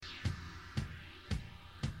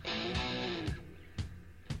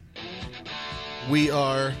We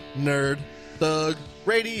are Nerd Thug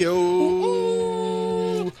Radio.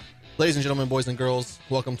 Ooh. Ladies and gentlemen, boys and girls,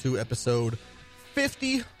 welcome to episode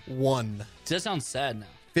 51. Does that sound sad now?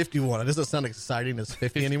 51. It doesn't sound exciting as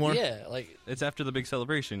 50 anymore. Yeah, like It's after the big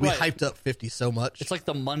celebration. We Right. hyped up 50 so much. it's like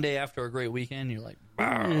the Monday after a great weekend. You're like,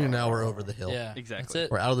 Now we're over the hill. yeah, Exactly. That's it.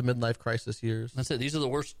 We're out of the midlife crisis years. That's it. These are the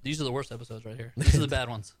worst. These are the worst episodes right here. These are the bad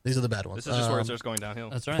ones. These are the bad ones. This is just where it starts going downhill.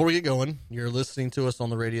 That's right. Before we get going, you're listening to us on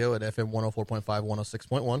the radio at FM 104.5,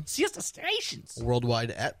 106.1, Siesta stations. worldwide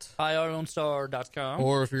at, IROwnStar.com.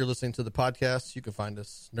 or if you're listening to the podcast, you can find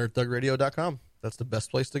us nerdthugradio.com. That's the best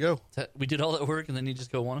place to go. We did all that work, and then you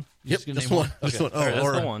just go one. You Yep, just gonna just name one. Just Okay. one. Oh, All right, that's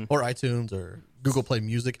or, the one. or iTunes or Google Play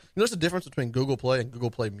Music. You know, there's a difference between Google Play and Google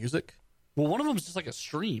Play Music. Well, one of them is just like a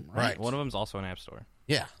stream, right? Right. One of them's also an app store.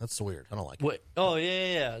 Yeah, that's so weird. I don't like it. Wait. Oh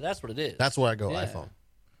yeah. That's what it is. That's why I go Yeah. iPhone.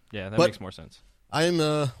 Yeah, that But- makes more sense. I am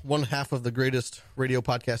one half of the greatest radio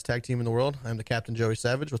podcast tag team in the world. I'm the Captain Joey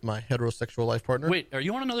Savage with my heterosexual life partner. Wait, are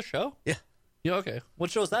you on another show? Yeah, Yeah. Okay. What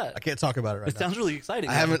show is that? I can't talk about it right It now. sounds really exciting.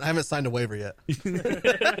 I haven't signed a waiver yet.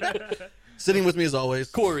 Sitting with me as always,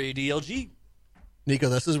 Corey DLG. Nico.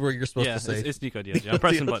 This is where you're supposed Yeah, to say. it's Nico Diaz. I'm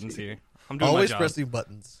pressing buttons here. I'm doing Always my job. pressing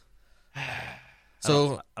buttons.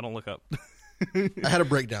 So I don't look up. I had a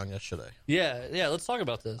breakdown yesterday. Yeah. Let's talk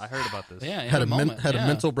about this. I heard about this. Yeah. Had a moment. had Yeah. a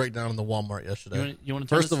mental breakdown in the Walmart yesterday. You wanna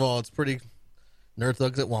First of all, it's pretty Nerd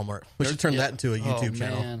Thugs at Walmart. We should turn yeah. that into a YouTube Oh,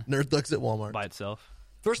 channel. man. Nerd Thugs at Walmart. By itself.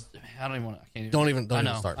 First, I don't even want to. I can't even. Don't even I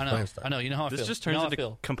know, start. I know. Don't even start. I know. You know how I This feel. just You turns know how I into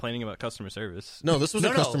feel. complaining about customer service. No, this was No,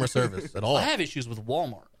 a no. customer service at all. I have issues with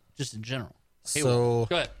Walmart, just in general. Hey, So-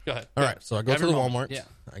 go ahead. All right, so I go Have to the your Walmart. moment. Yeah.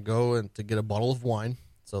 I go in to get a bottle of wine.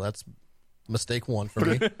 So that's mistake one for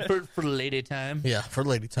me. For the lady time. Yeah, for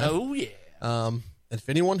lady time. Oh yeah. If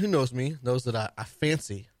anyone who knows me knows that I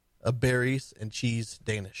fancy a berries and cheese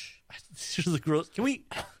Danish. These are the gross. Can we?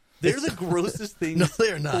 They're the grossest things. No,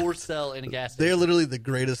 they are not. For sale in a gas They're station. literally the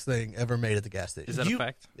greatest thing ever made at the gas station. Is that You- a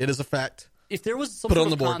fact? It is a fact. If there was some Put it sort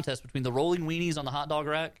on of the board. contest between the rolling weenies on the hot dog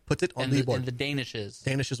rack, Put it on and the board. and the Danishes,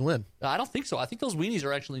 Danishes win. I don't think so. I think those weenies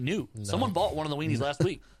are actually new. Someone bought one of the weenies last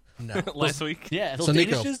week. No. Last week? Yeah, those So,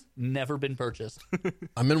 Nico- Danishes never been purchased.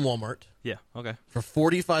 I'm in Walmart Yeah, okay. for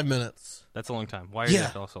 45 minutes That's a long time. Why are you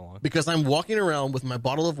Yeah. there so long? because I'm walking around with my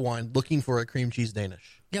bottle of wine looking for a cream cheese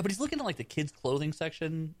Danish. Yeah, but he's looking at like the kids' clothing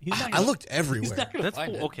section. He's not I gonna, looked He's everywhere. not gonna That's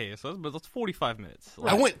find it. okay. So that's 45 minutes.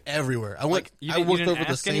 I went everywhere. I went. You I didn't, you worked didn't over the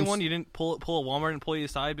ask same. anyone. You didn't pull a Walmart employee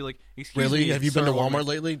aside, be like, "Excuse Really? me, Have you been to sir, Walmart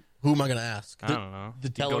lately? Who am I going to ask? I don't know. The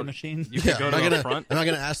You teller go- machine. You can go am to I the gonna front. am I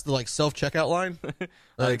gonna ask the like self checkout line?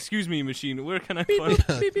 Excuse me, machine. Where can I find?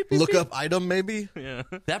 Look up item maybe. Yeah.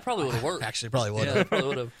 That probably would have worked. Actually, probably would Yeah, have. that probably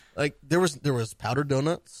would have. Like there was powdered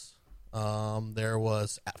donuts. There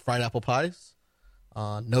was fried apple pies.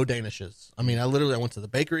 No Danishes. I mean, I went to the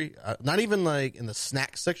bakery. Not even like in the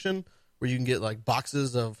snack section where you can get like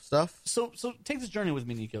boxes of stuff. So take this journey with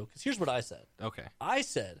me, Nico, because here's what I said. Okay. I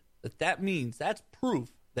said that means that's proof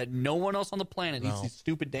that no one else on the planet eats No. these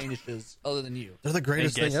stupid Danishes other than you. They're the And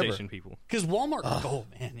greatest gas thing ever. station people. Because Walmart, oh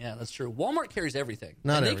man, yeah, that's true. Walmart carries everything,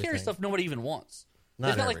 Not and they everything. carry stuff nobody even wants. Not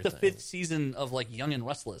They've got like the everything. 5th season of like Young and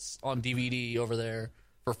Restless on DVD over there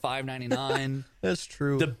for $5.99. That's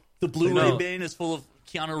true. the Blu-ray No. bin is full of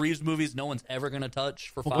Keanu Reeves movies no one's ever gonna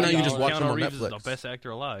touch for $5. now you just watch them Keanu on Reeves is Netflix. the best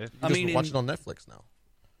actor alive. You I just mean, watch it on Netflix now.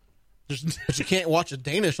 There's- But you can't watch a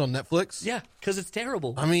Danish on Netflix. yeah, because it's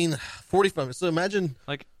terrible. I mean, 45. So imagine.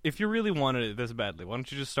 Like, if you really wanted it this badly, why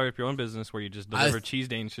don't you just start up your own business where you just deliver cheese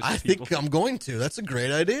Danishes to I people? think I'm going to. That's a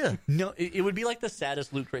great idea. No, it would be like the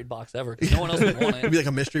saddest Loot Crate box ever. 'Cause no one else would want It'd it. be like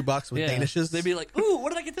a mystery box with Yeah. Danishes. They'd be like, "Ooh, what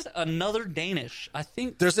did I get this? Another Danish." I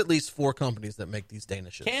think There's at least 4 companies that make these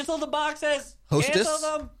Danishes. cancel the boxes. Hostess?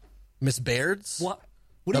 Cancel them. Miss Baird's. What?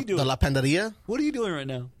 What are you The doing? La Panderia. What are you doing right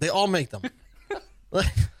now? They all make them. Like,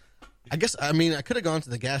 I guess, I mean, I could have gone to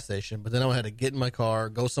the gas station, but then I had to get in my car,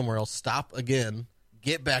 go somewhere else, stop again,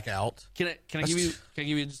 get back out. Can I give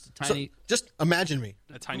you just a So, tiny? just imagine me.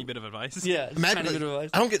 A tiny bit of advice. Yeah, just a Imagine, tiny bit of like, advice.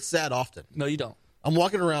 I don't get sad often. No, you don't. I'm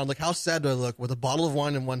walking around, like, how sad do I look with a bottle of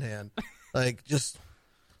wine in one hand? Like, just,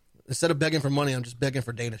 instead of begging for money, I'm just begging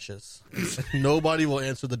for Danishes. Like, nobody will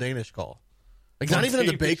answer the Danish call. Like, not even in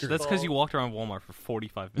the bakery. That's because you walked around Walmart for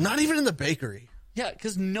 45 minutes. Not even in the bakery. Yeah,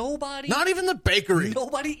 because nobody The bakery.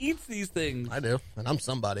 nobody eats these things. I do, and I'm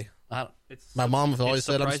somebody. I don't, It's My mom has always it's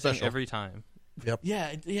said I'm surprising special. every time. Yep. yeah,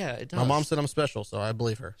 it does. My mom said I'm special, so I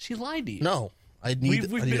believe her. she lied to you. No, I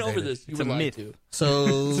need. we've I need been a over Danish. this. You It's were a lied myth. to.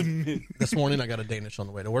 So this morning I got a Danish on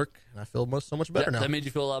the way to work, and I feel so much better now. That made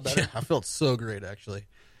you feel a lot better. Yeah, I felt so great actually.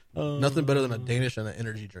 Nothing better than a Danish and an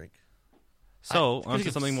energy drink. So, I on to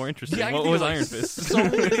think something it's- more interesting. Yeah, I can What think was of, like, Iron Fist? So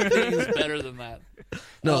many things better than that.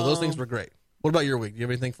 No, those things were great. What about your week? Do you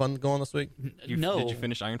have anything fun going this week? No. Did you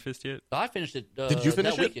finish Iron Fist yet? I finished it. Did you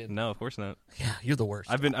finish that it? weekend. No, of course not. Yeah, you're the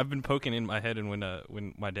worst. I've been poking in my head, and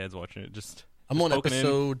when my dad's watching it, I'm just on poking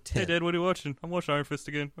episode in. 10. Hey, Dad, what are you watching? I'm watching Iron Fist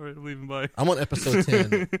again. All right, I'm leaving. Bye. I'm on episode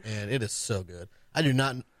 10, and it is so good. I do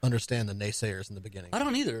not understand the naysayers in the beginning. I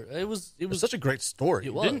don't either. It was Such a great story.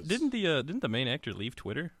 It was. Didn't the main actor leave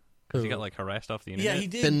Twitter because he got like harassed off the internet? Yeah, he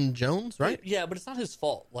did. Finn Jones, right? Yeah, but it's not his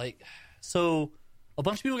fault. Like, so a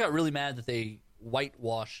bunch of people got really mad that they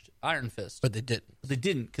whitewashed Iron Fist, But they didn't. they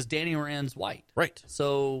didn't because Danny Rand's white. Right.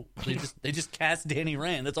 So they just cast Danny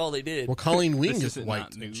Rand. That's all they did. Well, Colleen Wing This is is white.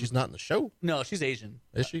 not new. She's not in the show, No, she's Asian.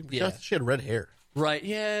 is she? Yeah. She had red hair. Right.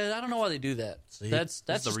 Yeah, I don't know why they do that. See? That's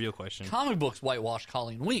That's the just real question. comic books whitewash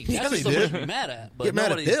Colleen Wing. Yeah, That's they just something did. to be mad at. But Get mad at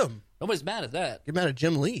nobody's, him. Nobody's mad at that. Get mad at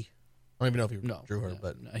Jim Lee. I don't even know if he No, drew her, yeah,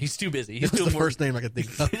 but no, he's too busy. He's that's doing the first name I could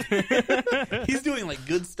think of. He's doing like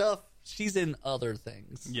good stuff. She's in other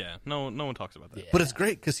things. Yeah, no one talks about that. Yeah. But it's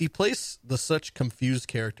great because he plays the such confused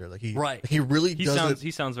character. Like he, Right. he really He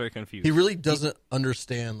doesn't. sounds very confused. He really doesn't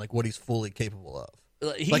understand like what he's fully capable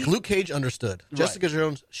of. He- Like Luke Cage understood. Jessica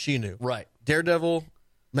Jones, she knew. Right. Daredevil,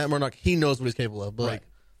 Matt Murdock, he knows what he's capable of. But like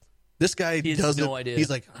this guy He has doesn't. no idea. He's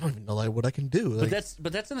like, I don't even know like, what I can do. Like,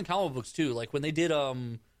 But that's in the comic books too. Like when they did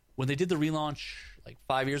the relaunch like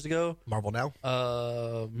 5 years ago. Marvel now.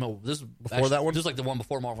 No, this is Before that one? This is like the one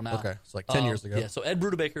before Marvel now. Okay, it's like 10 years ago. Yeah, so Ed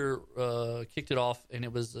Brubaker kicked it off, and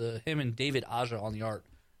it was him and David Aja on the art,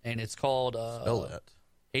 and it's called Spell that.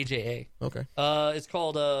 AJA. Okay. It's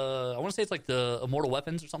called I want to say it's like the Immortal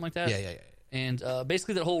Weapons or something like that. Yeah. And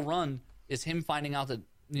basically, that whole run is him finding out that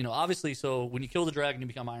obviously, so when you kill the dragon, you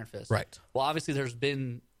become Iron Fist. Right. Well, obviously, there's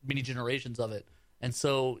been many generations of it, and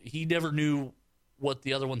so he never knew what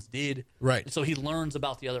the other ones did. Right. So he learns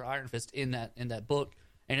about the other Iron Fist in that book,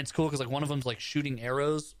 and it's cool because like one of them's like shooting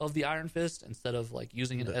arrows of the Iron Fist instead of like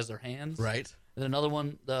using it as their hands. Right. And then another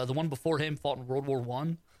one, the one before him, fought in World War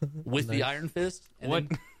One with the Iron Fist. And What?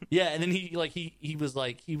 Then, yeah, and then he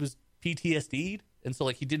was PTSD'd, and so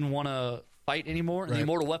like he didn't want to fight anymore. And the Right.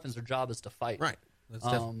 Immortal Weapons, their job is to fight. Right. That's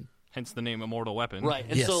definitely. Hence the name Immortal Weapon. Right,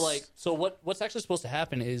 and Yes. so what's actually supposed to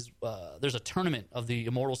happen is there's a tournament of the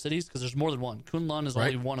immortal cities because there's more than one. Kunlun is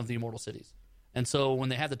only Right. one of the immortal cities, and so when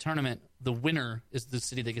they have the tournament, the winner is the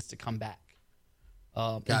city that gets to come back.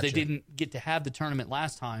 And Gotcha. they didn't get to have the tournament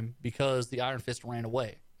last time because the Iron Fist ran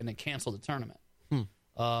away and they canceled the tournament.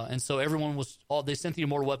 And so everyone they sent the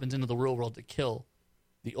immortal weapons into the real world to kill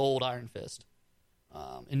the old Iron Fist.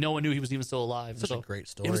 And no one knew he was even still alive. Such a And so great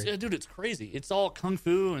It was, story. dude, it's crazy. It's all kung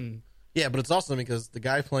fu and Yeah, but it's awesome because the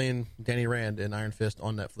guy playing Danny Rand in Iron Fist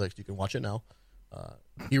on Netflix, you can watch it now.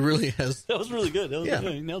 He really has. that was really good. Yeah.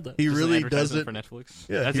 You nailed that. He Just an really advertisement doesn't. for Netflix.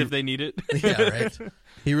 Yeah, As he- if they need it. Yeah, right.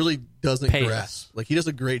 He really doesn't Pay grasp. us. Like he does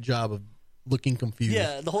a great job of looking confused.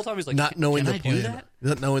 Yeah, the whole time he's like, not knowing can the I plan. do that?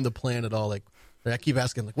 Not knowing the plan at all. Like I keep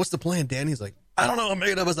asking, like, "What's the plan, Danny?" He's like, "I don't know. I'm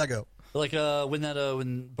making it up as I go." Like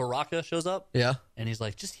when Baraka shows up, Yeah. and he's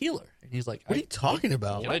like, just heal her, and he's like, What are you talking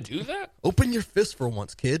about? Can I do that? Open your fist for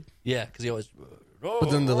once, kid. Yeah, because he always. But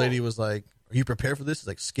then the lady was like, "Are you prepared for this?" It's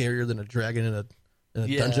like scarier than a dragon in a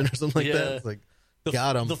Yeah, dungeon or something like that. yeah. It's like,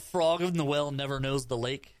 got him. The frog in the well never knows the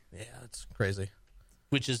lake, Yeah, it's crazy.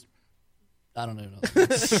 which is, I don't know. You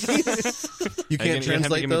You're can't gonna have to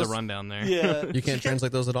translate give me the those. rundown there. Yeah, You can't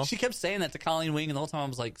translate those at all. She kept saying that to Colleen Wing, and the whole time I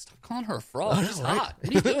was like, "Stop calling her a frog. I know, She's right? hot. What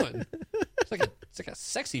are you doing? It's like a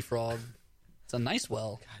sexy frog. It's a nice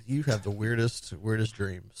well." You have the weirdest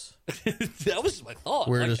dreams. That was my thought.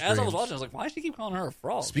 Weirdest As I was dreams. watching, I was like, "Why does she keep calling her a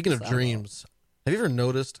frog?" Speaking of I don't know. dreams, have you ever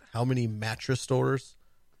noticed how many mattress stores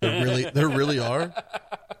there really are?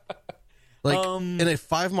 Like in a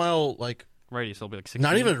 5 mile, like Radius will be like 16.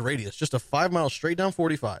 not even a radius, just a 5 mile straight down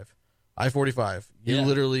 45, I-45. You Yeah.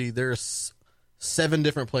 literally there's 7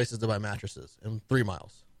 different places to buy mattresses in 3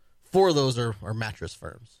 miles. 4 of those are mattress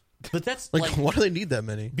firms. But that's Like, like why do they need that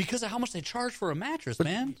many? because of how much they charge for a mattress,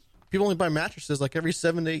 man. People only buy mattresses like every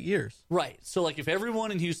 7 to 8 years. Right. So like if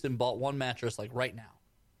everyone in Houston bought one mattress like right now,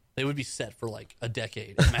 they would be set for like a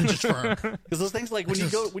decade at a mattress firm. Because those things like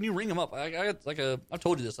when you ring them up, I got like I've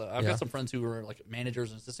told you this. I've Yeah. got some friends who are like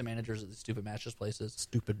managers and assistant managers at these stupid mattress places.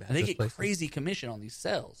 Stupid And mattress they get places. crazy commission on these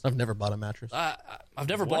sales. I've never bought a mattress. I've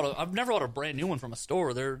never bought a brand new one from a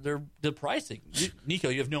store. They're pricing. Nico,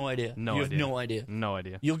 you have no idea. No you idea. have no idea. No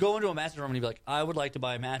idea. You'll go into a mattress firm and you'll be like, I would like to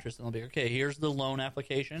buy a mattress. And they'll be like, okay, here's the loan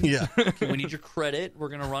application. Yeah. We need your credit. We're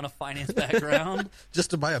going to run a finance background. Just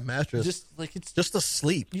to buy a mattress. Just like it's just to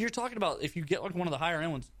sleep. you're talking about if you get like one of the higher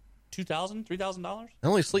end ones, $2,000, $3,000. I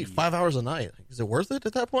only sleep 5 hours a night. Is it worth it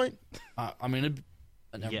at that point? I mean,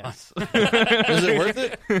 never Yes. mind. Is it worth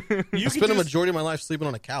it? You I can spend a just- majority of my life sleeping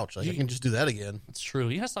on a couch. Like, I can just do that again. It's true.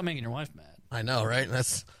 You have to stop making your wife mad. I know, right?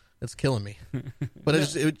 That's killing me. But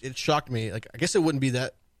it shocked me. Like, I guess it wouldn't be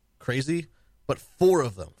that crazy, but 4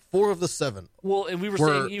 of the 7. Well, and we were Were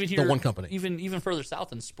saying even here, the one company. even further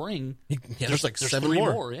south in Spring, There's like 7 3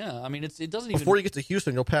 more. Yeah, I mean, it doesn't even Before you get to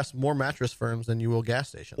Houston, you'll pass more mattress firms than you will gas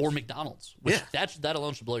stations. or McDonald's. Which Yeah. that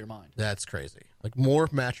alone should blow your mind. That's crazy. Like, more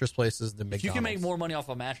mattress places than McDonald's. If you can make more money off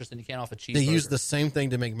a mattress than you can off a cheeseburger. They use the same thing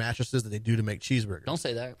to make mattresses that they do to make cheeseburgers. Don't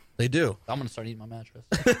say that. They do. I'm going to start eating my mattress.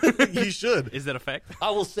 You should. Is that a fact?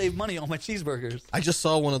 I will save money on my cheeseburgers. I just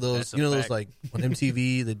saw one of those, That's a you know, those fact. like on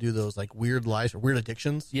MTV, they do those like weird lives or weird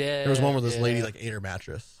addictions. Yeah, There was one where this yeah. lady like ate her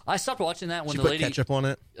mattress. I stopped watching that when She the put lady ketchup on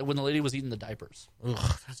it. was eating the diapers. Ugh,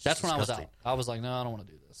 That's when I was disgusting. out. I was like, no, I don't want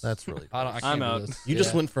to do this. That's really I can't I'm do out. this. You Yeah.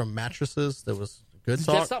 just went from mattresses that was good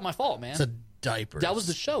talk. That's not my fault, man. It's a diaper. That was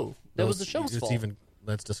the show. That was the show's fault.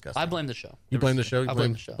 That's disgusting. I blame the show. You blame the show. I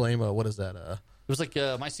blame the show. Blame what is that? It was like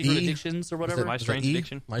My Secret E? Addictions or Is whatever. it- My is that Strange E?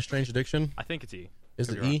 Addiction? My Strange Addiction. I think it's E. Is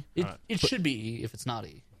Could it be wrong. E? It should be E if it's not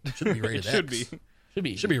E. It should be rated Should X. be. Should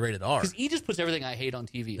be. Should be rated R. Because E just puts everything I hate on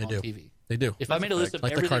TV They on do. TV. They do. If I made a list of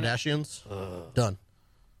Like the everything, Kardashians. Done.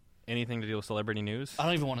 Anything to deal with celebrity news? I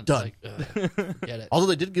don't even want to Done. forget it. Although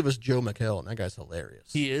they did give us Joe McHale, and that guy's hilarious.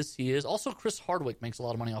 He is. Also, Chris Hardwick makes a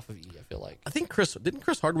lot of money off of E. I feel like I think didn't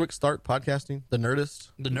Chris Hardwick start podcasting, The Nerdist?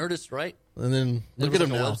 the Nerdist, right? And then look was at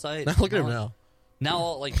him like a now. website. Now look at him now.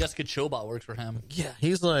 Now, like Jessica Chobot works for him. Yeah,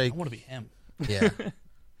 he's like, I want to be him. yeah,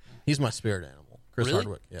 he's my spirit animal. Chris Really?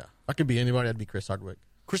 Hardwick. Yeah, if I could be anybody, I'd be Chris Hardwick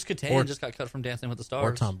Chris Kattan Or- just got cut from Dancing with the Stars.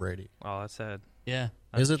 or Tom Brady. Oh, that's sad. Yeah.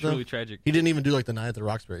 That's Is it truly though? tragic. He didn't even do like the Night at the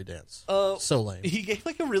Roxbury dance. So lame. He gave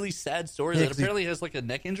like a really sad story Yeah, that 'cause he- apparently has like a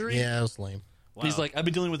neck injury. Yeah, it was lame. Wow. He's like, I've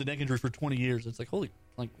been dealing with a neck injury for 20 years. It's like, holy,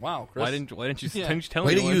 like, wow, Chris. why didn't you Yeah. didn't you tell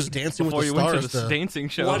Way me to use Dancing with before the you went to Stars the to- dancing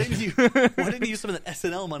show? Why didn't you use some of the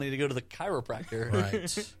SNL money to go to the chiropractor?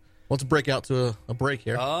 Right. Let's break out to a break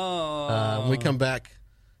here. Oh. When we come back,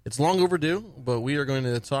 it's long overdue, but we are going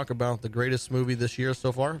to talk about the greatest movie this year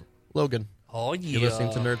so far, Logan. Oh, yeah. You're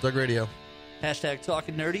listening to Nerd Thug Radio. Hashtag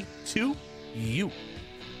talking nerdy to you.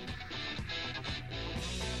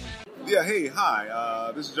 Yeah, hey,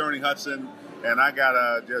 hi. This is Ernie Hudson, and I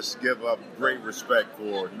gotta just give up great respect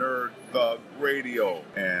for Nerd Thug Radio,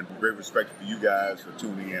 and great respect for you guys for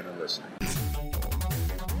tuning in and listening.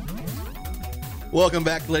 Welcome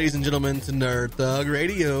back, ladies and gentlemen, to Nerd Thug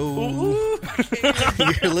Radio.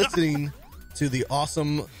 You're listening to the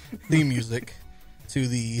awesome theme music to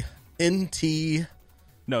the NT.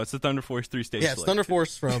 No, it's the Thunder Force 3 stage. Yeah, it's select. Thunder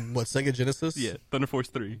Force from what, Sega Genesis? Yeah, Thunder Force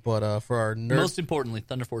 3. But for our Nerd Most importantly,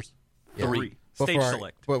 Thunder Force 3. but Stage for our,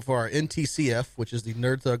 select. But for our NTCF, which is the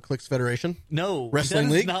Nerd Thug Clicks Federation, No. Wrestling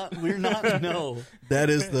that is League? Not, we're not, no. that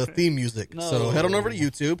is the theme music. No. So head on over to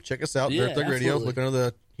YouTube, check us out, Yeah, Nerd Thug Radio, absolutely. look under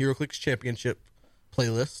the Hero Clicks Championship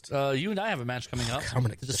playlist. You and I have a match coming up I'm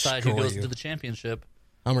gonna to decide who destroy goes you. to the championship.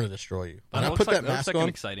 I'm going to destroy you. When It I looks put that looks mask like on, an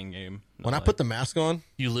exciting game. when I put the mask on,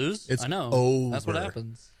 You lose? It's I know. That's what over.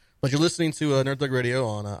 happens. but you're listening to Nerd Thug Radio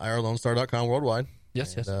on IRLoneStar.com worldwide. Yes,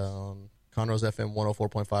 and, yes. on Conroe's FM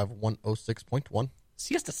 104.5, 106.1.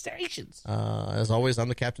 Siesta Stations. As always, I'm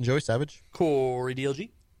the Captain Joey Savage. Corey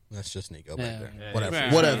DLG. That's just Nico Yeah. back there. Yeah. Whatever.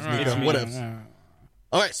 Yeah. Whatever, Yeah. Nico. Yeah. Whatever.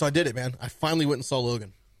 All right, so I did it, man. I finally went and saw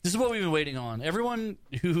Logan. This is what we've been waiting on. Everyone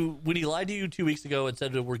who, when he lied to you 2 weeks ago and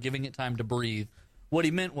said that we're giving it time to breathe, what he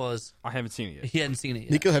meant was I haven't seen it yet. he hadn't seen it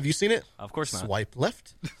yet. Nico, have you seen it? Of course not. Swipe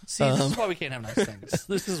left. See, this is why we can't have nice things.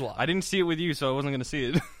 This is why. I didn't see it with you, so I wasn't going to see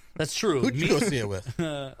it. That's true. Who'd you go see it with?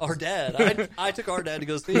 Our dad. I took our dad to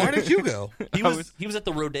go see Why it. did you go? He was at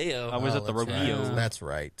the rodeo. I was at the that's rodeo. right. That's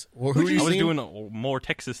right. Well, who were I you was seeing? doing a more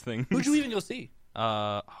Texas thing. Who'd you even go see?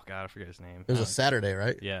 Oh God, I forget his name. It was a Saturday,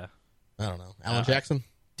 right? Yeah. I don't know. Alan Jackson?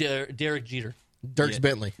 Derek Jeter, Dirks Yeah.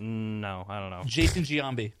 Bentley. No, I don't know. Jason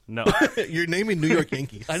Giambi. No. You're naming New York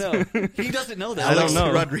Yankees. I know he doesn't know that. I don't Alex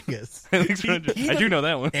know. Rodriguez. I do know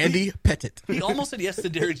that one. Andy Pettit. He almost said yes to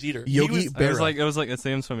Derek Jeter. Yogi he was, Berra. It was like it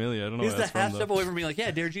sounds familiar. I don't know he where was the that's half from step though. away from being like, yeah,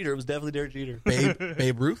 Derek Jeter. It was definitely Derek Jeter.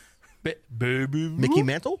 Babe Ruth? Baby, Mickey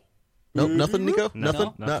Mantle? Nope, nothing, Nico? No,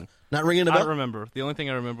 Nothing? nothing. Not ringing a I bell? remember. The only thing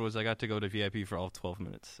I remember was I got to go to VIP for all of 12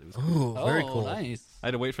 minutes. It was cool. Ooh, very Oh, cool. nice. I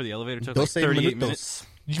had to wait for the elevator. It took Dos like 38 minutos. minutes.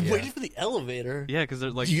 You Yeah. waited for the elevator. Yeah, because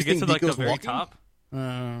like Do you to get think to like the Nico's very walking? top. You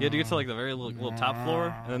had to get to like the very little top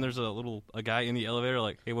floor, and then there's a guy in the elevator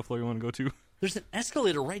like, hey, what floor you want to go to? There's an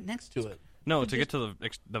escalator right next to it. No, to get to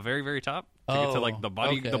the very very top. To get to like the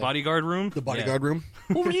okay. bodyguard room. The bodyguard room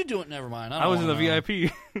What were you doing? Never mind. I was in the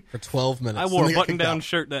VIP. for 12 minutes. I wore Then a they got button kicked down out.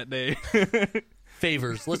 shirt that day.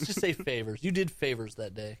 Favors. Let's just say favors. You did favors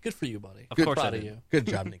that day. Good for you, buddy. Of course I Proud of did. you. Good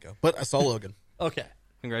job, Nico. But I saw Logan. Okay.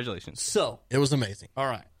 Congratulations. So, It was amazing. all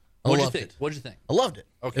right. I What'd you loved think? it. What'd you think? I loved it.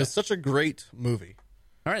 Okay. It's such a great movie.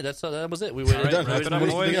 All right, that was it. We were done. Wrap it up, Anything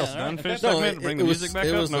boys. else? Yeah, all right, Unfinished okay. segment. No, Bring it the was- music back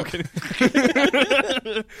it up. was No a-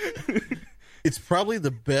 kidding. It's probably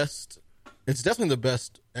the best. It's definitely the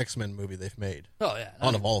best X-Men movie they've made. Oh yeah,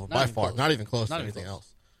 Out of all of them, by far. Not even close Not to even anything close.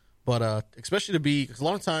 else. But especially to be, because a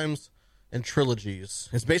lot of times in trilogies,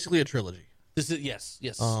 it's basically a trilogy. This is yes.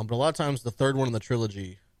 But a lot of times the third one in the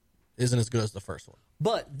trilogy isn't as good as the first one.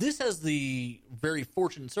 But this has the very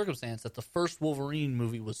fortunate circumstance that the first Wolverine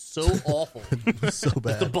movie was so awful. It's so The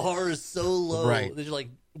bad. bar is so low Right. that you're like,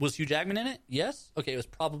 was Hugh Jackman in it? Yes. Okay, it was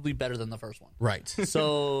probably better than the first one. Right.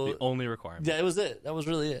 So The only requirement. yeah, it was it. That was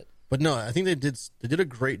really it. But no, I think they did a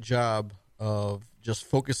great job of just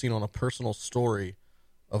focusing on a personal story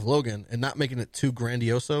of Logan and not making it too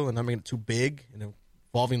grandioso and not making it too big and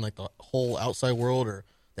involving like the whole outside world or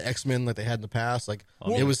the X-Men like they had in the past. Like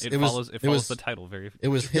it was follows the title very. it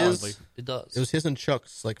was broadly. his It does. it was his and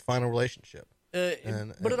Chuck's like final relationship.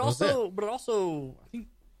 And but it that was also, I think,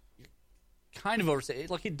 kind of overstate.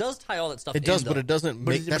 Like it does tie all that stuff. It does, in, but though. it doesn't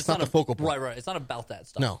But make. That's not the focal point. Right. It's not about that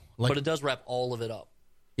stuff. No, like- but it does wrap all of it up.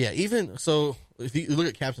 Yeah, even so, if you look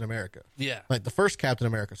at Captain America, Yeah. like the first Captain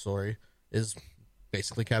America story is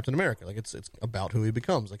basically Captain America. Like it's about who he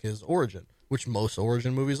becomes, like his origin, which most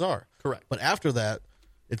origin movies are. Correct. But after that,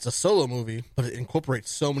 it's a solo movie, but it incorporates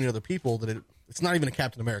so many other people that it's not even a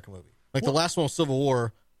Captain America movie. Like the last one, Civil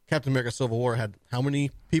War, Captain America: Civil War had how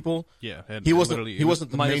many people? Yeah, He wasn't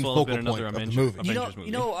the might as main well have focal been point another of the movie. Avengers movie.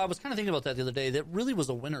 You know, I was kind of thinking about that the other day. That really was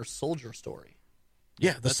a Winter Soldier story.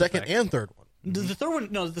 Yeah, the second fact. and third one. The third one,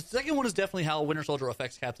 no, the second one is definitely how Winter Soldier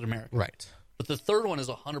affects Captain America. Right. But the third one is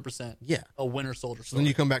 100% Yeah. a Winter Soldier So story. then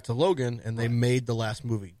you come back to Logan, and they made the last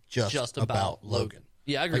movie just about Logan.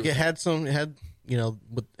 Yeah, I agree Like with it had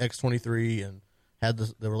with X-23 and had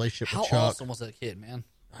the relationship How with Chuck. awesome was that kid, man?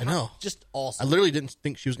 I know. Just I awesome. literally didn't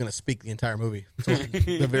think she was going to speak the entire movie until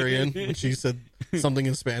the very end when she said something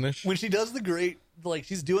in Spanish. When she does the great, like,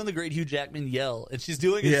 she's doing the great Hugh Jackman yell, and she's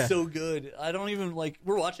doing it Yeah. so good. I don't even, like,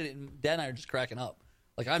 we're watching it, and Dad and I are just cracking up.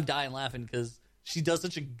 Like, I'm dying laughing because she does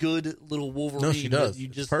such a good little Wolverine. No, she that does. You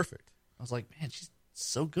It's just, perfect. I was like, man, she's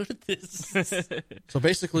so good at this. So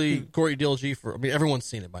basically, Corey DLG, everyone's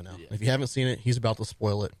seen it by now. If you haven't seen it, he's about to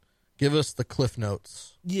spoil it. Give us the cliff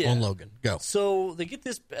notes on Logan. Go. So they get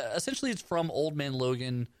this. Essentially, it's from Old Man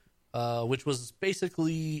Logan, which was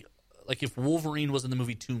basically like if Wolverine was in the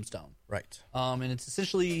movie Tombstone. Right. And it's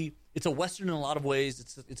essentially it's a western in a lot of ways.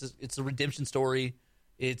 It's a redemption story.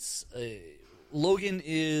 It's Logan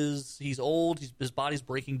he's old. His body's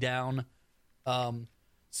breaking down.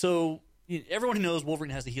 So everyone who knows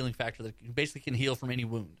Wolverine has a healing factor that basically can heal from any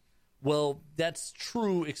wound. Well, that's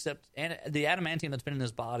true, except the adamantium that's been in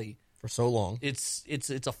his body. For so long. It's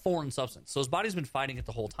a foreign substance. So his body's been fighting it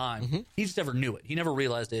the whole time. Mm-hmm. He just never knew it. He never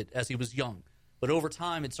realized it as he was young. But over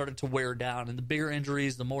time, it started to wear down. And the bigger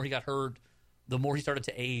injuries, the more he got hurt, the more he started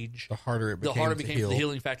to age. The harder it became, to heal. the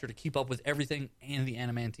healing factor to keep up with everything and the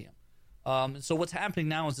adamantium. So what's happening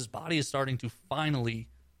now is his body is starting to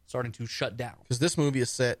shut down. Because this movie is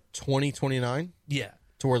set 2029 Yeah.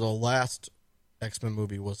 to where the last X-Men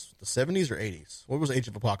movie was the 70s or 80s. What was Age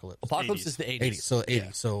of Apocalypse? Apocalypse 80s. is the 80s. 80s. So 80s. Yeah.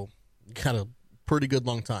 So got a pretty good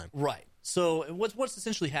long time. Right. So what's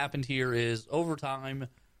essentially happened here is over time,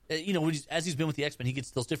 as he's been with the X-Men, he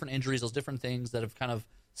gets those different injuries, those different things that have kind of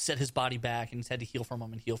set his body back, and he's had to heal from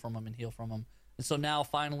them and heal from them and heal from them. And so now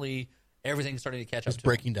finally everything's starting to catch up It's to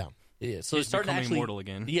breaking him. down. Yeah. So He's it's starting to becoming actually mortal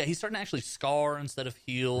again. Yeah, he's starting to actually scar instead of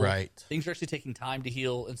heal. Right. Things are actually taking time to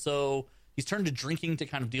heal, and so he's turned to drinking to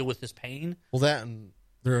kind of deal with his pain. Well, that and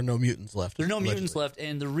there are no mutants left. There are no mutants allegedly.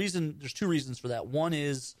 left, and there's two reasons for that. One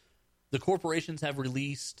is the corporations have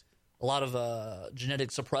released a lot of genetic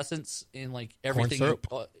suppressants in like everything, syrup?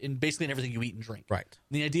 in basically in everything you eat and drink. Right.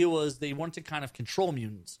 And the idea was they wanted to kind of control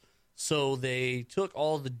mutants, so they took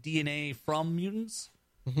all the DNA from mutants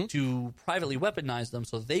to privately weaponize them,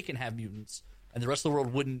 so they can have mutants, and the rest of the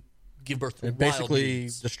world wouldn't give birth to It wild basically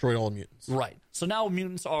mutants. destroyed all mutants. Right. So now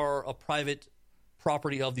mutants are a private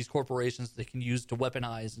property of these corporations that they can use to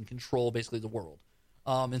weaponize and control basically the world.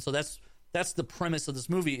 And so that's the premise of this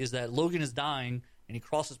movie is that Logan is dying and he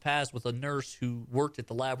crosses paths with a nurse who worked at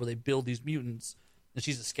the lab where they build these mutants, and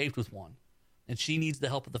she's escaped with one. And she needs the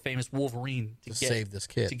help of the famous Wolverine to save this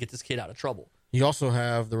kid. To get this kid out of trouble. You also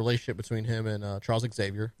have the relationship between him and Charles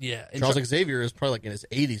Xavier. Yeah. And Charles Xavier is probably like in his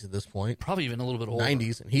 80s at this point, probably even a little bit older.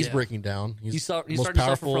 90s, and he's Yeah. breaking down. He's He's the starting most to suffer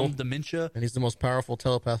powerful, from dementia. and he's the most powerful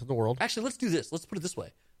telepath in the world. Actually, let's do this. Let's put it this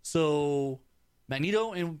way. So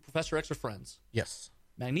Magneto and Professor X are friends. Yes.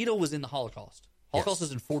 Magneto was in the Holocaust. Holocaust Yes.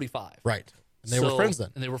 was in 45. Right. And they were friends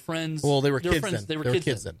then. And they were friends. Well, they were kids friends. then. They were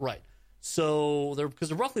kids then. Right. So because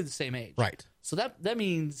they're roughly the same age. Right. So that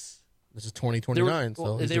means This is 2029,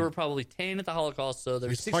 so they were probably 10 at the Holocaust, so they're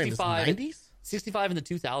he's playing this in the 65. 90s? 65 in the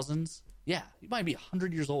 2000s. Yeah, he might be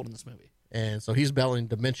 100 years old in this movie. And so he's battling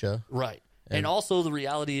dementia. Right. And also the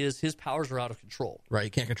reality is his powers are out of control. Right,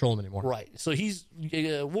 you can't control him anymore. Right. So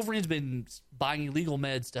Wolverine's been buying illegal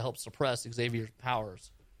meds to help suppress Xavier's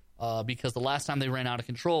powers because the last time they ran out of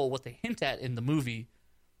control, what they hint at in the movie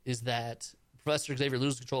is that Professor Xavier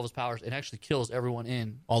loses control of his powers and actually kills everyone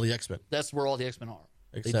in. All the X-Men. That's where all the X-Men are.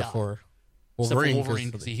 Except for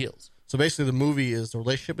Wolverine because he heals. So basically the movie is the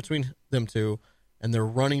relationship between them two, and they're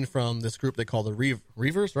running from this group they call the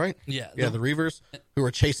Reavers, right? Yeah. Yeah, the Reavers, who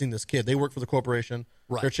are chasing this kid. They work for the corporation.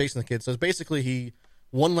 Right. They're chasing the kid. So it's basically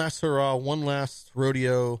one last hurrah, one last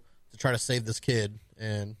rodeo to try to save this kid,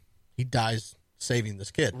 and he dies saving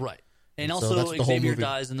this kid. Right. And So also that's the whole Xavier movie.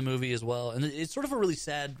 dies in the movie as well. And it's sort of a really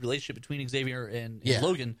sad relationship between Xavier and Yeah.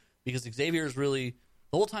 Logan because Xavier is really,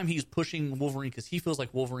 the whole time he's pushing Wolverine because he feels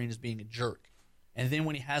like Wolverine is being a jerk. And then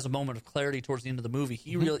when he has a moment of clarity towards the end of the movie,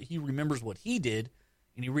 he remembers what he did,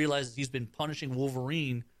 and he realizes he's been punishing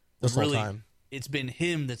Wolverine. This whole time. It's been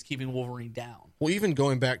him that's keeping Wolverine down. Well, even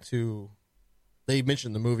going back to, they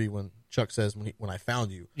mentioned in the movie when Chuck says, when I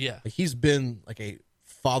found you. Yeah. Like he's been like a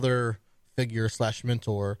father figure /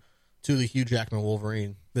 mentor to the Hugh Jackman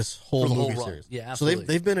Wolverine this whole For the whole movie run. series. Yeah, so absolutely.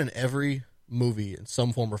 they've been in every movie in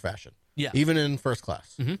some form or fashion. Yeah. Even in First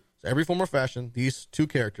Class. Mm-hmm. So every form or fashion, these two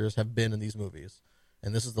characters have been in these movies.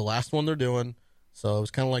 And this is the last one they're doing. So it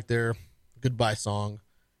was kind of like their goodbye song.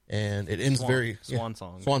 And it ends Swan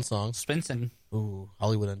song. Swan song. Spencing. Ooh,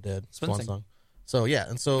 Hollywood Undead. Swan Spencing. song. So yeah,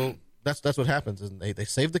 and so that's what happens. And they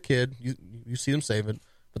save the kid. You see them save it,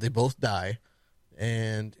 but they both die.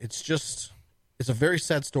 And it's a very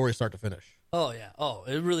sad story start to finish. Oh, yeah. Oh,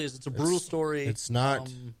 it really is. It's a brutal story. It's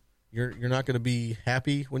not you're not going to be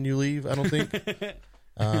happy when you leave, I don't think.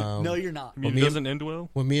 No, you're not. It doesn't end well.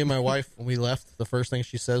 When me and my wife, when we left, the first thing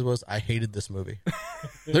she says was, I hated this movie.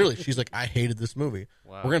 Literally, she's like, I hated this movie.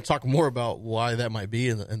 Wow. We're going to talk more about why that might be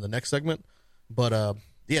in the next segment. But,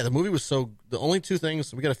 yeah, the movie was the only two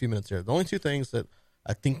things, we got a few minutes here. The only two things that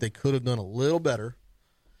I think they could have done a little better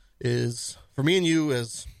is, for me and you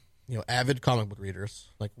as, avid comic book readers,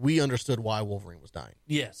 like, we understood why Wolverine was dying.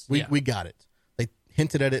 Yes. We got it. They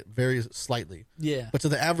hinted at it very slightly. Yeah. But to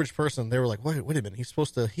the average person, they were like, wait a minute, he's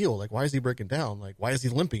supposed to heal. Like, why is he breaking down? Like, why is he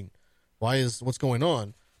limping? What's going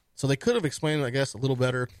on? So they could have explained, I guess, a little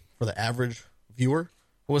better for the average viewer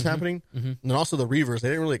what was happening. Mm-hmm. And then also the Reavers, they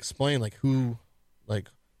didn't really explain, like,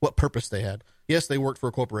 what purpose they had. Yes, they worked for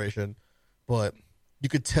a corporation, but you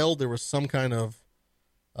could tell there was some kind of,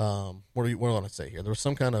 what do I want to say here? There was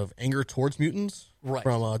some kind of anger towards mutants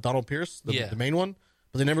from Donald Pierce, the main one,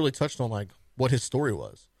 but they never really touched on, like, what his story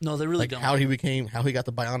was. No, they really Like don't. how he got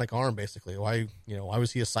the bionic arm, basically. Why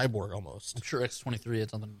was he a cyborg almost? I'm sure X-23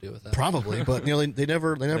 had something to do with that. Probably, but they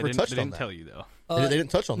never touched They on didn't that. tell you though. They didn't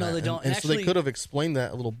touch on that. No, they don't. And so they Actually- could have explained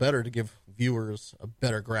that a little better to give viewers a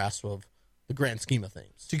better grasp of the grand scheme of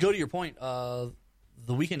things. To go to your point, the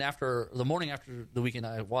morning after the weekend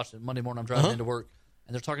I watched it, Monday morning I'm driving into work,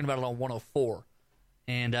 and they're talking about it on 104.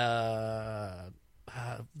 And the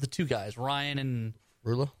two guys, Ryan and...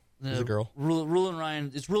 Rula? He's a girl. Rula and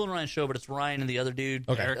Ryan. It's Rula and Ryan's show, but it's Ryan and the other dude.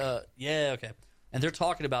 Okay. Eric. Okay. And they're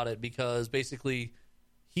talking about it because basically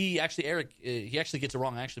Eric gets it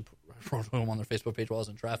wrong. I actually wrote him on their Facebook page while I was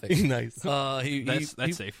in traffic. Nice.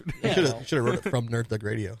 That's safe. Yeah, Should have wrote it from Nerd Thug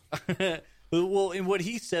Radio. Well, and what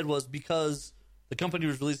he said was because the company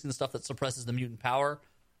was releasing the stuff that suppresses the mutant power,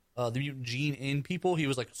 the mutant gene in people, he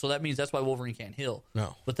was like, so that means that's why Wolverine can't heal.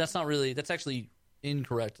 No. But that's actually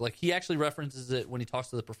incorrect. Like, he actually references it when he talks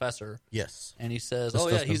to the professor, Yes. and he says, This oh,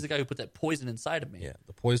 yeah, stuff he's is- the guy who put that poison inside of me, Yeah.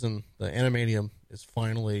 The poison, the animanium is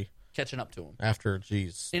finally, catching up to him. after,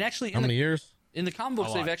 geez, And actually, how many years? in the comic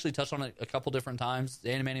books, A they've lot. actually touched on it a couple different times. The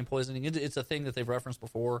animanium poisoning, it's a thing that they've referenced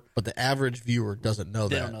before. But the average viewer doesn't know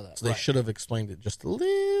They that. don't know that, So they right. should have explained it just a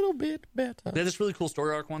little bit better. They had this really cool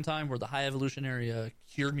story arc one time where the High Evolutionary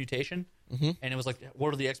cured mutation, and it was like,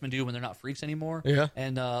 what do the X-Men do when they're not freaks anymore? Yeah.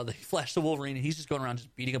 And they flash to Wolverine, and he's just going around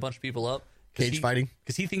just beating a bunch of people up. Cage fighting.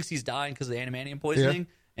 Because he thinks he's dying because of the animanium poisoning.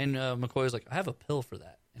 And McCoy's like, I have a pill for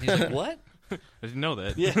that. And he's like, what? I didn't know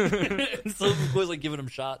that. Yeah. And so McCoy's like giving him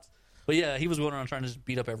shots. But yeah, he was going around trying to just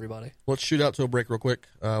beat up everybody. Let's shoot out to a break real quick.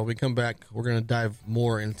 When we come back, we're going to dive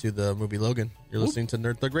more into the movie Logan. You're listening to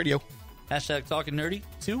Nerd Thug Radio. Hashtag talking nerdy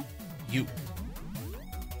to you.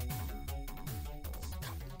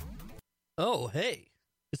 Oh, hey.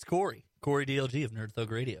 It's Corey DLG of Nerd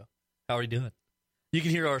Thug Radio. How are you doing? You can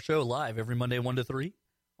hear our show live every Monday 1 to 3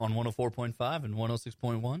 on 104.5 and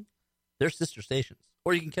 106.1. They're sister stations.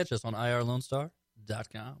 Or you can catch us on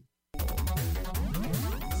irlonestar.com.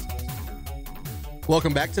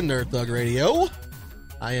 Welcome back to Nerd Thug Radio.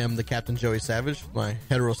 I am the Captain Joey Savage, my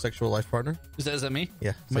heterosexual life partner. Is that me?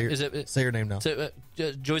 Yeah. Say your name now.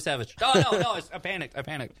 Joey Savage. Oh, no, I panicked.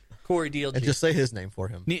 Corey DLG. And just say his name for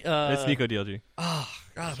him. It's Nico DLG. Oh,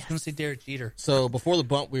 God, I was going to say Derek Jeter. So before the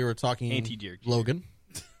bump, we were talking Anti-Derek Jeter. Logan.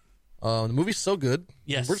 The movie's so good.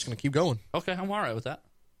 Yes. We're just going to keep going. Okay, I'm all right with that.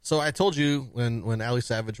 So I told you when Ali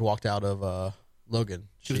Savage walked out of Logan.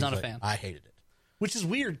 She was not a like, fan. I hated it. Which is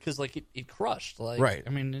weird because, like, it crushed. Like, Right.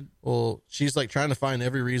 I mean, Well, she's like trying to find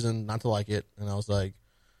every reason not to like it. And I was like,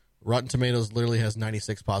 Rotten Tomatoes literally has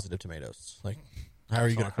 96 positive tomatoes. Like, how are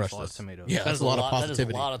you going to crush a lot of this? tomatoes. Yeah, That that's is a lot a of lot- that is a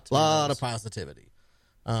positivity. lot of Lot tomatoes. of positivity.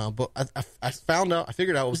 But I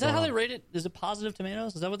figured out what was is that going how on. they rate it? Is it positive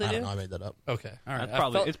tomatoes? Is that what they I do? don't know. I made that up. Okay, all right.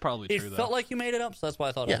 It's probably true, It though. felt like you made it up, so that's why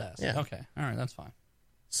I thought I'd Yeah, ask. yeah. Okay, all right, that's fine.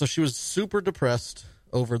 So she was super depressed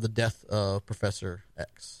over the death of Professor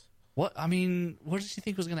X. What I mean, what did she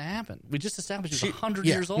think was going to happen? We just established he was 100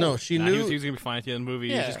 yeah, years old. No, she Nah, knew he was going to be fine at the end of the movie.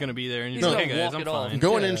 Yeah. He's just going to be there. And He's he's gonna like, hey, guys, walk I'm it off. fine.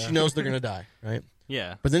 going in. Yeah. She knows they're going to die, right?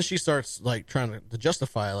 Yeah. But then she starts like trying to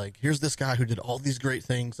justify, like, here's this guy who did all these great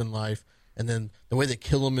things in life, and then the way they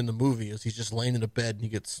kill him in the movie is he's just laying in a bed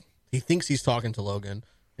and he thinks he's talking to Logan,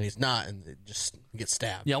 and he's not, and he gets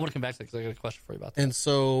stabbed. Yeah, I want to come back to that because I got a question for you about that. And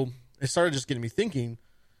so it started just getting me thinking,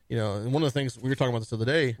 and one of the things we were talking about this the other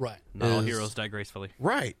day, Right. Not all is- heroes die gracefully.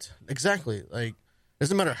 Right, exactly. Like, it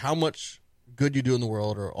doesn't matter how much good you do in the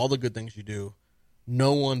world or all the good things you do,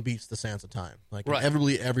 no one beats the sands of time. Like, Right.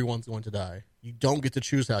 inevitably, everyone's going to die. You don't get to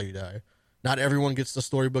choose how you die. Not everyone gets the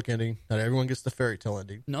storybook ending. Not everyone gets the fairy tale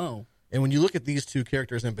ending. No. And when you look at these two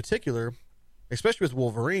characters in particular, especially with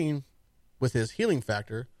Wolverine, with his healing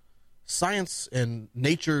factor, science and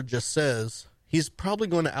nature just says he's probably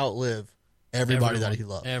going to outlive everybody that he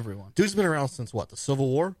loves. Everyone. Dude's been around since what? The Civil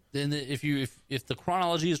War? Then if the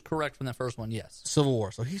chronology is correct from that first one, yes. Civil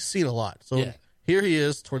War. So he's seen a lot. So Yeah. here he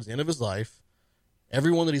is towards the end of his life.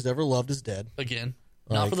 Everyone that he's ever loved is dead. Again,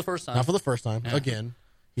 not Like, for the first time. Not for the first time. Yeah. Again,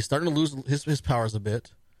 he's starting to lose his powers a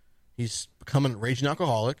bit. He's becoming a raging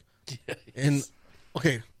alcoholic. And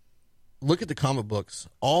okay, look at the comic books.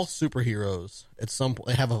 All superheroes at some point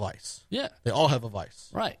they have a vice. Yeah. They all have a vice.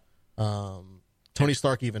 Right. Tony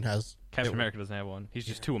Stark even has. Captain America doesn't have one. He's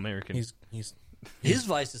just too American. He's His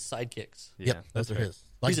vice is sidekicks. yeah, yep, those are fair. his.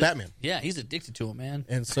 Like He's Batman. He's addicted to him, man.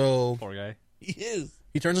 And so Poor guy. He is.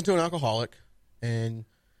 he turns into an alcoholic, and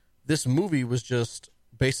this movie was just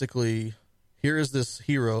basically, here is this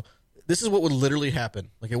hero. This is what would literally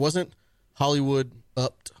happen. Like, it wasn't Hollywood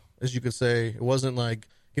upped, as you could say. It wasn't like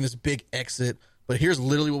in this big exit. But here's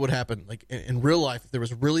literally what would happen. Like, in real life, if there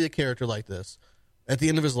was really a character like this, at the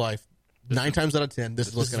end of his life, 9 times out of 10, this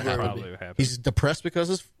is what's going to where it would happen. Probably would happen. He's depressed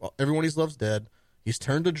because everyone he loves dead. He's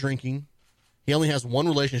turned to drinking. He only has one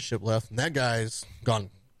relationship left, and that guy's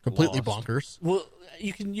gone completely Lost. bonkers. Well,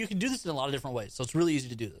 you can do this in a lot of different ways. So it's really easy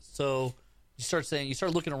to do this. So you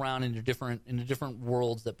start looking around in the different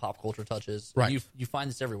worlds that pop culture touches. Right. You find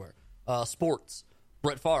this everywhere. Sports.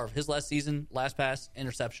 Brett Favre, his last season, last pass,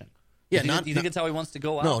 interception. Yeah, Do you think it's how he wants to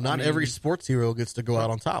go out? No, I not mean, every sports hero gets to go out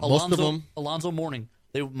on top. Most of them, Alonzo Mourning.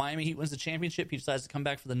 Miami Heat wins the championship. He decides to come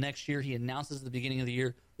back for the next year. He announces at the beginning of the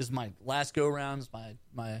year, "This is my last go round. I'm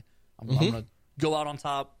going to go out on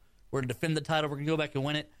top. We're going to defend the title. We're going to go back and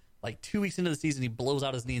win it." Like 2 weeks into the season, he blows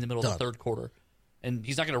out his knee in the middle of Done. the third quarter, and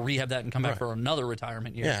he's not going to rehab that and come back Right. for another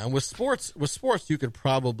retirement year. yeah. And with sports, you could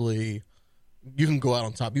probably you can go out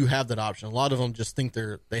on top. You have that option. A lot of them just think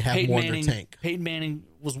they have more in their tank. Peyton Manning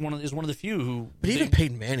is one of the few who. But even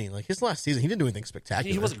Peyton Manning, like his last season, he didn't do anything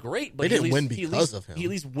spectacular. he wasn't great, but they he at didn't least- win he at because least- of him. He at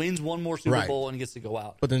least wins one more Super Right. Bowl and gets to go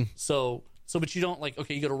out. But then, But you don't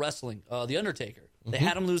okay. You go to wrestling. The Undertaker. They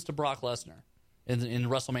had him lose to Brock Lesnar in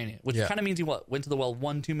WrestleMania, which Yeah. kind of means he went to the well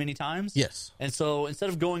one too many times. yes, And so instead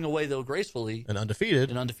of going away though gracefully and undefeated,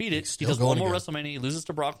 he still does one going more again. WrestleMania. He loses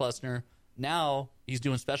to Brock Lesnar. Now he's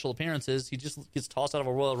doing special appearances. He just gets tossed out of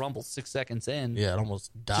a Royal Rumble 6 seconds in. Yeah, it almost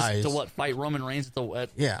Just dies. to what fight Roman Reigns at the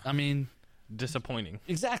Yeah. I mean, Disappointing.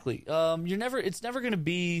 exactly. It's never going to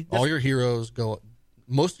be. All your heroes go.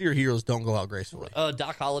 Most of your heroes don't go out gracefully.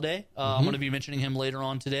 Doc Holliday. I'm going to be mentioning him later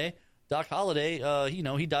on today. Doc Holliday,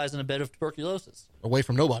 he dies in a bed of tuberculosis. Away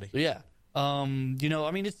from nobody. Yeah. I mean,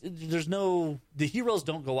 the heroes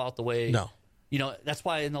don't go out the way. No. That's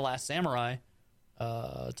why in The Last Samurai,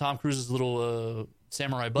 Tom Cruise's little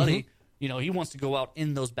samurai buddy, he wants to go out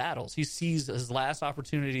in those battles. He sees his last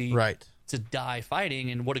opportunity Right. to die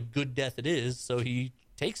fighting and what a good death it is. So he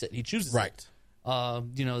takes it. He chooses Right. it.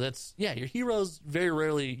 Your heroes very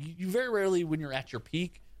rarely when you're at your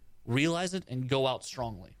peak realize it and go out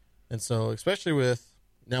strongly. And so, especially with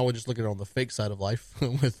now, we're just looking on the fake side of life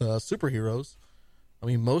with superheroes. I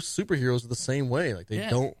mean, most superheroes are the same way. Like they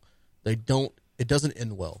don't. It doesn't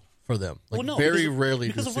end well for them. Like Well, no, very because rarely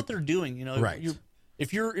because do of what they're doing. You know, Right.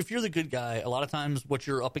 If you're the good guy, a lot of times what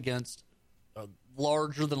you're up against,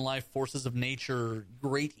 larger than life forces of nature,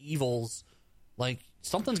 great evils, like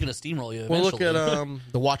something's going to steamroll you. Well, look eventually.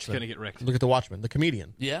 at the Watchmen. Gonna get wrecked. Look at the Watchmen, the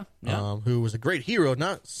comedian. yeah, Who was a great hero,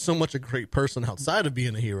 not so much a great person outside of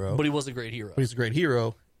being a hero, but he was a great hero. but he's a great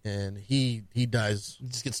hero, and he dies, He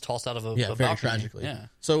just gets tossed out of a very balcony. tragically. Yeah,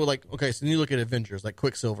 So like, okay, so then you look at Avengers, like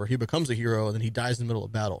Quicksilver, he becomes a hero, and then he dies in the middle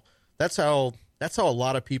of battle. That's how a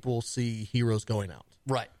lot of people see heroes going out.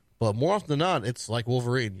 right. But more often than not, it's like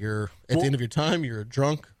Wolverine. You're at the end of your time, you're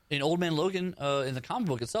drunk. In Old Man Logan, in the comic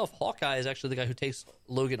book itself, Hawkeye is actually the guy who takes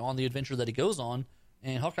Logan on the adventure that he goes on,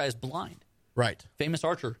 and Hawkeye is blind. Right. Famous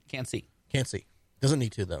archer, can't see. Can't see. Doesn't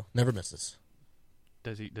need to though. Never misses.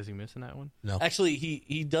 Does he miss in that one? No. Actually,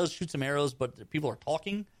 he does shoot some arrows, but people are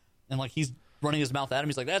talking, and like he's running his mouth at him.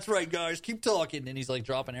 He's like, "That's right, guys, keep talking," and he's like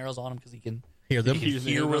dropping arrows on him because he can Hear them.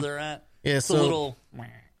 hear where they're at. Yeah, it's a so- little.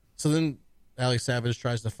 So then Alex Savage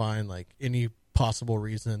tries to find like any possible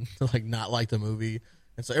reason to like not like the movie.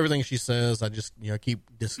 And so everything she says, I just keep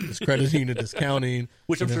discrediting and discounting,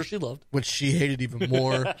 Which I'm sure she loved. which she hated even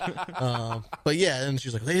more. But yeah, and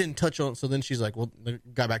she's like, they didn't touch on. So then she's like, well,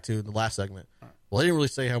 got back to the last segment. Well, they didn't really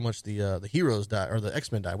say how much the heroes died or the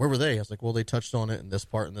X-Men died. Where were they? I was like, well, they touched on it in this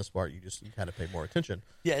part and this part. You had to pay more attention.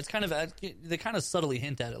 Yeah, it's kind of they kind of subtly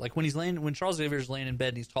hint at it. Like when when Charles Xavier's laying in bed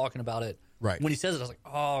and he's talking about it. Right. When he says it, I was like,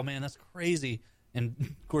 oh man, that's crazy. And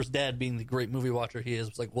of course, Dad, being the great movie watcher he is,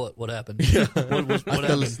 was like, "What happened? What I fell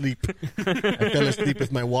happened?" asleep. I fell asleep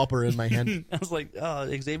with my Whopper in my hand. I was like,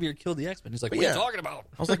 Xavier killed the X-Men. He's like, But "What yeah. are you talking about?"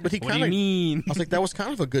 I was like, but he What kind do you of. mean? I was like, that was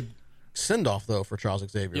kind of a good send off though for Charles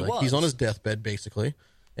Xavier. It Like he's was. on his deathbed basically,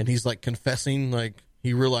 and he's like confessing, like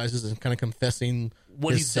he realizes and kind of confessing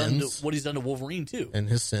What his he's done sins to what he's done to Wolverine too. and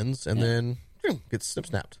his sins, and then gets snip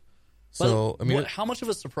snapped. But So I mean, how much of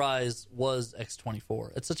a surprise was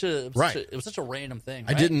X-24? It's such a Right. it was such a random thing.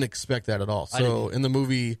 I Right? didn't expect that at all. So in the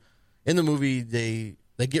movie, they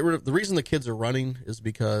get rid of the reason the kids are running is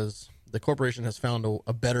because the corporation has found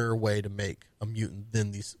a better way to make a mutant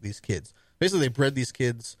than these kids. Basically, they bred these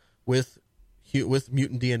kids with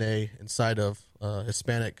mutant DNA inside of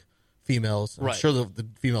Hispanic females. I'm Right. sure the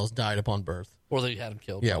females died upon birth. or they had him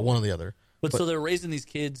killed. Yeah, one or the other. But so they're raising these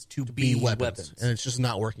kids to Be be weapons, and it's just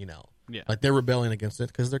not working out. Yeah. Like they're rebelling against it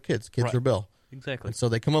because they're kids. Kids Right. rebel. Exactly. And so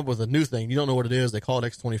they come up with a new thing. You don't know what it is. They call it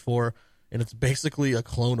X-24, and it's basically a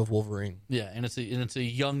clone of Wolverine. Yeah, and it's a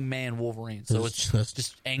young man Wolverine, so It's it's just-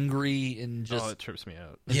 just angry and just Oh, it trips me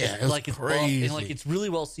out. Yeah, it was like it's buff, crazy. and like it's really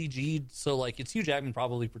well CG'd. So like it's Hugh Jackman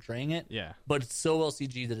probably portraying it. Yeah. but it's so well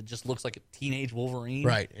CG'd that it just looks like a teenage Wolverine.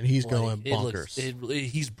 Right, and he's Like, going it looks- bonkers.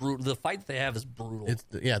 he's brutal. The fight they have is brutal.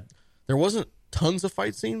 There wasn't tons of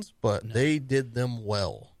fight scenes, but they did them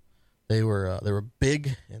well. They were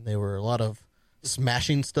big, and they were a lot of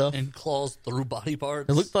smashing stuff. and claws through body parts.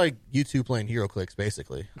 It looked like you two playing Hero Clicks,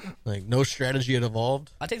 basically. Like no strategy had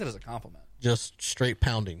evolved, I take that as a compliment. just straight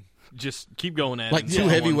pounding, Just keep going at like it. two until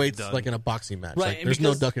heavyweights, one's done. like in a boxing match. Right, Like, and there's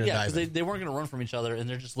because, no ducking and yeah, diving. they weren't going to run from each other, and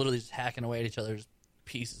they're just literally just hacking away at each other, just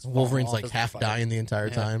pieces. falling Wolverine's off like as they're half fighting. dying the entire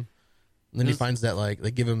Yeah. time, and then he There's- finds that like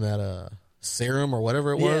they give him that serum or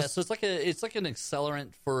whatever it was. Yeah, so it's like an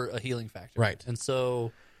accelerant for a healing factor. Right. And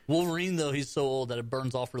so Wolverine, though, he's so old that it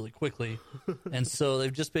burns off really quickly. And so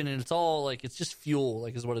they've just been, and it's all like, it's just fuel,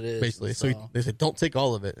 like is what it is. Basically, so they said, "Don't take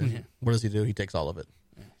all of it." And what does he do? He takes all of it.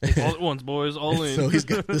 all at once, boys, all in. So he's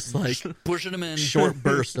got this like pushing him in. short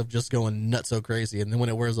burst of just going nuts so crazy, and then when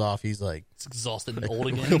it wears off, he's like It's exhausted and old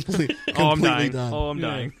again. completely oh, I'm dying. done. Oh, I'm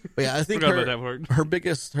dying. But yeah, I think Forgot about that part. her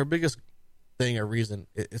biggest thing or reason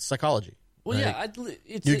it's psychology. Well, Like, yeah,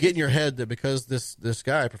 you get in your head that because this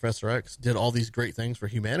guy Professor X did all these great things for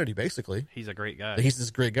humanity, basically, He's a great guy. that he's this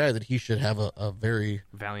great guy that he should have a very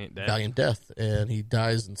Valiant death. valiant death, and he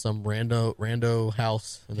dies in some rando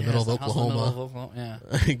house in the middle of Oklahoma. Yeah.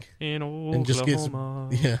 Like, In and just gets Oklahoma.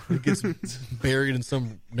 he gets buried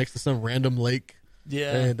in next to some random lake,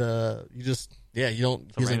 Yeah. and you just you don't Some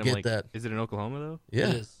he doesn't random, get like- that. Is it in Oklahoma though? Yeah,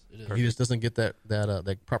 It is. It is. he just doesn't get that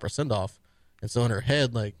proper send off, and so in her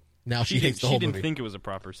head, like now she hates the whole didn't movie. think it was a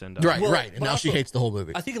proper send off. Right, Well, right, and but now she also- hates the whole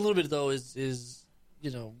movie. I think a little bit though is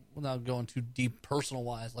without going too deep personal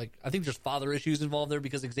wise, like I think there's father issues involved there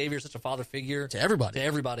because Xavier's such a father figure To everybody.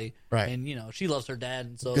 right? Right. And she loves her dad,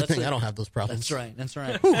 and so Good that's thing a- I don't have those problems. That's right. That's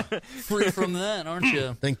right. Free from that, aren't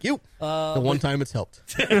you? Thank you. The one time it's helped.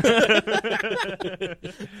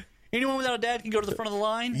 Anyone without a dad can go to the front of the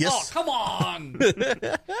line. Yes. Oh, come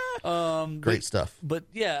on. Great stuff. But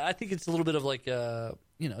yeah, I think it's a little bit of like you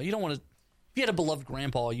don't want to. you had a beloved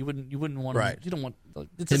grandpa, you wouldn't want Right. You don't want.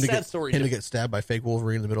 It's a sad story. Him to get stabbed by fake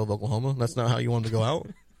Wolverine in the middle of Oklahoma. That's not how you wanted to go out.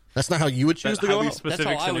 That's not how you would choose to go highly out. specific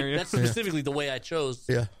That's how I would. scenario. That's specifically the way I chose.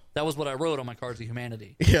 Yeah. That was what I wrote on my Cards of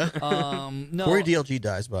Humanity. Yeah. No. Corey DLG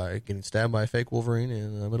dies by getting stabbed by a fake Wolverine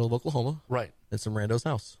in the middle of Oklahoma Right. at some rando's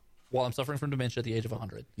house. While I'm suffering from dementia at the age of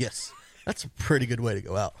 100. Yes. That's a pretty good way to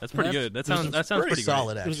go out. That's pretty good. That sounds pretty pretty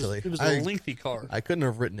solid, great. actually. It was a lengthy card. I couldn't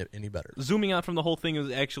have written it any better. Zooming out from the whole thing, it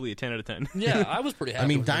was actually a 10 out of 10. Yeah, I was pretty happy. I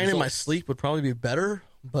mean, with the dying in my results. sleep would probably be better,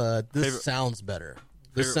 but this Favorite- sounds better.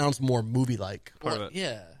 This favorite- sounds more movie-like. Part Well, of it.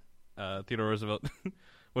 yeah. Theodore Roosevelt.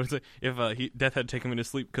 What is it? If death had taken him to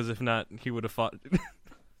sleep, because if not, he would have fought.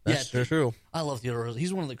 That's Yeah, true. I love Theodore Roosevelt.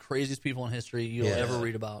 He's one of the craziest people in history you'll Yeah. ever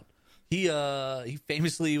read about. He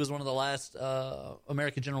famously was one of the last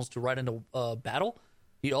American generals to ride into battle.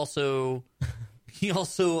 He also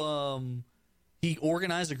he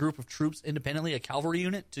organized a group of troops independently, a cavalry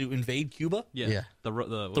unit, to invade Cuba. Yeah. The what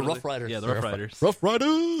are Rough they? Riders. Yeah, the Rough Riders. Rough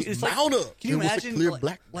Riders, It's like, mount up. can you It was a imagine clear like,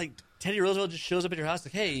 black like Teddy Roosevelt just shows up at your house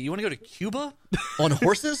like, hey, you want to go to Cuba? on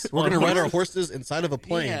horses? We're On going to ride our horses? horses inside of a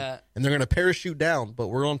plane, Yeah. and they're going to parachute down, but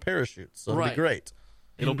we're on parachutes, so it'll be Right. great.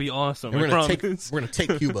 It'll be awesome. And I promise. we're going to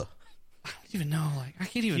take Cuba. I don't even know. Like, I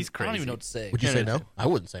can't even. He's I don't even crazy. know what to say. Would you say no? I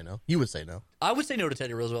wouldn't say no. You would say no. I would say no to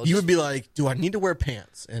Teddy Roosevelt. You Just would be like, do I need to wear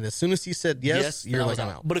pants? And as soon as he said yes, then you're I like, was I'm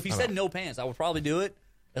out. But if he I'm said out. no pants, I would probably do it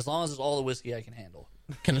as long as it's all the whiskey I can handle.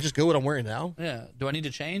 Can I just go what I'm wearing now? Yeah. Do I need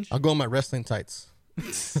to change? I'll go in my wrestling tights.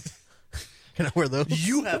 Can I wear those?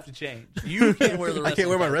 You have to change. You can't wear the. I can't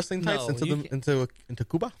wear my wrestling wrestling tights No, you into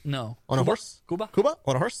Cuba No. on a Cuba? horse. Cuba? Cuba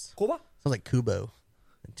on a horse. Cuba? Sounds like Kubo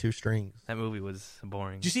and two strings. That movie was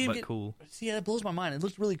boring. Did you see him but get cool. See, that blows my mind. It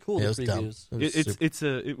looked really cool. Yeah, it the was dumb. previews. It was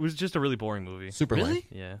It was just a really boring movie. super Really? lame.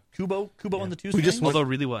 Yeah. Kubo on the two We just strings? went- Although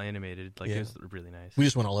really well animated. Like Yeah. it was really nice. We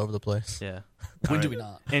just went all over the place. Yeah. When All do right. we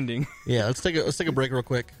not? Ending. Yeah, let's take a break real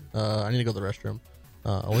quick. I need to go to the restroom.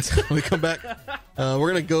 When we come back, we're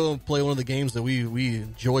gonna go and play one of the games that we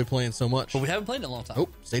enjoy playing so much. But we haven't played in a long time. Oh,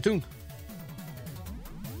 stay tuned.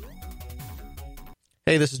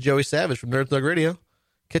 Hey, this is Joey Savage from Nerd Thug Radio.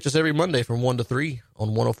 Catch us every Monday from 1 to 3 on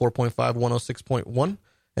 104.5, 106.1,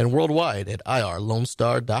 and worldwide at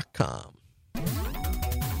irlonestar.com.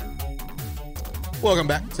 Welcome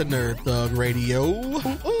back to Nerd Thug Radio.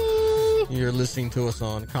 You're listening to us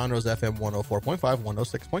on Conroe's FM 104.5,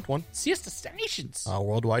 106.1, Siesta Stations.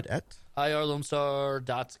 worldwide at.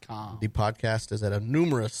 IRLoneStar.com. The podcast is at a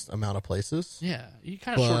numerous amount of places. Yeah, you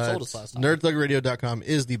kind of short But sold us last time. nerdthugradio.com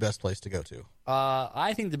is the best place to go to.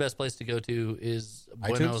 I think the best place to go to is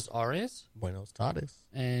Buenos Aires Buenos Tardes.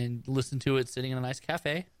 and listen to it sitting in a nice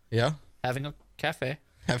cafe, Yeah? having a cafe.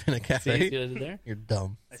 Having a See cafe. what I did there? You're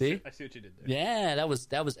dumb. See? I see what you did there. Yeah, that was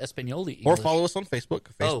Espanoli. Or English. follow us on Facebook,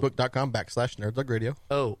 Oh. facebook.com/nerdthugradio.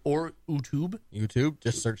 Oh, or YouTube, YouTube,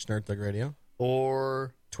 just search Nerd Thug Radio.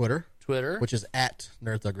 or Twitter, Twitter, which is at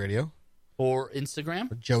Nerd Thug Radio. or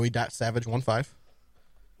Instagram, Joey.savage15.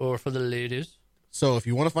 or for the ladies. So if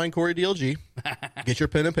you want to find Corey DLG, get your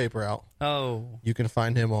pen and paper out. Oh, You can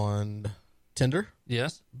find him on Tinder,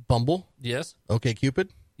 yes, Bumble, yes,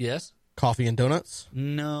 OkCupid, yes, Coffee and Donuts,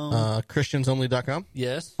 no, Christiansonly.com,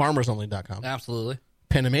 yes, FarmersOnly.com, absolutely.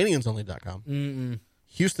 Panamaniansonly.com,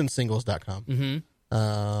 HoustonSingles.com,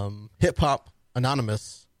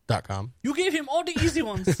 HipHopAnonymous.com. You gave him all the easy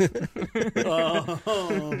ones.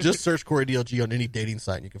 Just search Corey DLG on any dating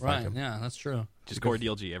site and you can find Right, him. yeah, that's true. Just Core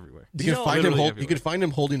DLG everywhere. You can find him. literally You everywhere. can find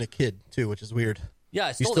him holding a kid too, which is weird. Yeah, I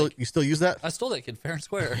You stole still that. you still use that? I stole that kid fair and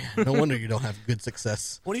square. No wonder you don't have good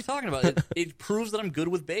success. What are you talking about? It proves that I'm good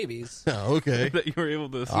with babies. Oh, okay. That you were able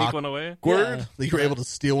to sneak one away. Awkward Yeah. that you were able to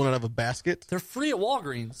steal one out of a basket. They're free at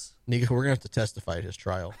Walgreens. Nico, we're gonna have to testify at his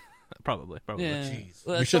trial. Probably. Yeah. Jeez,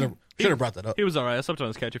 Well, we at should some- have brought that up. He was alright. I slept on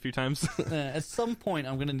his couch a few times. At some point,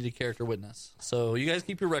 I'm going to need a character witness. So you guys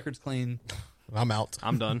keep your records clean. I'm out.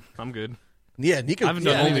 I'm done. I'm good. Yeah, Nico. I haven't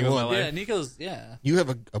you're done the anything only with one. my life. Yeah, Nico's, yeah. You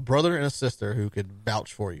have a brother and a sister who could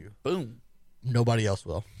vouch for you. Boom. Nobody else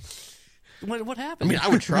will. What I happened? mean, I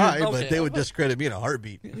would try, Okay, but they would discredit me in a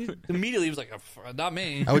heartbeat. Immediately, he was like, not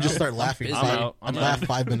me. I would just start laughing. I'm out. I'd I'm laugh out.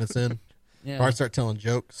 5 minutes in, Yeah. or I'd start telling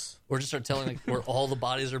jokes. Or just start telling like where all the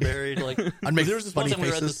bodies are buried. Like I'd make there was this one funny time we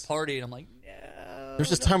were at this faces. party, and I'm like, yeah. There's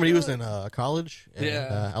this time when he was in college in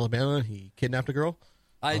Yeah. Alabama, and he kidnapped a girl.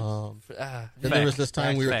 I. Then there was this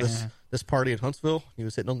time we were at Facts. this party in Huntsville. He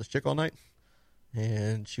was hitting on this chick all night,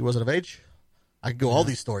 and she wasn't of age. I could go all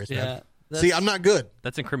these stories, Yeah, man. that's- See, I'm not good.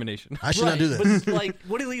 That's incrimination. I should not do But this. it's like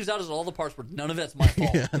what he leaves out is all the parts where none of it's my fault.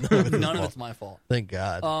 Yeah, none of it's his None of fault. it's my fault. Thank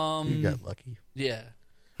God. You got lucky. Yeah.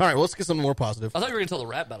 All right, well, let's get something more positive. I thought you were going to tell the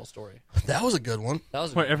rap battle story. That was a good one. That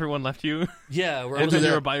was Where everyone left you, yeah. Where I and was then do you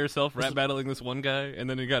that. were by yourself rap battling this one guy, and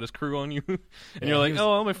then he got his crew on you, and Yeah, you're like, he was- "Oh,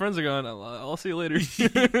 all my friends are gone. I'll see you later."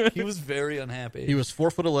 he was very unhappy. He was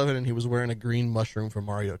 4'11" and he was wearing a green mushroom from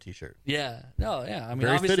Mario T-shirt. yeah. No. Yeah. I mean,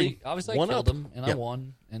 Very obviously, fitting. I One killed up. him and I Yep.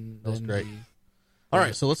 won. And That was then great. he- All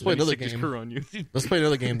right, so let's play Then he another sicked his game. crew on you. Let's play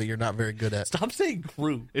another game that you're not very good at. Stop saying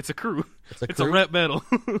crew. It's a crew. It's a It's crew? a rap battle.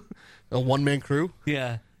 A one-man crew.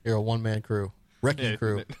 Yeah. You're a one-man crew. Wrecking Yeah,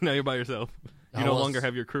 crew. Now you're by yourself. I You no was. longer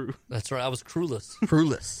have your crew. That's right. I was crewless.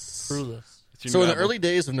 Crewless. Crewless. It's your So new in the album. early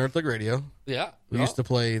days of Nerd Thug Radio, Yeah. we used to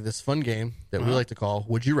play this fun game that we like to call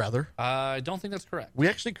Would You Rather. I don't think that's correct. We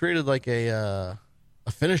actually created like a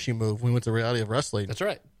finishing move. We went to Reality of Wrestling That's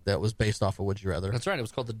right. that was based off of Would You Rather. That's right. It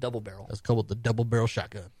was called the double barrel. That's called the double barrel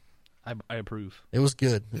shotgun. I approve. It was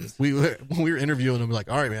good. When we were interviewing them, we were like,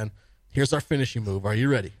 all right, man, here's our finishing move. Are you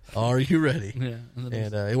ready? Are you ready? Yeah. And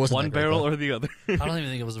then And it wasn't One that great, barrel though. or the other. I don't even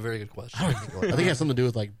think it was a very good question. I think it had something to do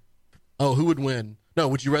with like, oh, who would win? No,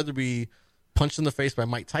 would you rather be punched in the face by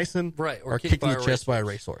Mike Tyson, Right, or or kicked kicked in by the a chest by a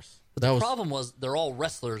racehorse? But That the was problem was they're all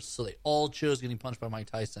wrestlers, so they all chose getting punched by Mike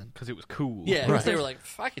Tyson. Because it was cool. Yeah, 'cause Right. they were like,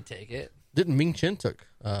 I could take it. didn't Ming Chen took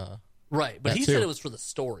Right, but That he too. said it was for the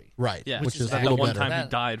story. right, Yeah. which is a that little one better. time That- he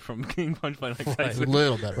died from getting punched by Mike Right. A Tyson.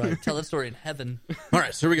 little better. Right. Tell that story in heaven. All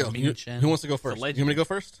right, so here we go. Ming Chen. Who wants to go first? You want legend. me to go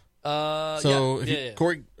first? So, yeah, if yeah, you, yeah.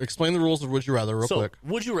 Corey, explain the rules of Would You Rather real So, quick.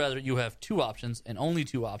 would you rather? You have two options and only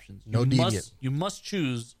two options. No you deviant. You must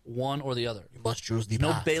choose one or the other. You must choose the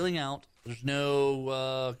No path. bailing out. There's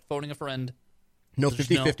no phoning a friend. No There's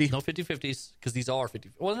 50-50. No 50-50s, because these are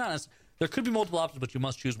 50. Well, not necessarily. There could be multiple options, but you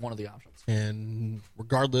must choose one of the options. And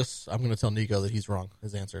regardless, I'm going to tell Nico that he's wrong.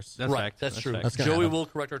 His answers. That's right, fact. that's true. fact. That's gonna Joey happen. will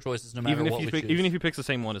correct our choices no matter even if what you we pick, choose. even if he picks the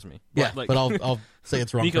same one as me. Yeah, Like, but I'll say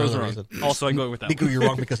it's wrong for Nico's another wrong. reason. Also, I'm going with that. Nico, one. you're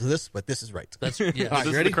wrong because of this, but this is right. That's yeah. All right, This you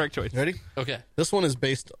is ready? the correct choice. You ready? Okay, This one is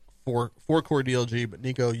based for core DLG, but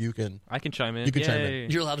Nico, you can. I can chime in. You can chime Yay.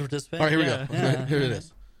 in. you're allowed to participate. All right, here we Yeah. go. Yeah. Here it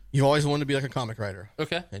is. You've always wanted to be like a comic writer,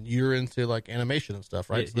 Okay. and you're into like animation and stuff,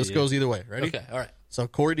 right? Yeah, So this yeah. goes either way. Ready? Okay. All right. So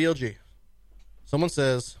Corey DLG. Someone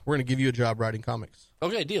says we're going to give you a job writing comics.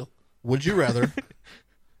 Okay. Deal. Would you rather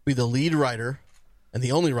be the lead writer and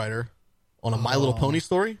the only writer on a My Little Pony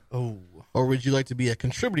story, Oh. or would you like to be a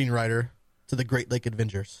contributing writer to the Great Lake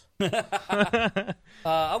Adventures?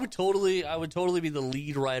 I would totally be the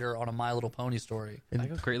lead writer on a My Little Pony story. I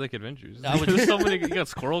got Great Lake Adventures. I would- There's so many. You got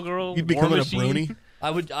Squirrel Girl. You'd War become a Machine. brony.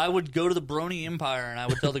 I would go to the Brony Empire and I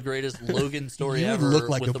would tell the greatest Logan story You ever. look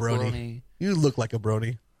like with a the brony. You look like a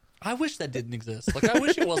brony. I wish that didn't exist. Like I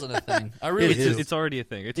wish it wasn't a thing. I really It is. do. It's already a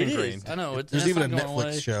thing. It's It ingrained. is. I know. There's that's even a not going Netflix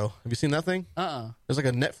away. show. Have you seen that thing? There's There's like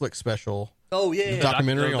a Netflix special Oh yeah. yeah.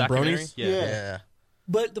 documentary the on documentary? bronies. Yeah.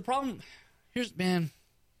 But the problem here's man.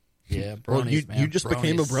 Yeah, bronies, Well, you man. just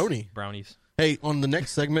became a Bronies. brony. Brownies. Hey, on the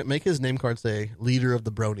next segment, make his name card say "Leader of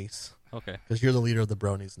the Bronies" Okay. because you're the leader of the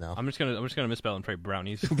bronies now. I'm just gonna misspell and pray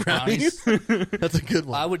brownies. Brownies. That's a good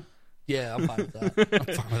one. I would. Yeah, I'm fine with that.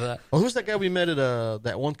 I'm fine with that. Well, who's that guy we met at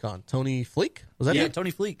that one con? Tony Fleek? Was that Yeah, him?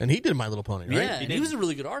 Tony Fleek. And he did My Little Pony, right? Yeah, and he was a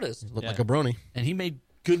really good artist, Looked Yeah. like a brony. and he made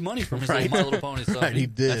good money from his Right. little My Little Pony stuff. Right, he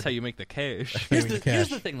did. That's how you make the cash. Here's Maybe the, the cash. here's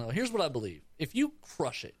the thing, though. Here's what I believe. If you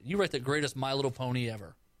crush it, you write the greatest My Little Pony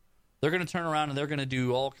ever. They're going to turn around and they're going to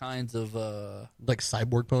do all kinds of. Like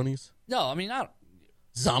cyborg ponies. No, I mean, not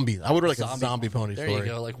Zombies. I would write like a zombie pony There story.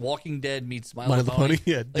 you go. Like Walking Dead meets My My Little Little Pony.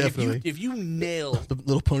 Pony? Yeah, Like, definitely. If you nail The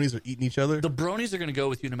little ponies are eating each other. the bronies, are going to go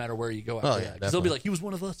with you no matter where you go after Oh, yeah, that. Because they'll be definitely. like, he was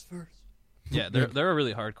one of us first. Yeah, they're a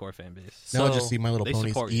really hardcore fan base. now I So- just see My Little they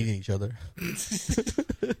Ponies support you. eating each other.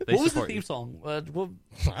 They What was the support theme you. song?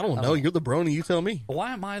 I don't know. You're the brony. You tell me.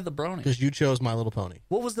 Why am I the brony? Because you chose My Little Pony.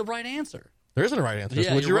 What was the right answer? There isn't a right answer.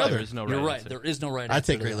 So would you're you right. rather? There is no You're right right. answer. There is no right answer. I'd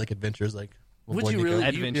take to Great that. Lake Adventures. Like, my Would boy you Nico. really?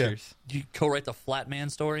 Adventures. You co-write the Flat Man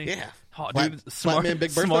story? Yeah. Oh, Flat- dude, Flat Man,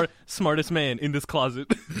 Big Bertha? smartest man in this closet.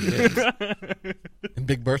 And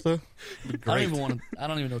Big Bertha I don't even want to. I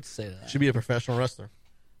don't even know what to say to that. should be a professional wrestler.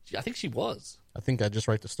 I think she was. I think I'd just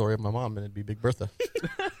write the story of my mom and it'd be Big Bertha.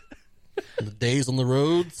 The days on the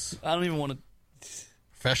roads, I don't even want to.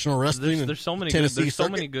 professional wrestling. and there's so many. Tennessee There's so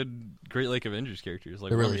circuit. many good Great Lake Avengers characters like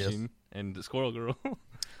There War really is. Machine and Squirrel Girl. All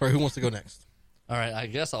right, who wants to go next? All right, I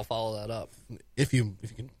guess I'll follow that up. If you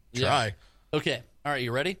can Yeah. try. Okay. All right,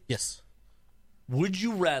 you ready? Yes. Would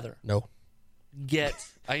you rather No. get?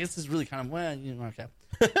 I guess this is really kind of well. Okay.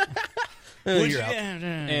 You're you, out.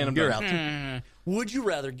 And I'm You're done. out. Would you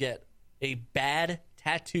rather get a bad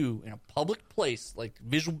tattoo in a public place, like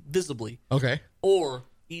visibly, Okay. or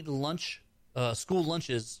eat lunch, school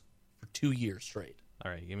lunches for 2 years straight?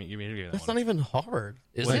 All right, give me that That's one. not even hard.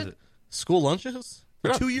 Is What it? is it? School lunches? For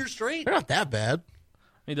They're not, 2 years straight? they're not that bad.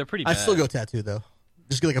 mean, they're pretty I bad. still go tattoo though.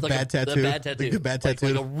 Just get like a Like bad tattoo. A bad tattoo. Like a bad Like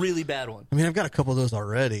tattoo. a really bad one. I mean, I've got a couple of those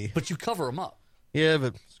already. But you cover them up. Yeah,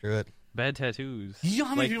 but screw it. Bad tattoos. You know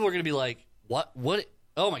how many people are going to be like, what?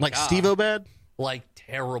 Oh my Like God. Steve-O bad? Like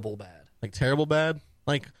terrible bad. Like terrible bad?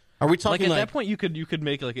 Like, are we Like talking at like, that point, you could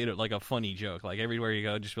make like it like a funny joke. Like everywhere you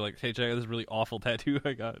go, just be like, "Hey, check out this really awful tattoo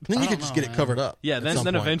I got." then I you don't could just know, get it man. covered up. Yeah, at then some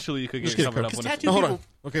point. eventually you could Just get it get it covered up. covered. When Tattoo No, hold people-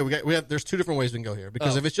 on. Okay, we have. There's two different ways we can go here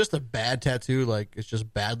because Oh. if it's just a bad tattoo, like it's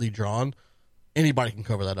just badly drawn, anybody can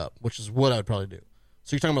cover that up, which is what I would probably do.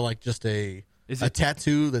 So you're talking about like just a Is a it-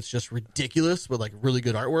 tattoo that's just ridiculous with like really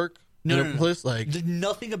good artwork. No, in no, a no. place? Like There's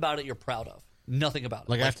nothing about it you're proud of. Nothing about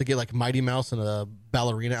it. I have to get like Mighty Mouse in a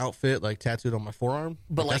ballerina outfit like tattooed on my forearm.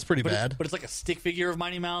 but Like, that's pretty bad. But it's like a stick figure of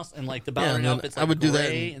Mighty Mouse, and like the Yeah, ballerina and then outfit's I like would do that.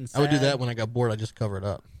 gray and I would do sad. that when I got bored. I just cover it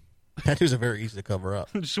up. Tattoos are very easy to cover up.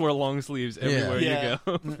 just wear long sleeves everywhere Yeah.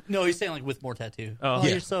 you go. No, he's saying like with more tattoo. Oh.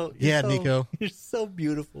 Yeah. You're so Yeah, Nico. You're so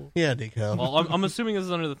beautiful. Yeah, Nico. Well, I'm assuming this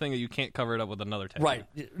is under the thing that you can't cover it up with another tattoo. Right?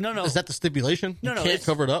 No. Is that the stipulation? No, you no, can't it's-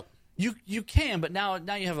 cover it up. You can, but now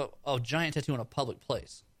you have a giant tattoo in a public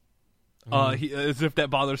place. As if that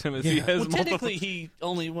bothers him, as he Yeah. has Well, multiple. technically, he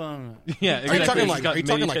only Yeah, Are exactly. you talking He's like? got Are you many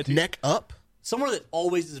talking like tattoos. neck up? somewhere that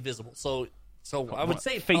always is visible. So I would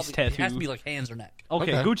say Face probably, It has tattoo. to be like hands or neck.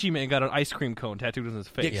 Okay, Okay. Gucci Man got an ice cream cone tattooed on his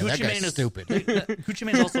face. Yeah, that Gucci guy's Mane is stupid. Gucci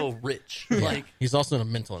Mane's also rich. Like, He's also in a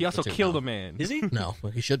mental. He also institute killed now. a man. is he? No,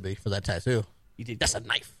 but he should be for that tattoo. He did. That's a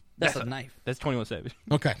knife. That's a knife. That's 21 Savage.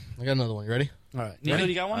 Okay, I got another one. You ready? All right. Nico,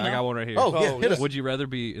 you got one? I No? got one right here. Oh, yeah, hit us. Would you rather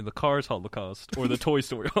be in the Cars Holocaust or the Toy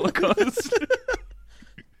Story Holocaust?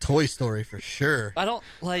 Toy Story for sure. I don't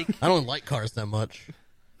like. I don't like cars that much.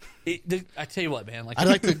 I tell you what, man. Like, I'd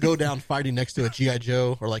like to go down fighting next to a GI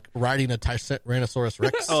Joe or like riding a Tyrannosaurus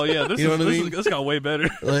Rex. Oh yeah, this You know is what I this, mean? this got way better.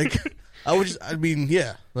 Like I mean,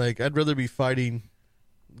 yeah. Like I'd rather be fighting,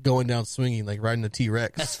 going down swinging, like riding a T as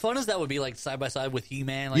Rex. fun as that would be, like side by side with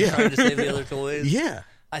He-Man, like Yeah. trying to save the other toys. Yeah.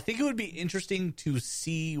 I think it would be interesting to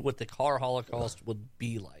see what the car holocaust would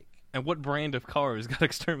be like. And what brand of cars got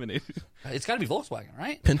exterminated? It's got to be Volkswagen,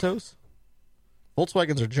 right? Pintos.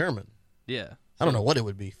 Volkswagens are German. Yeah, I don't know what it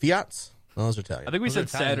would be. Fiats. No, those are Italian. I think we Those are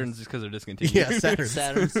said Italians. Saturns just because they're discontinued. Yeah, Saturn.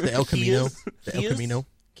 Saturns. The El Camino. Kias. The El Kias? Camino.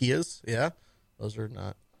 Kias. Yeah. Those are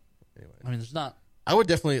not. Anyway. I mean, there's not. I would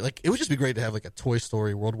definitely like. It would just be great to have like a Toy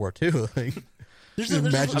Story World War II. Like, There's Just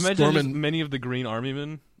imagine- Imagine Stormin- just many of the Green Army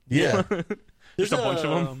men. yeah, there's a bunch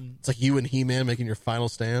of 'em. it's like you and He-Man making your final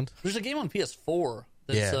stand. There's a game on PS4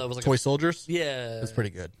 that's Yeah, was like Toy Soldiers. yeah, That's pretty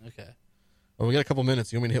good. Okay, Well, we got a couple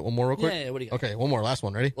minutes. You want me to hit one more real quick? Yeah, what do you got? Okay, one more. Last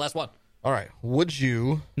one. Ready? last one. All right. Would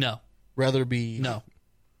you No, rather be no,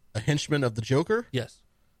 a henchman of the Joker yes,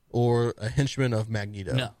 or a henchman of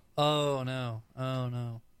Magneto? no. Oh no, oh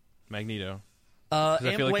no. Magneto. I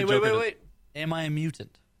feel like the Joker wait. Am I a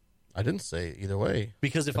mutant? I didn't say either way.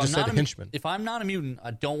 Because if I I'm just not said a henchman. if I'm not a mutant,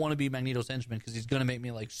 I don't want to be Magneto's henchman because he's going to make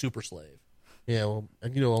me like super slave. Yeah, well,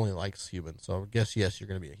 Magneto only likes humans, so I guess yes, you're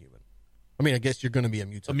going to be a human. I mean, I guess you're going to be a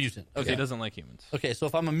mutant. A mutant. Okay. He doesn't like humans. Okay, so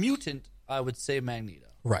if I'm a mutant, I would say Magneto.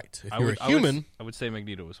 Right. If I you're would, a human, I would say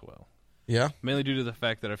Magneto as well. yeah. Mainly due to the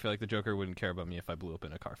fact that I feel like the Joker wouldn't care about me if I blew up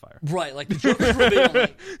in a car fire. Right, like the Joker's real big on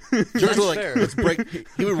like, George that's would like, fair. let's break.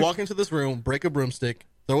 He would walk into this room, break a broomstick,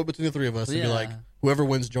 throw it between the three of us, and be Yeah. like, "Whoever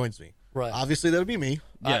wins joins me." Right. Obviously, that would be me.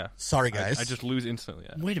 Yeah. Sorry, guys. I just lose instantly.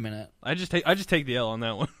 Yeah. Wait a minute. I just take the L on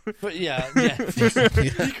that one. But yeah.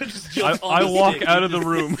 You could just jump on I the walk stick. out of the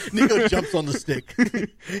room. Nico jumps on the stick.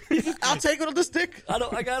 I'll take it on the stick. I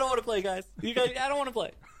don't want to play, guys. You guys. I don't want to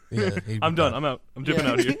play. Yeah, he'd be I'm done. I'm out. I'm dipping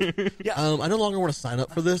Yeah. out here. I no longer want to sign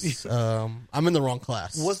up for this. I'm in the wrong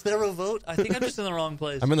class. Was there a vote? I think I'm just in the wrong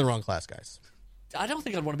place. I'm in the wrong class, guys. I don't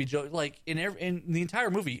think I'd want to be Joe. Like in the entire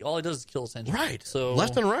movie, all he does is kill his henchmen. Right. So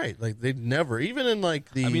left and right. Like they never, even in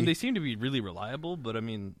like the. I mean, they seem to be really reliable, but I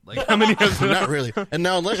mean, like, how many of them? not really. And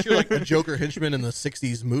now, unless you're like a Joker henchman in the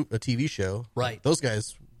 '60s a TV show, Right. Those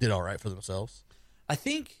guys did all right for themselves I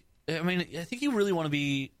think you really want to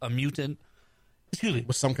be a mutant. Excuse me.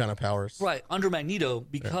 with some kind of powers, Right under Magneto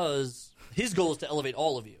because his goal is to elevate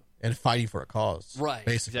all of you. and fighting for a cause, Right.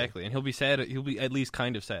 Basically, Exactly, and he'll be sad. He'll be at least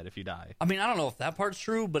kind of sad if you die. I mean, I don't know if that part's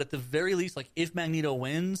true, but at the very least, like if Magneto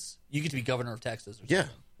wins, you get to be governor of Texas. Or Yeah,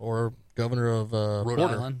 something. or governor of Porter,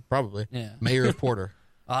 Island? probably. Yeah. Mayor of Porter.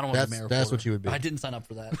 I don't want to be That's- mayor. of that's Porter. what you would be. I didn't sign up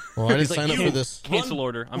for that. Well, I didn't He's like, sign up "You for this. Cancel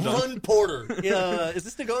order. I'm done. Run Porter. Yeah, is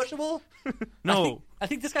this negotiable? No, I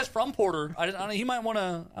think this guy's from Porter. I don't, he might want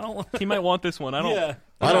to. I don't. he might want this one. I don't. Yeah.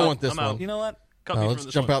 I don't out. want this I'm out. one. You know what? Cut me Let's from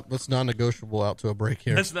this jump one. out. Let's non-negotiable out to a break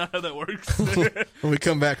here. That's not how that works. When we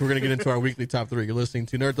come back, we're going to get into our weekly top three. You're listening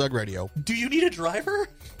to Nerd Thug Radio. Do you need a driver?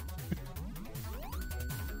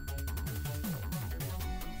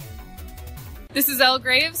 This is Elle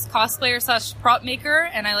Graves, cosplayer slash prop maker,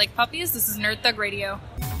 and I like puppies. This is Nerd Thug Radio.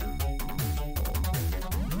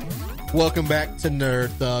 Welcome back to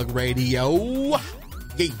Nerd Thug Radio.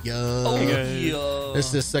 Yeah. Oh, yeah.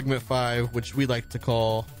 This is segment 5, which we like to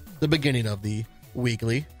call the beginning of the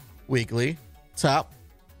weekly top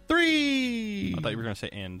 3. I thought you were going to say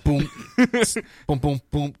end. Boom. Boom, boom,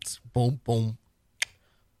 boom, boom, boom.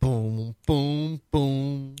 Boom, boom,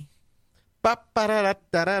 boom. Ba ba da da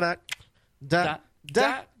da da da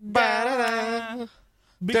da ba da da.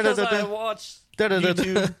 Because I watch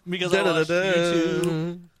YouTube. Because I watch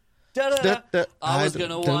YouTube. I was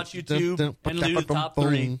gonna watch YouTube and do the top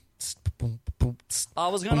 3. I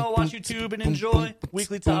was gonna watch YouTube and enjoy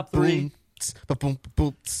weekly top 3.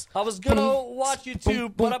 I was gonna watch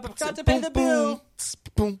YouTube, but I forgot to pay the bill.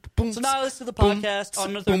 So now I listen to the podcast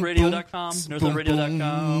on nerdthugradio.com.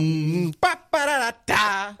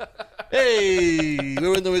 Nerdthugradio.com. Hey,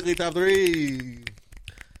 we're in the weekly top 3.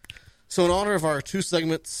 So in honor of our 2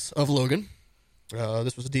 segments of Logan,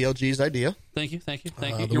 this was DLG's idea. Thank you.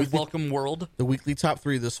 You're welcome, world. The weekly top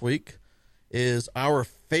 3 this week is our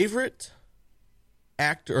favorite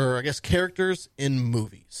actor, or I guess characters in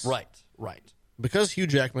movies. Right. Because Hugh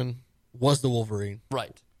Jackman was the Wolverine.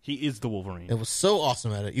 Right. He is the Wolverine. It was so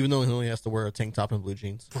awesome at it, even though he only has to wear a tank top and blue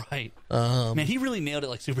jeans. Right. Man, he really nailed it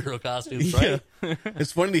like superhero costumes, right? Yeah.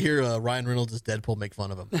 It's funny to hear Ryan Reynolds as Deadpool make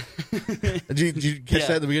fun of him. Did you catch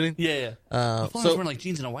that at the beginning? Yeah. I was wearing like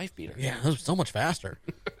jeans and a wife beater. Yeah, that was so much faster.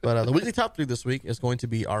 But the weekly top 3 this week is going to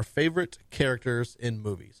be our favorite characters in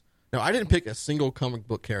movies. Now, I didn't pick a single comic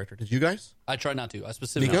book character. Did you guys? I tried not to. I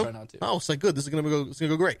specifically Nico? tried not to. Oh, it's like good. This is gonna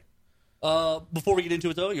go great. Before we get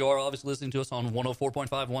into it, though, you are obviously listening to us on 104.5,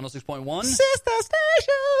 106.1. Sister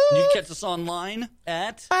Station! You can catch us online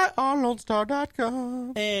at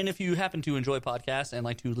OurLoneStar.com. And if you happen to enjoy podcasts and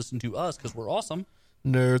like to listen to us, because we're awesome,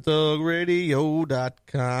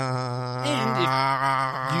 NerdThugRadio.com. And if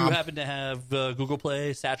you happen to have Google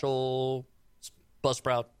Play, Satchel,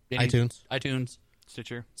 Buzzsprout, iTunes,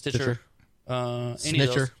 Stitcher. any of Snitcher,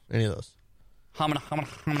 those. any of those. You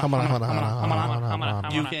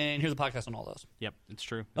can hear the podcast on all those. Yep, it's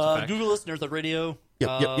true. It's a fact. Google us, Nerd Thug Radio.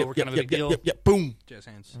 Yep, we're kind of a big deal. Yep, boom. Jazz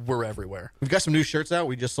hands. We're everywhere. We've got some new shirts out.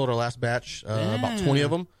 We just sold our last batch, about 20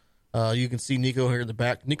 of them. You can see Nico here in the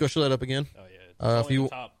back. Nico, show that up again. Oh, yeah. If you,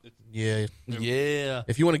 Yeah.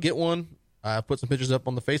 If you want to get one, I put some pictures up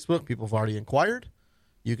on the Facebook. People have already inquired.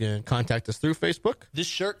 You can contact us through Facebook. This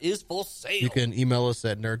shirt is full sale. You can email us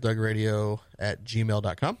at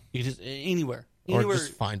nerdthugradio@gmail.com. You can just anywhere. Or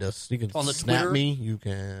just find us. You can on the snap Twitter, me. You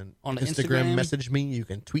can on the Instagram message me. You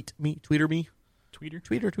can tweeter me. Tweet.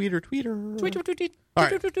 All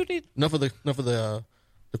right. Enough of the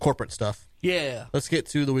corporate stuff. Yeah. Let's get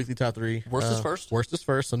to the weekly top 3. Worst is first. Worst is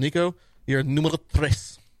first. So Nico, you're numero 3.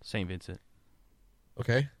 St. Vincent.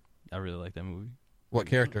 Okay. I really like that movie. What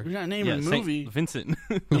character? You're not naming a movie. Saint Vincent.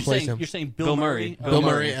 Who plays him? You're saying Bill Murray. Bill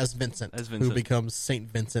Murray as Vincent, As who Vincent. becomes Saint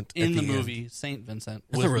Vincent in at the end. movie Saint Vincent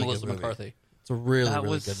It's with a really Melissa good movie. McCarthy. It's a really That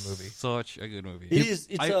really was good movie. such a good movie. It is.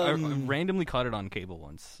 It's I randomly caught it on cable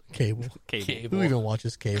once. Cable. Cable. Who even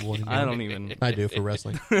watches cable anymore? I don't even. I do for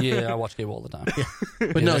wrestling. Yeah, I watch cable all the time.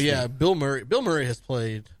 But no, Bill Murray. Bill Murray has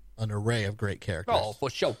played an array of great characters. Oh,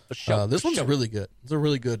 for sure. This one's really good. It's a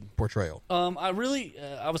really good portrayal. I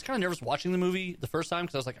was kind of nervous watching the movie the first time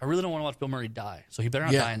because I was like, I really don't want to watch Bill Murray die. So he better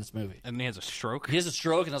not die in this movie. And he has a stroke. He has a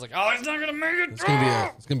stroke, and I was like, oh, he's not gonna make it. It's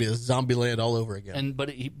gonna be a zombie land all over again.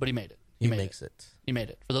 But he made it. He makes it. He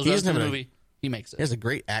made it. For those who haven't seen the movie, he makes it. He has a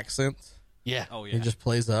great accent. Yeah. Oh yeah. He just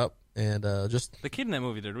plays up and just the kid in that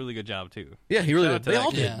movie did a really good job too. Yeah, he really Shout did.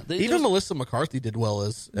 out They to all that did. kid. Even Melissa McCarthy did well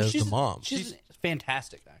as the mom. She's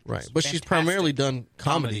fantastic actress. Right, but she's primarily done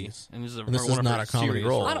comedies, and this is, this is not a comedy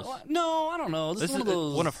role. I don't know. This is one of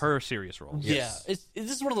those. One of her serious roles. Yes. Yeah,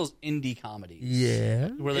 this is one of those indie comedies. Yeah,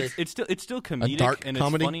 where it's still comedic, dark and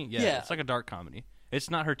comedy? it's funny. Yeah, it's like a dark comedy.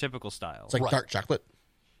 It's not her typical style. It's like dark chocolate.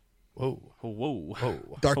 Whoa.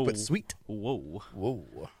 Dark but sweet. Whoa.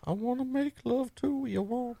 I want to make love to you,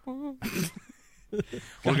 woman.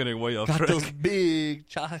 We're getting way off Got track. those big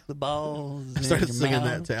chocolate balls. I started singing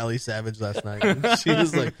that to Ellie Savage last night. She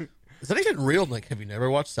was like, "Is that even real?" I'm like, "Have you never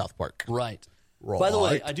watched South Park?" Right. By the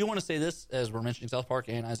way, I do want to say this as we're mentioning South Park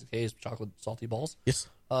and Isaac Hayes' chocolate salty balls. Yes.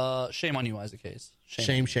 Shame on you, Isaac Hayes.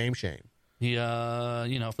 Shame. He,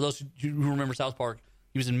 for those who remember South Park,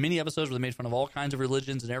 he was in many episodes where they made fun of all kinds of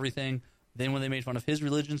religions and everything. Then when they made fun of his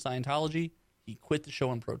religion, Scientology, he quit the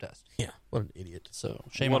show in protest. Yeah, what an idiot. So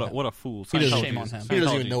shame on him. What a fool. Shame on him. He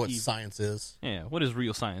doesn't even know what science is. Yeah, what is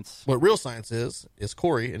real science? What real science is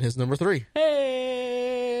Corey and his number 3.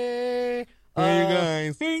 Hey, Hey, you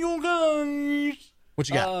guys. Hey, you guys. What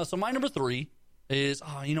you got? So my number 3 is,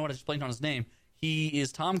 you know what? I just blanked on his name. He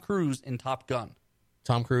is Tom Cruise in Top Gun.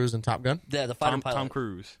 Tom Cruise and Top Gun? Yeah, the fighter pilot. Tom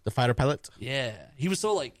Cruise. The fighter pilot? Yeah. He was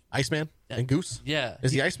so like... Iceman? And Goose? Yeah.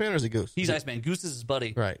 Is he Iceman or is he Goose? He's Iceman. Goose is his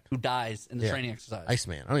buddy. Right. Who dies in the training exercise.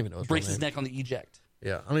 Iceman. I don't even know his Breaks real his name. neck on the eject.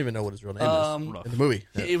 Yeah, I don't even know what his real name is in the movie.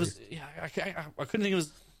 It was... Yeah, I couldn't think it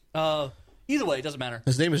was... either way, it doesn't matter.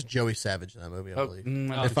 His name is Joey Savage in that movie, I believe.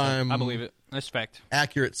 If I believe it. That's fact.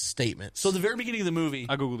 Accurate statement. So the very beginning of the movie...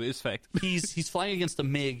 I googled it. It's fact. he's flying against the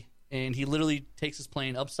MiG, and he literally takes his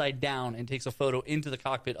plane upside down and takes a photo into the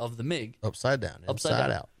cockpit of the MiG. Upside down.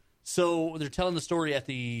 Inside out. So they're telling the story at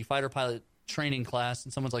the fighter pilot training class,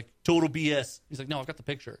 and someone's like, total BS. He's like, no, I've got the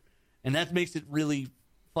picture. And that makes it really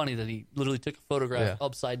funny that he literally took a photograph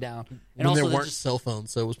upside down. And And also there they weren't cell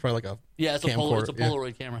phones, so it was probably like a it's a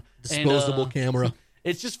Polaroid camera. disposable camera.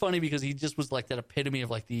 It's just funny because he just was like that epitome of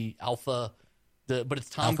like the alpha... but it's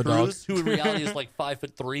Tom Alpha Cruise, dog. who in reality is like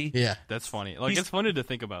 5'3". Yeah. That's funny. Like, it's funny to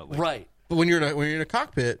think about. Like, Right. But when you're in a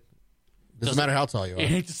cockpit, doesn't matter how tall you are. It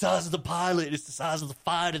ain't the size of the pilot. It's the size of the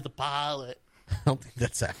fight of the pilot. I don't think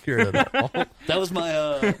that's accurate at all. That was my...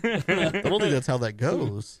 I don't think that's how that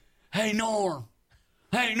goes. Hey, Norm.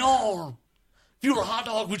 Hey, Norm. If you were a hot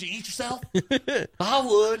dog, would you eat yourself? I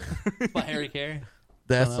would. My Harry Carey.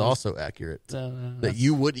 That's also accurate. That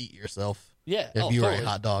you would eat yourself Yeah. if you were totally. a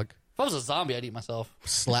hot dog. If I was a zombie, I'd eat myself.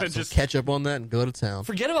 Slap some Just- ketchup on that and go to town.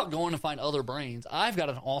 Forget about going to find other brains. I've got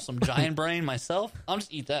an awesome giant brain myself. I'll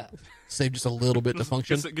just eat that. Save just a little bit to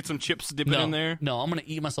function. Get some chips, dip it No, in there. no, I'm going to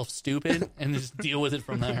eat myself stupid and just deal with it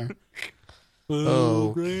from there.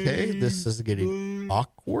 Okay, this is getting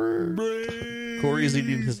awkward. Corey's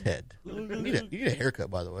eating his head. You need a haircut,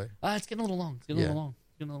 by the way. It's getting a little long. It's getting a little long.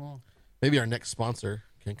 It's getting a little long. Maybe our next sponsor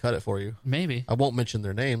can cut it for you. Maybe. I won't mention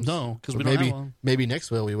their names. No, 'cause but we don't maybe have one. maybe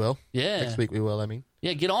next week we will. Yeah. Next week we will. I mean,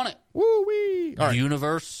 Yeah, get on it. woo wee. All right,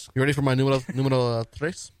 Universe. you ready for my numero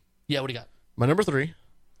tres? Yeah, what do you got? My number 3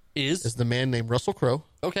 Is is the man named Russell Crowe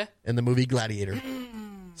okay. in the movie Gladiator.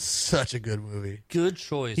 Such a good movie. Good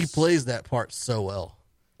choice. He plays that part so well.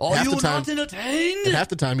 Are half you the time- not entertained? And half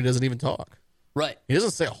the time he doesn't even talk. Right. He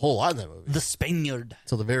doesn't say a whole lot in that movie The Spaniard.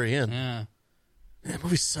 until the very end. Yeah. Man, that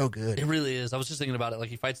movie's so good. It really is. I was just thinking about it. Like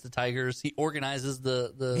he fights the tigers. He organizes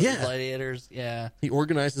the Yeah. gladiators. Yeah. He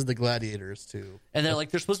organizes the gladiators too. And they're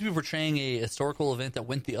like they're supposed to be portraying a historical event that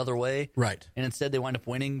went the other way. Right. And instead they wind up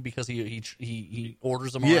winning because he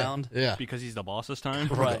orders them Yeah. around. Yeah. Because he's the boss this time.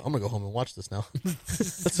 Right. I'm gonna go home and watch this now.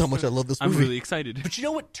 That's how much I love this I'm movie. really excited. But you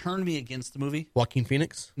know what turned me against the movie? Joaquin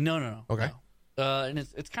Phoenix. No. Okay. No. And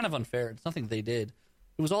it's kind of unfair. It's nothing they did.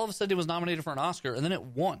 It was all of a sudden it was nominated for an Oscar and then it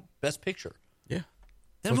won Best Picture. Yeah.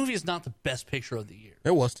 That movie is not the best picture of the year.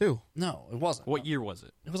 It was too. No, it wasn't. What year was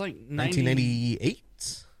it? It was like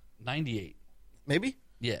 1998, 98. maybe.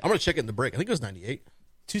 Yeah. I'm gonna check it in the break. I think it was 98.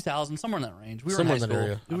 2000, somewhere in that range. We were Somewhere in high in that school.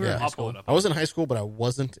 area. We were Yeah. in high school. I was in high school, but I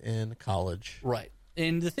wasn't in college. Right.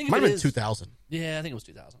 And the thing Might of have it been is, 2000 yeah, I think it was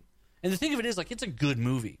 2000. And the thing of it is, like, it's a good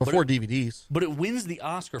movie, before DVDs. but it wins the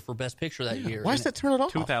Oscar for Best Picture that year. Why And does that turn it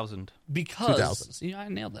off? 2000. Because 2000. see, I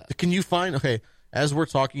nailed that. Can you find? Okay, as we're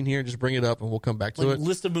talking here, just bring it up and we'll come back to Like it.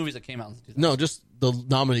 list of movies that came out in 2000. No, just the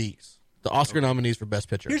nominees, the Oscar nominees for Best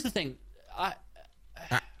Picture. Here's the thing. I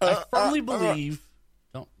firmly believe.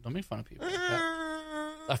 Don't make fun of people. like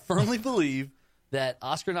that. I firmly believe that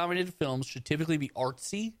Oscar-nominated films should typically be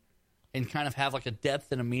artsy and kind of have like a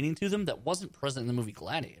depth and a meaning to them that wasn't present in the movie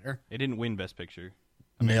Gladiator. It didn't win Best Picture.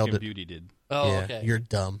 Nailed American it. Beauty did. Oh, yeah, okay. you're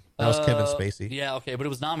dumb. That was Kevin Spacey. Yeah, okay, but it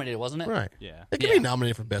was nominated, wasn't it? Right. Yeah. It can Yeah. be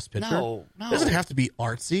nominated for Best Picture. No. It doesn't have to be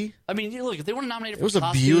artsy. I mean, look, if they want to nominate it for It was a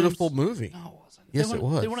costumes- beautiful movie. No, it wasn't. Yes, they it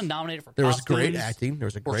want, was. They want to nominate it for There was costumes great acting. There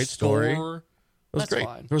was a or great story. score. It was That's great.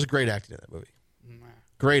 fine. There was great acting in that movie.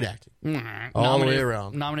 Great acting. All the way Nominated-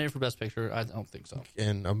 around. Nominated for Best Picture? I don't think so.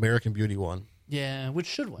 And American Beauty won. Yeah, which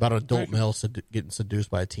should win. About an adult male getting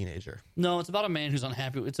seduced by a teenager. No, it's about a man who's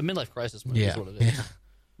unhappy. It's a midlife crisis movie. Yeah. Is what it is. Yeah.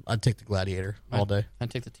 I'd take the Gladiator all day.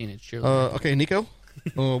 I'd take the teenage cheerleader. Okay, Nico.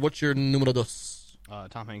 What's your numero dos?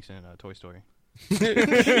 Tom Hanks in Toy Story.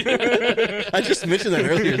 I just mentioned that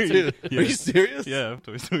earlier, too. Are you serious? Yeah,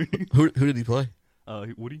 Toy Story. Who did he play?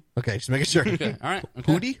 Woody. Okay, just making sure. Okay, all right.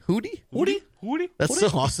 Okay. Hootie? Woody? That's so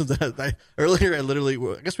awesome. That earlier,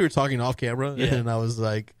 I guess we were talking off camera, Yeah. and I was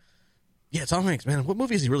like, "Yeah, Tom Hanks, man. What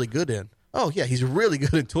movie is he really good in? Oh, yeah, he's really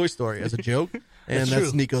good in Toy Story as a joke." And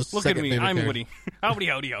that's Nico's Look at second me. favorite I'm character. Woody. Howdy,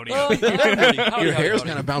 howdy, howdy. Oh, howdy. howdy, Your hair's howdy.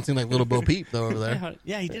 kind of bouncing like Little Bo Peep though over there.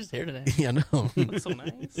 Yeah, he did his hair today. Yeah, I know. So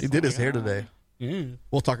nice. He did his hair today.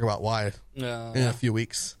 We'll talk about why in a few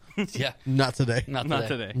weeks. Yeah, Not today. not Not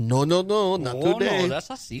today. today. No, not Oh, today. no, that's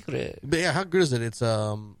a secret. But yeah, how good is it? It's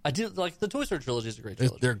I did like the Toy Story trilogy is a great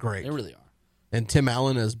trilogy. they're great. They really are. and Tim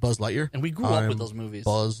Allen as Buzz Lightyear. And we grew up with I'm those movies.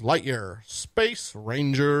 Buzz Lightyear, Space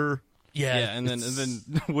Ranger. Yeah, and then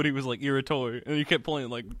Woody was like, "You're a toy," and you kept pulling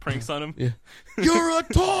like pranks on him. Yeah. You're a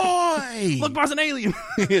toy. Look, Buzz, an alien.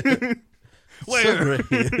 So great.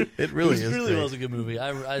 It really is. It really great. was a good movie. I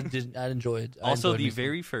enjoyed. I Also, enjoyed the me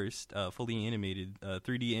very first fully animated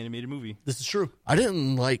 3D animated movie, This is true. I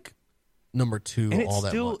didn't like number 2 and all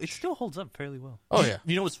that much. it still holds up fairly well. Oh yeah,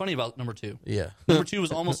 You know what's funny about number 2? yeah, Number 2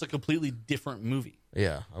 was almost a completely different movie.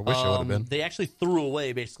 yeah. I wish it would have been. They actually threw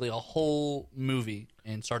away basically a whole movie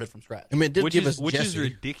and started from scratch. I mean, it did Which give is us Jesse.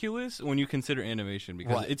 ridiculous when you consider animation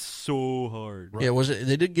because Right. it's so hard. Yeah,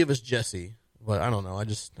 they did give us Jesse, but I don't know. I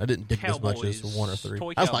didn't dig it as much as Cowboys. 1 or 3.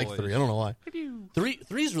 Toy I like Cowboys. 3. I don't know why. Three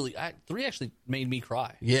is really three actually made me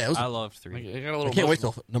cry. Yeah, it was. I loved 3. I got a I little. can't wait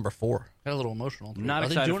emotional. till number 4. Got a little emotional. Not Are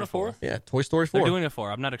they excited doing for a 4? Yeah, Toy Story 4. They're doing it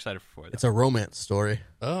 4. I'm not excited for 4. Though. It's a romance story.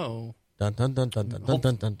 Oh, Dun dun dun dun dun dun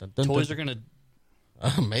dun dun dun. dun, toys dun. are gonna.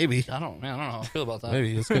 Maybe. I don't know how I feel about that.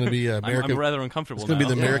 Maybe it's going to be American. I'm rather uncomfortable. It's going to be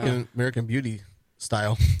the now. American Beauty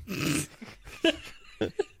style.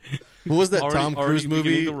 What was that Already- Tom already Cruise movie?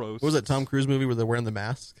 beginning to What roast. was that Tom Cruise movie where they're wearing the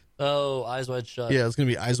mask? Oh, Eyes Wide Shut. Yeah, it's going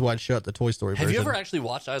to be Eyes Wide Shut, the Toy Story Have version. you ever actually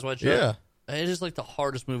watched Eyes Wide Shut? Yeah. It is like the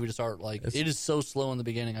hardest movie to start. Like It's- it is so slow in the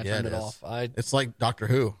beginning. I Yeah, turned it it is. off. It's like Doctor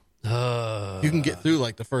Who. You can get through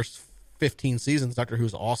like the first 15 seasons. Doctor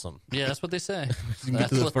Who's awesome. Yeah, that's what they say. You can get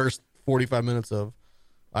to the first 45 minutes of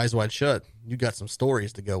Eyes Wide Shut. You got some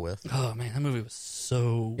stories to go with. Oh man, that movie was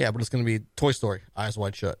so. Yeah, but it's going to be Toy Story, Eyes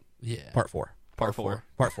Wide Shut, Yeah. Part 4. Part 4.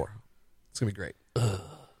 Part 4. It's going to be great. I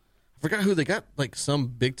forgot who they got, like some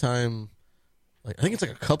big time, like I think it's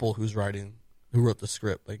like a couple who wrote the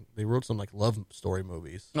script. Like they wrote some like love story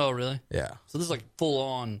movies. Oh really? Yeah. So this is like full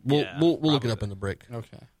on. We'll Yeah, look it probably. up in the break.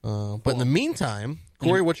 Okay. But in the meantime,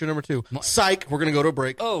 Corey, what's your number 2? Psych. We're gonna go to a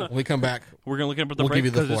break. Oh. When we come back, We're gonna look up at the We'll break give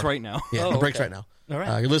you the because it's 4. right now. yeah, Oh, the break's okay. right now. All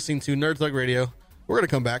right. You're listening to Nerd Thug Radio. We're gonna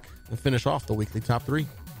come back and finish off the weekly top 3.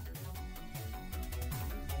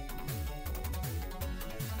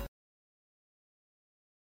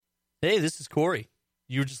 Hey, this is Corey.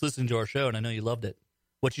 You were just listening to our show, and I know you loved it.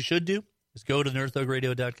 What you should do is go to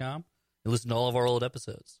nerdthugradio.com and listen to all of our old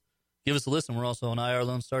episodes. Give us a listen. We're also on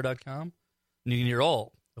irlonestar.com, and you can hear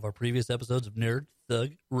all of our previous episodes of Nerd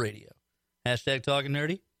Thug Radio. Hashtag talking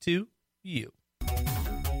nerdy to you.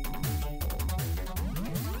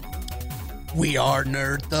 We are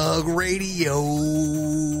Nerd Thug Radio.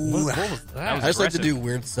 What was that? I just like to do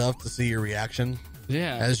weird stuff to see your reaction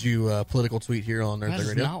Yeah. as you political tweet here on Nerd That Thug is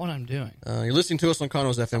Radio. not what I'm doing. You're listening to us on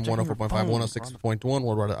Conroe's FM checking your 104.5, phone. 106.1,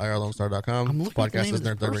 worldwide at irlonestar.com. I'm looking at the Podcast name is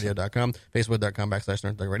of this nerdthugradio.com,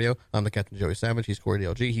 facebook.com/Nerd Thug Radio. I'm the Captain Joey Savage. He's Corey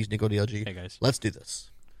DLG. He's Nico DLG. Hey, guys. Let's do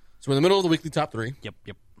this. So we're in the middle of the weekly top 3. Yep.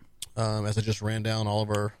 As I just ran down all of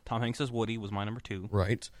our Tom Hanks' Woody was my number 2.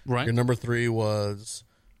 right. Right. Your number 3 was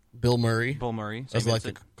Bill Murray. Bill Murray. As St. I like to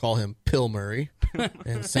Vincent. call him, Pill Murray.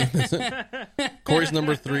 And St. Vincent. Corey's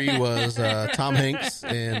number 3 was Tom Hanks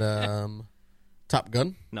and Top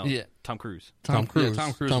Gun. No. Yeah. Tom Cruise. Tom Cruise.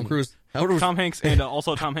 Tom Cruise. Tom Cruise. How, would Tom Hanks and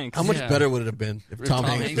also Tom Hanks. how much Yeah. better would it have been if Tom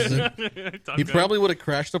Hanks was in? He probably would have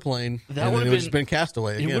crashed a plane. That and would then have it would have been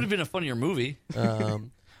Castaway It would again. have been a funnier movie.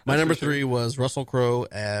 My number 3 was Russell Crowe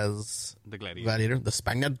as The Gladiator. Gladiator, the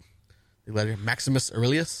Spaniard, the Gladiator, Maximus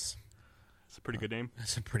Aurelius. It's a pretty good name.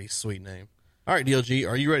 That's a pretty sweet name. All right, DLG,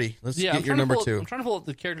 are you ready? Let's Yeah, get your number 2. I'm trying to pull up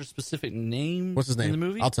the character's specific name. What's his name? in the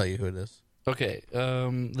movie? I'll tell you who it is. Okay.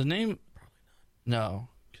 The name. No.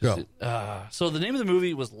 'Cause Go. So the name of the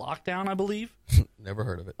movie was Lockdown, I believe. Never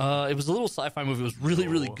heard of it. It was a little sci-fi movie. It was really,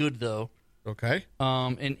 really good though. Okay.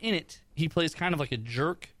 And in it, he plays kind of like a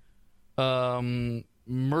jerk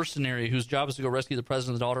mercenary whose job is to go rescue the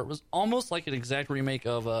president's daughter. It was almost like an exact remake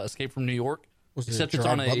of Escape from New York. Was it Except it's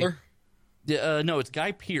Gerard on a- Butler? Yeah, no, it's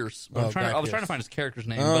Guy Pearce. But Oh, I Guy was trying to Pearce. find his character's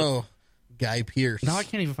name. Oh, Guy Pearce. But now I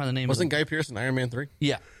can't even find the name. Wasn't of Guy Pearce in Iron Man 3?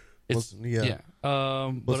 Yeah. It's, Wasn't he, yeah.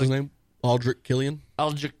 What's but his name? Aldrich Killian?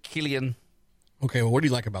 Aldrich Killian. Okay, well, what do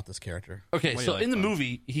you like about this character? Okay, What do so you like in the about him?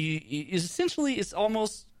 movie, he is essentially it's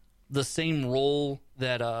almost the same role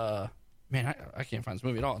that man, I can't find this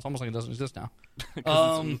movie at all. It's almost like it doesn't exist now.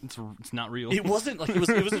 'Cause it's not real. It wasn't like it was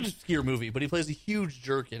an obscure movie, but he plays a huge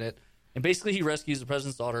jerk in it, and basically he rescues the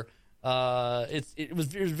president's daughter. It was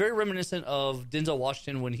very reminiscent of Denzel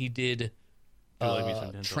Washington when he did You like me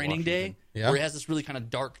some Denzel Training Day, Washington. Yeah. where he has this really kind of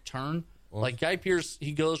dark turn. Like Guy Pearce,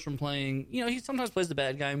 he goes from playing, he sometimes plays the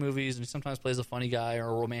bad guy in movies, and he sometimes plays a funny guy or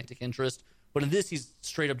a romantic interest. But in this, he's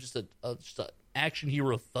straight up just a action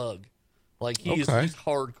hero thug. Like he's Okay.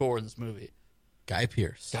 hardcore in this movie. Guy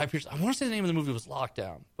Pearce. Guy Pearce. I want to say the name of the movie was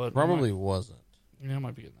Lockdown, but Probably wasn't. I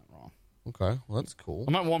might be getting that wrong. Okay, well that's cool.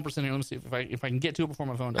 I'm at 1% here. Let me see if I can get to it before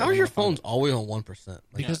my phone dies. How I'm are your gonna find phones always on 1%? Like,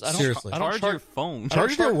 Because I don't- seriously, I don't Charge char- your phone.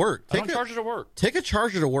 charge it at work. I don't charge it at work. Take a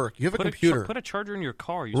charger to work. You have a Put computer. put a charger in your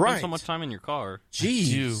car. You spend Right. so much time in your car.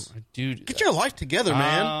 Jeez, Dude. get your life together,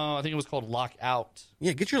 man. Oh, I think it was called Lockout.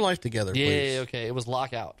 Yeah, get your life together, Yeah, please. okay. It was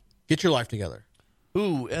Lockout. Get your life together.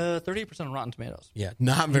 Ooh, 38% on Rotten Tomatoes. Yeah,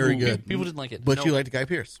 not very good. People didn't like it. But No. you liked Guy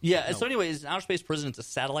Pearce. Yeah, and so anyways, in outer space prison, it's a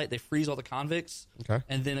satellite. They freeze all the convicts. Okay.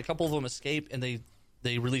 And then a couple of them escape, and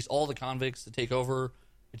they release all the convicts to take over.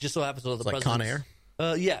 It just so happens that the like president's... Con Air?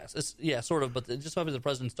 Yes, sort of, but it just so happens the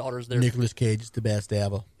president's daughter's there, Nicolas Cage is the best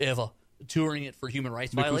ever. Eva, touring it for human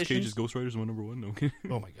rights Nicolas violations. Cage's Ghost Rider's my number one. No, okay.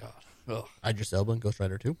 Oh my god. Ugh. Idris Elba, Ghost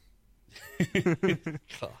Rider 2.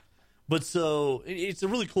 But so it's a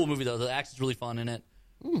really cool movie though. The action's really fun in it.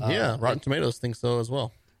 Yeah, Rotten Tomatoes thinks so as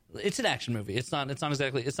well. It's an action movie. It's not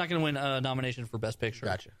exactly. It's not going to win a nomination for Best Picture.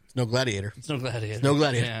 Gotcha. It's no Gladiator. It's no Gladiator. no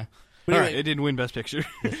Gladiator. Yeah. But All anyway, It didn't win Best Picture.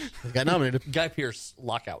 It got nominated. Guy Pearce,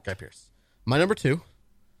 Lockout. Guy Pearce. My number 2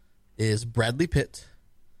 is Bradley Pitt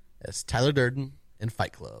as Tyler Durden in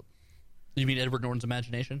Fight Club. You mean Edward Norton's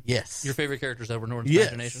imagination? Yes. Your favorite character is Edward Norton's Yes.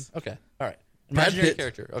 imagination? Okay. All right. Brad Imaginary Pitt,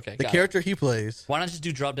 character. Okay. the got it. character he plays. Why not just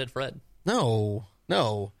do Drop Dead Fred? No.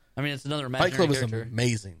 I mean, it's another Fight imaginary Club is character.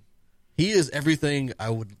 amazing. He is everything I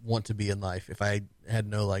would want to be in life if I had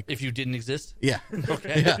no, like... If you didn't exist Yeah.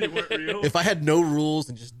 Okay. Yeah. If I had no rules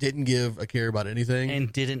and just didn't give a care about anything.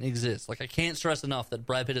 and didn't exist. Like, I can't stress enough that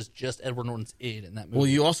Brad Pitt is just Edward Norton's id in that movie. Well,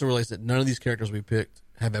 you also realize that none of these characters we picked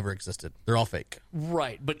have ever existed. They're all fake.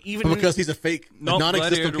 Right. But even But because he's a fake, No, a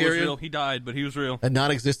non-existent Gladiator was character, real. He died, but he was real. a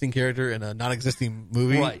non-existing character in a non-existing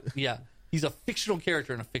movie. Right. Yeah. He's a fictional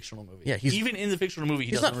character in a fictional movie. Yeah, he's- even in the fictional movie,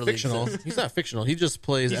 he He's doesn't not really fictional. exist. He's not fictional. He just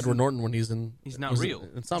plays Edward Norton when he's in. He's not was real.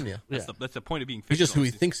 in Insomnia. That's, that's the point of being He's just who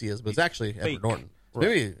fictional. he thinks he is, but it's actually Edward fake. Norton. So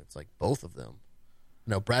maybe it's like both of them.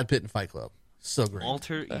 No, Brad Pitt and Fight Club. So great.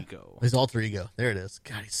 Alter ego. His alter ego. There it is.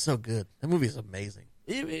 God, he's so good. That movie is amazing.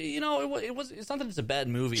 It's not that it's a bad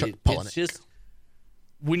movie. Chuck It's Palahniuk. just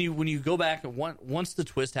when you go back and once the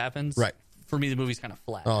twist happens, Right. For me, the movie's kind of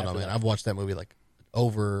flat. Oh, no, after man. that. I've watched that movie like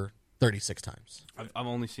over 36 times. I've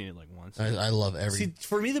only seen it like once. I love every See,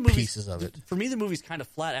 for me, the movie pieces of it. For me, the movie's kind of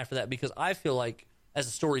flat after that because I feel like, as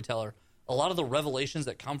a storyteller, a lot of the revelations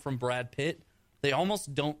that come from Brad Pitt, they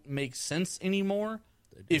almost don't make sense anymore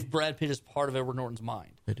if Brad Pitt is part of Edward Norton's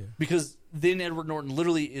mind. They do. Because then Edward Norton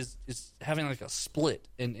literally is having like a split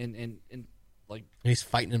and like And he's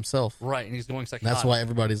fighting himself. right, and he's going And psychotic. that's why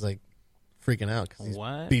everybody's like freaking out because he's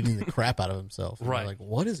What? beating the crap out of himself. And they're Right. like,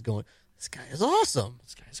 what is going? This guy is awesome.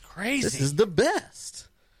 this guy's crazy. This is the best.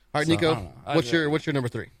 All right, So, I Nico, don't know. what's your number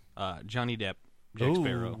 3? Johnny Depp, Jack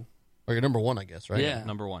Sparrow, Ooh. Or your number 1, I guess, right? Yeah.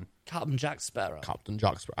 number one. Captain Jack Sparrow. Captain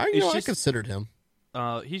Jock Sparrow. It's I just- considered him.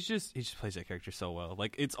 He just plays that character so well.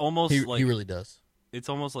 Like it's almost He, like he really does. it's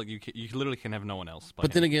almost like you literally can have no one else.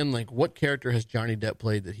 But then again, like, what character has Johnny Depp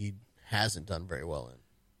played that he hasn't done very well in?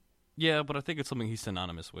 yeah, but I think it's something he's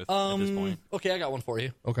synonymous with at this point. Okay, I got one for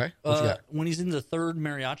you. Okay, what you got? When he's in the third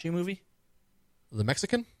mariachi movie. The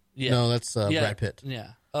Mexican? Yeah. No, that's Yeah. Brad Pitt.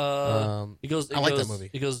 Yeah. I like that movie.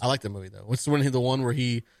 He goes. I like that movie though. What's the one where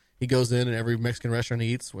he goes in and every Mexican restaurant he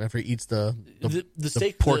eats, whenever he eats the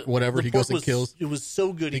steak, pork, whatever, the he goes pork and was- kills. It was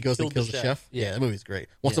so good. He goes and killed kills the chef. Yeah, that movie's great.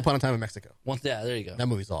 Once Upon a Time in Mexico. There you go. That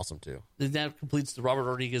movie's awesome too. Then that completes the Robert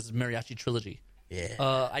Rodriguez mariachi trilogy.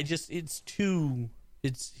 Yeah. It's too.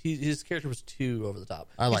 His character was too over the top.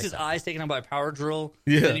 I like Gets his that. eyes taken out by a power drill.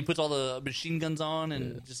 Yeah. And then he puts all the machine guns on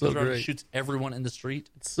and just so goes around and great. shoots everyone in the street.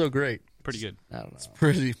 It's so great. Pretty good. I don't know.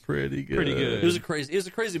 Pretty good. Pretty good. It was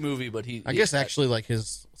a crazy movie, but I guess actually like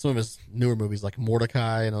some of his newer movies like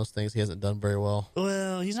Mordecai and those things he hasn't done very well.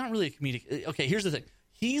 Well, he's not really a comedic. Okay, here's the thing.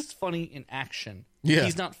 He's funny in action. Yeah.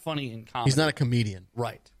 He's not funny in comedy. He's not a comedian.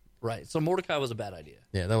 Right. So Mordecai was a bad idea.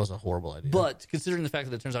 Yeah, that was a horrible idea. But considering the fact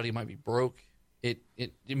that it turns out he might be broke, it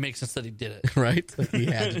makes sense that he did it. right? Like he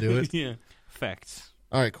had to do it. Yeah. Facts.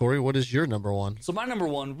 All right, Corey, what is your number 1? So my number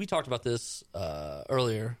one, we talked about this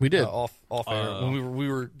earlier. We did. Off air when we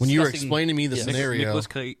were When you were discussing- explaining to me the Yes. scenario.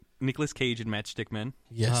 Nicholas Cage and Matchstick Men.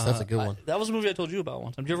 Yes, that's a good one. That was a movie I told you about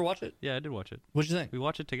one time. Did you ever watch it? Yeah, I did watch it. What'd you think? We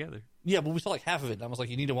watched it together. Yeah, but we saw like half of it. And I was like,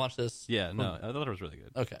 you need to watch this. Yeah, no, I thought it was really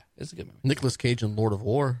good. Okay, it's a good movie. Nicolas Cage in Lord of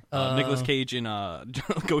War. Nicholas Cage in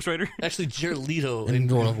Ghost Rider. Actually, Jared Leto In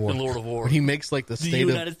Lord of War. in Lord of War. Where he makes like the The state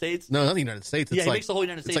United of States? No, not the United States. It's Yeah, he like, makes the whole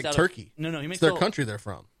United States It's like out of- Turkey. No, he makes it's their the- country they're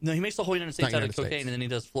from. No, he makes the whole United States out of United cocaine, States. and then he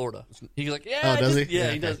does Florida. He's like, yeah, Oh, I does just, he? Yeah,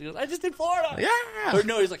 Yeah, he does. okay. He goes, I just did Florida. Yeah. Or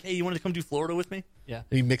no, he's like, hey, you want to come do Florida with me? Yeah.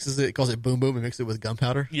 He mixes it, calls it boom boom, and mixes it with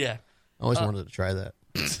gunpowder. Yeah. I always wanted to try that.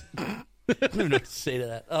 I don't even know what to say to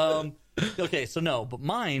that. Okay, so no, but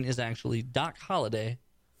mine is actually Doc Holliday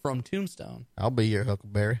from Tombstone. I'll be your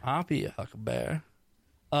Huckleberry. I'll be a Huckleberry.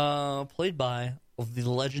 Played by the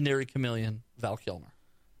legendary chameleon, Val Kilmer.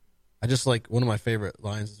 I just like one of my favorite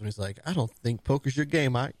lines is when he's like, I don't think poker's your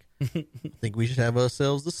game, Mike. I think we should have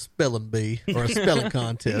ourselves a spelling bee or a spelling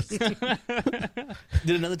contest.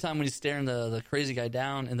 Did another time when he's staring the crazy guy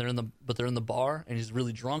down, and they're in the bar, and he's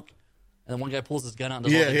really drunk, and then one guy pulls his gun out and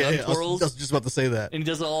does all the gun I twirls, was just about to say that. and he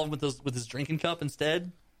does it all with his drinking cup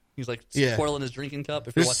instead. He's like twirling his drinking cup.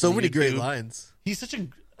 If There's you're so watching many great YouTube. lines. He's such a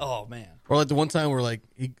man. Or like the one time where like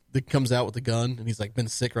he comes out with the gun and he's like been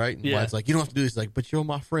sick, right? And Yeah. Wyatt's like, you don't have to do this. He's like, but you're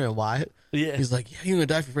my friend, Wyatt. Yeah. He's like, yeah, you're gonna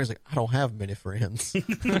die for your friends. Like, I don't have many friends.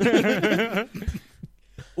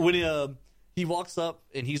 When he walks up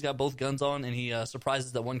and he's got both guns on, and he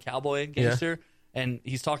surprises that one cowboy gangster, and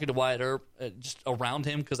he's talking to Wyatt Earp just around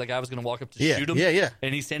him because that guy was going to walk up to shoot him. Yeah.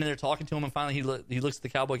 And he's standing there talking to him, and finally he looks at the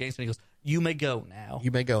cowboy gangster and he goes, "You may go now."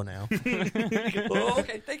 You may go now. Oh,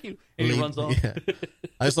 okay, thank you. And he runs off. Yeah.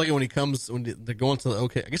 I just like it when he comes when they're going to the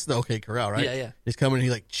OK. I guess the OK Corral, right? Yeah. He's coming and he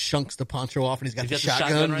like chunks the poncho off and he's got the got the shotgun.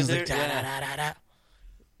 shotgun right he's there, like, yeah. da-da-da-da-da.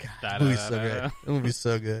 God, that movie's so good. That movie's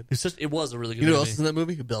so good. It was a really good You know who movie. else is in that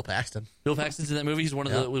movie? Bill Paxton. Bill Paxton's in that movie. He's one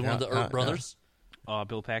of the Earp brothers.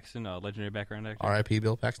 Bill Paxton, legendary background actor. R.I.P.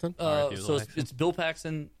 Bill Paxton. So it's Bill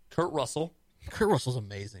Paxton, Kurt Russell, Kurt Russell's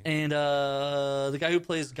amazing. and the guy who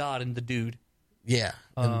plays God in The Dude. Yeah,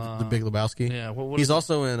 and the Big Lebowski. Yeah, what he's is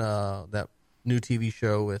also in that new TV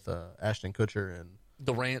show with Ashton Kutcher and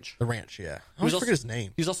The Ranch. The Ranch. Yeah, I always forget his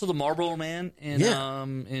name. He's also the Marlboro Man in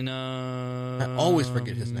I always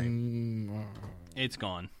forget his name. It's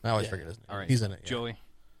gone. I always forget his name. All right, He's in it. Yeah. Joey.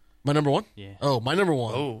 My number one. Yeah. Oh, my number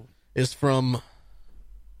one. Is from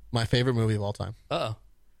my favorite movie of all time. Oh.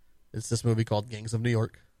 It's this movie called Gangs of New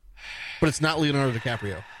York, but it's not Leonardo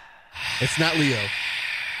DiCaprio. It's not Leo.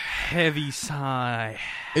 Heavy sigh.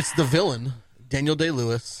 It's the villain, Daniel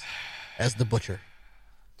Day-Lewis, as the Butcher.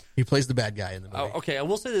 He plays the bad guy in the movie. Okay, I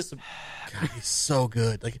will say this. God, he's so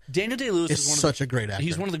good. Like Daniel Day-Lewis is such a great actor.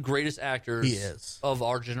 He's one of the greatest actors He is. of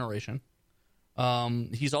our generation.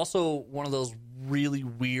 He's also one of those really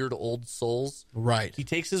weird old souls. Right. He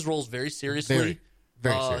takes his roles very seriously.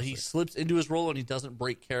 Very seriously. He slips into his role and he doesn't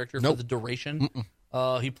break character for Nope. the duration.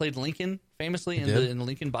 He played Lincoln famously in did. the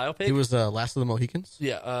Lincoln biopic. He was Last of the Mohicans.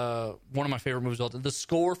 Yeah, one of my favorite movies of all time. The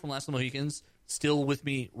score from Last of the Mohicans still with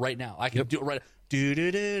me right now. I can do it right.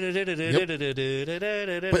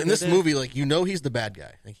 But in this movie, like he's the bad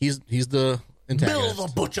guy. Like he's the antagonist. Bill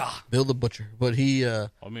the Butcher. Bill the Butcher. But he I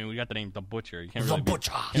mean, we got the name The Butcher. You can't The really be,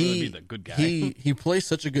 Butcher. can't really be the good guy. He plays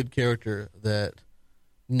such a good character that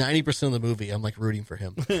 90% of the movie I'm like rooting for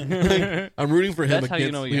him. Like, I'm rooting for him That's how against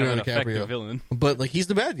you know you have an Leonardo effective DiCaprio. villain. But like he's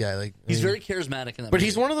the bad guy. Like He's I mean, very charismatic in that But movie.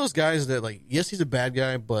 he's one of those guys that like yes he's a bad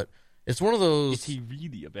guy, but it's one of those. Is he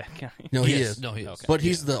really a bad guy? No, he Yes. is. No, he is. Okay. But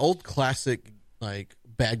he's the old classic like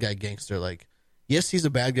bad guy gangster. Like yes he's a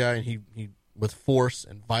bad guy and he with force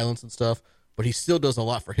and violence and stuff, but he still does a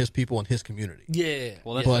lot for his people and his community. Yeah.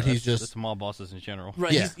 Well, that's, But he's that's just- mob bosses in general.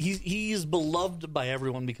 Right. Yeah. He is beloved by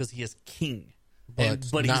everyone because he is king. But,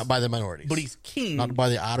 But not he's- by the minorities. But he's king. not by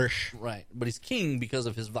the Irish. Right. But he's king because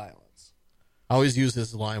of his violence. I always use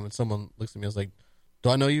this line when someone looks at me. I was like, "Do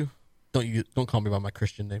I know you? Don't call me by my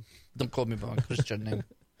Christian name. Don't call me by my Christian name.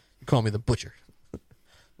 You call me the Butcher."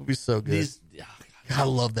 It'll be so good. God, I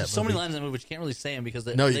love that There's so movie. many lines in that movie which you can't really say them because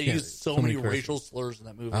they No, you can't. use so, So many many curses. racial slurs in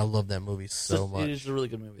that movie. I love that movie so It much. is a really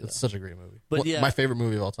good movie. It's Though. such a great movie. But yeah. My favorite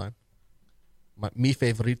movie of all time. Mi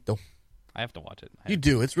favorito. I have to watch it. You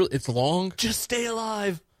do. It's long. Just stay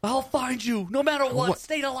alive. I'll find you no matter what. What?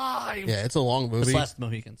 Stay alive. Yeah, it's a long It's movie. Last of the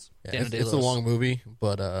Mohicans. Yeah, Daniel it's a Day-Lewis. long movie,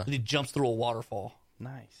 but And he jumps through a waterfall.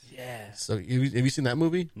 Nice. Yeah. so have you seen that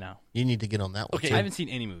movie? No. You need to get on that one. Okay. too. I haven't seen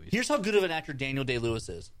any movies. Here's how good of an actor Daniel Day-Lewis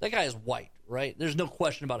is. That guy is white, right? There's no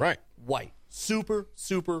question about it. Right. White. Super,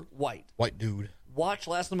 super white. White dude Watch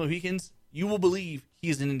Last of the Mohicans. You will believe he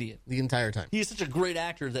is an Indian. the entire time. He is such a great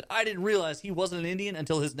actor that I didn't realize he wasn't an Indian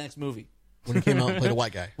until his next movie. When he came out and played a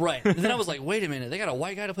white guy. Right. And then I was like, wait a minute. They got a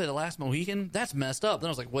white guy to play the last Mohican? That's messed up. Then I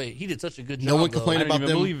was like, wait, he did such a good job. No one though. complained I didn't about even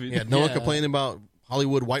them. believe it. Yeah, no one Yeah. complained about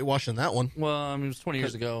Hollywood whitewashing that one. Well, I mean, it was 20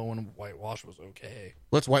 years ago when whitewash was okay.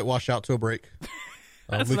 Let's whitewash out to a break.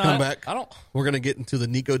 When we not- come back, I don't- we're going to get into the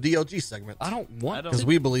Nico DLG segment I don't want because to.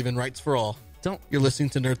 we believe in rights for all. Don't. You're listening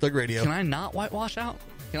to Nerd Thug Radio. Can I not whitewash out?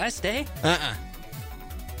 Can I stay?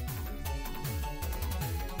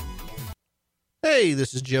 Hey,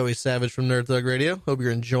 this is Joey Savage from Nerd Thug Radio. Hope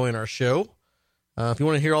you're enjoying our show. If you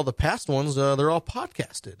want to hear all the past ones, they're all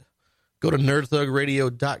podcasted. Go to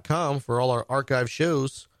nerdthugradio.com for all our archive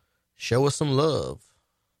shows. Show us some love.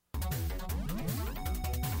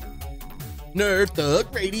 Nerd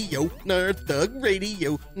Thug Radio, Nerd Thug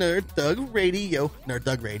Radio, Nerd Thug Radio, Nerd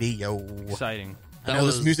Thug Radio. Exciting. I That know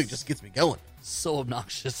this was- music just gets me going. So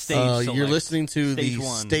obnoxious. Stage You're select. listening to Stage the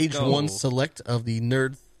one. Stage Go. 1 select of the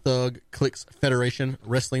Nerd Thug Clicks Federation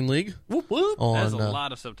Wrestling League Whoop, whoop. That has on a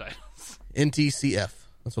lot of subtitles. NTCF.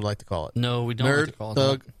 That's what I like to call it. No, we don't Nerd like to call it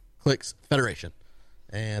Thug that. Clicks Federation.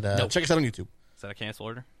 And check us out on YouTube. Is that a cancel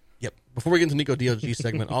order? Yep. Before we get into Nico DLG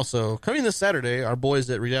segment, also coming this Saturday, our boys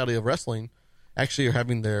at Reality of Wrestling actually are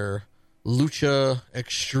having their Lucha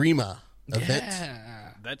Extrema event. Yeah.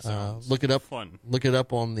 That sounds Look it up. fun. Look it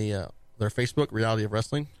up on the their Facebook, Reality of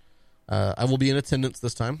Wrestling. I will be in attendance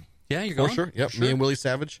this time. Yeah, you're For going? sure. Yep. Me and Willie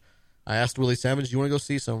Savage. I asked Willie Savage, "Do you want to go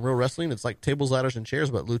see some real wrestling? It's like tables, ladders, and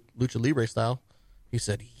chairs, but Lucha Libre style." He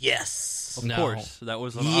said, "Yes." Of No. course, that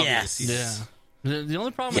was an Yes. obvious. Yeah. The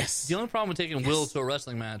only problem. Yes. The only problem with taking Will to a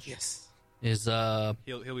wrestling match is He'll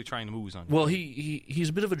be trying to moves on you. well he's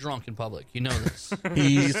a bit of a drunk in public. You know this.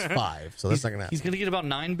 He's 5, so that's not gonna happen. He's gonna get about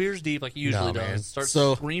 9 beers deep like he usually No, does. man. Start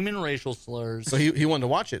So- screaming racial slurs. So he wanted to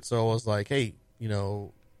watch it. So I was like, "Hey,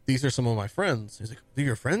 these are some of my friends." He's like, "These are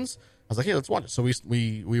your friends?" I was like, "Hey, let's watch it." So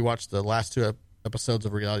we watched the last 2 episodes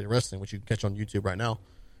of Reality of Wrestling, which you can catch on YouTube right now.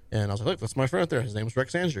 And I was like, "Look, that's my friend right there. His name's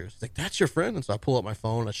Rex Andrews." He's like, "That's your friend?" And so I pull up my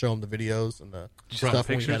phone, I show him the videos and the Just saw stuff.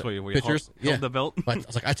 and we pictures got where you pictures. held the belt. I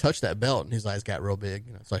was like, "I touched that belt," and his eyes got real big.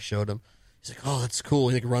 So I showed him. He's like, "Oh, that's cool."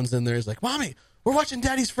 He runs in there. He's like, "Mommy, we're watching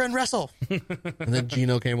Daddy's friend wrestle." And then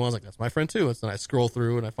Gino came on. I was like, "That's my friend too." And so I scroll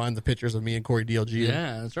through and I find the pictures of me and Corey DLG.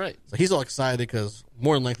 yeah, that's right. So he's all excited because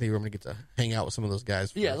more than likely we're going to get to hang out with some of those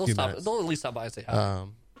guys. For Yeah, a they'll few stop. minutes. They'll at least stop by and say hi.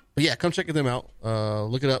 But yeah, come check them out.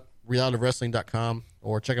 Look it up, realityofwrestling.com,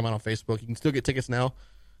 or check them out on Facebook. You can still get tickets now.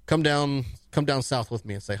 Come down south with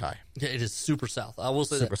me and say hi. Yeah, it is super south. I will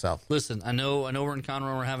say Super that. south. Listen, I know we're in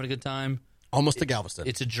Conroe. We're having a good time. Almost to Galveston.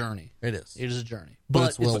 It's a journey. It is. It is a journey, But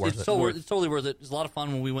it's well worth it's it. so worth, it's totally worth it. It's a lot of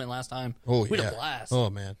fun when we went last time. Oh, we yeah. had a blast. Oh,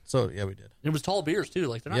 man. So, yeah, we did. It was tall beers too.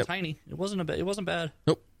 Like they're not Yep. tiny. It wasn't it wasn't bad.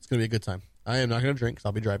 Nope. It's going to be a good time. I am not going to drink because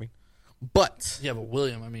I'll be driving. But Yeah, but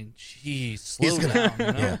William, I mean, geez, slow gonna- down. You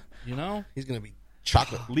know? Yeah. You know? he's going to be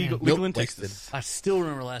chocolate. Legal milk in wasted. Texas. I still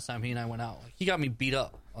remember last time he and I went out. Like he got me beat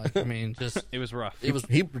up. Like I mean, just It was rough. it was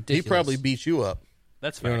He ridiculous. probably beat you up.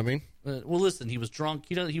 That's You know fair. what I mean? Well, listen, he was drunk.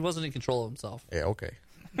 He wasn't in control of himself. Yeah, okay.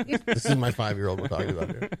 This is my 5-year-old we're talking about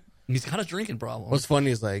here. He's got a drinking problem. What's funny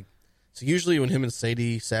is so usually when him and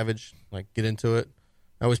Sadie Savage get into it,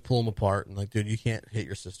 I always pull them apart and dude, you can't hit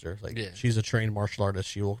your sister. Yeah. She's a trained martial artist.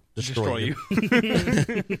 She will destroy you.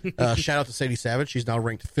 you. Shout out to Sadie Savage. She's now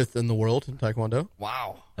ranked 5th in the world in Taekwondo.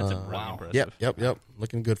 Wow. That's really impressive. Yep.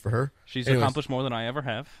 Looking good for her. She's Anyways, accomplished more than I ever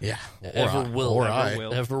have. Yeah. Ever will. Or Ever I.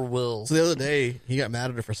 will. Ever will. So the other day, he got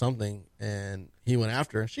mad at her for something, and he went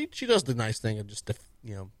after her. She does the nice thing of just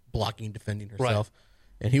blocking, defending herself,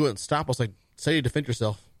 and he wouldn't stop. I was like, "Sadie, defend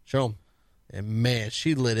yourself. Show him." And man,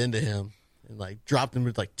 she lit into him and dropped him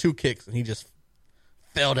with 2 kicks, and he just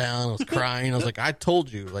fell down. I was crying. I was like, "I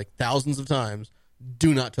told you thousands of times,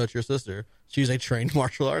 do not touch your sister. She's a trained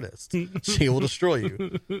martial artist. She will destroy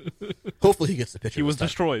you." Hopefully, he gets the picture. He was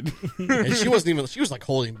this time. destroyed. and she wasn't even. She was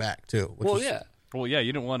holding back too. Which Well, was, yeah. Well, yeah,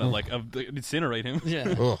 you didn't want to incinerate him.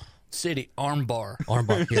 Yeah. Ugh. City armbar.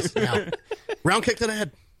 Armbar. Yes. Now, round kick to the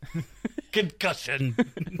head. Concussion.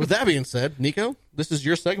 With that being said, Nico, this is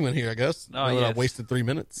your segment here, I guess. Oh, Now that yes. I've wasted 3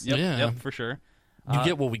 minutes. Yep, Yeah. yep, for sure. You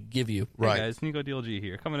get what we give you. Right. Hey guys, Nico DLG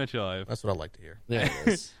here, coming at you live. That's what I like to hear. There it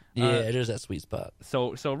is. Yeah, it is that sweet spot.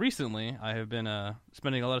 So recently, I have been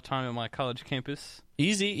spending a lot of time at my college campus.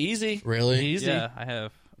 Easy. Really? Easy. Yeah, I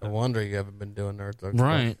have. No wonder you haven't been doing Nerd Thug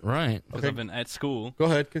Right. Okay. Because I've been at school. Go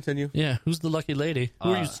ahead, continue. Yeah. Who's the lucky lady?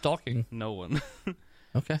 Who are you stalking? No one.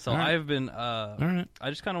 Okay. So all right. I've been. All right. I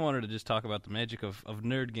just kind of wanted to just talk about the magic of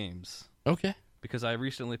nerd games Okay. because I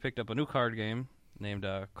recently picked up a new card game named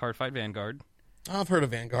Card Fight Vanguard. I've heard of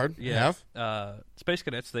Vanguard. You Yeah. have? Space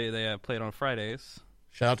Cadets. They play it on Fridays.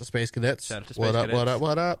 Shout out to Space Cadets. Shout out to What Space up, Cadets. what up,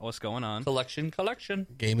 what up? What's going on? Collection.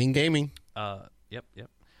 Gaming. Yep.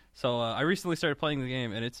 So I recently started playing the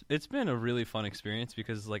game, and it's been a really fun experience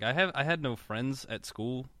because I had no friends at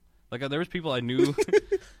school. There was people I knew.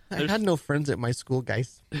 I had no friends at my school,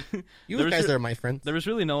 guys. You There was guys a- are my friends. There was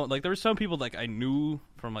really no there were some people I knew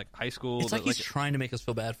from high school. It's like that, he's trying to make us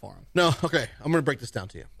feel bad for him. No, okay. I'm going to break this down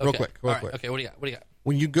to you real Okay. quick. All right. Okay, what do you got?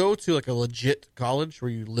 When you go to a legit college where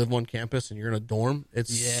you live on campus and you're in a dorm, it's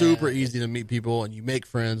Yeah. super easy to meet people and you make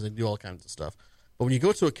friends and do all kinds of stuff. But when you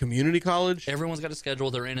go to a community college, Everyone's got a schedule.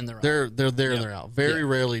 They're in and they're out. they're there and they're out. Very Yeah.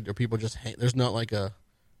 rarely do people just hang. There's not like a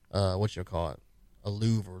what you call it, a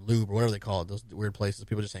Louvre or whatever they call it. Those weird places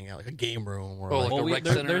people just hang out, like a game room or Oh, like a rec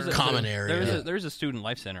center. Common area. There's a student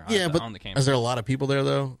life center yeah. But on the campus. is there a lot of people there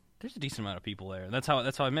though? There's a decent amount of people there. That's how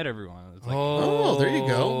I met everyone. It's like, Oh, there you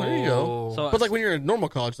go. There you go. So, But like when you're in normal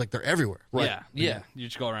college, like they're everywhere. Right. yeah, Yeah. You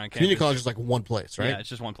just go around campus. Community college is like one place, right? Yeah, it's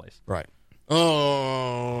just one place. Right.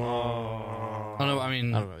 Oh. I don't know. I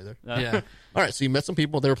mean, I don't know either. yeah. All right, so you met some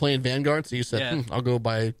people. They were playing Vanguard, so you said, Yeah. I'll go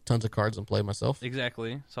buy tons of cards and play myself.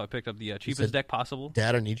 Exactly. So I picked up the cheapest said- deck possible.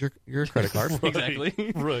 Dad, I need your credit card. Exactly.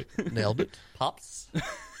 Right. Nailed it. Pops.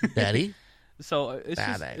 Daddy. So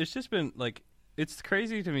Bad it's just been like it's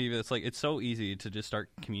crazy to me that it's like it's so easy to just start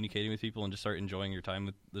communicating with people and just start enjoying your time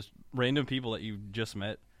with this random people that you just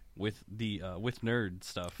met with the with nerd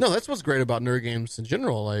stuff. No, that's what's great about nerd games in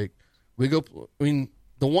general. Like we go, I mean,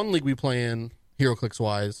 the one league we play in, HeroClix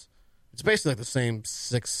wise, it's basically like the same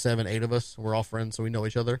 6, 7, 8 of us. We're all friends, so we know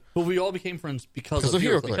each other. But we all became friends because of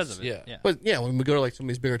HeroClix. Because of it. Yeah. Yeah. But yeah, when we go to like some of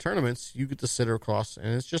these bigger tournaments, you get to sit across,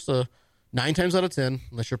 and it's just a 9 times out of 10,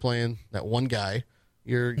 unless you're playing that one guy,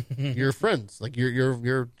 you're friends. Like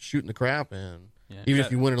you're shooting the crap, and Yeah. even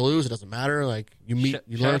if you win or lose, it doesn't matter. Like you meet,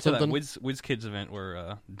 you learn Shout out something. to that Wiz Kids event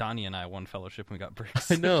where Donnie and I won fellowship and we got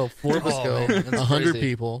bricks. I know 4 of us Oh, go, man, that's 100 crazy.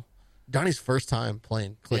 people. Donnie's first time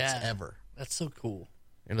playing clicks Yeah. ever That's so cool.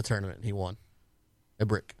 in a tournament, and he won a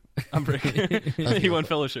brick I'm breaking. He won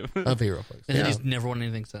fellowship. of HeroClix. And Yeah. he's never won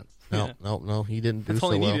anything since. No, he didn't do That's so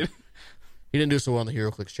all he well. needed. He didn't do so well in the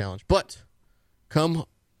HeroClix challenge. But come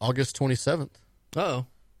August 27th, Oh,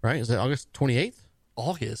 right? Is that August 28th?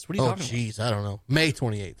 August. What are you Oh, talking jeez, I don't know. May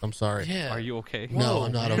 28th. I'm sorry. about? Yeah. Are you okay? No, Whoa,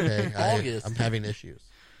 I'm not man. okay. August. I'm having issues.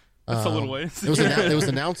 That's a little ways. It was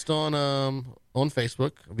announced on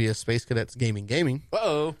Facebook via Space Cadets Gaming,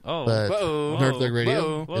 Uh-oh. Oh. but Whoa. Nerd Thug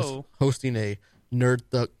Radio Whoa. is Whoa. hosting a Nerd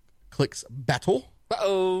Thug Clicks battle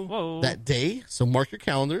Uh-oh. Whoa. that day. So mark your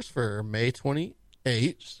calendars for May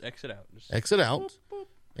 28th. Just exit out. Just Exit out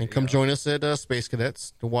and come join us at Space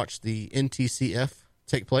Cadets to watch the NTCF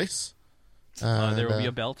take place. there will And, be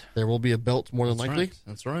a belt. There will be a belt more than That's likely, right.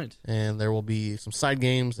 That's right. and there will be some side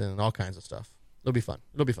games and all kinds of stuff. It'll be fun.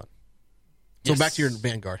 So Yes. back to your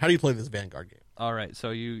Vanguard. How do you play this Vanguard game? All right,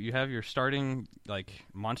 so you have your starting like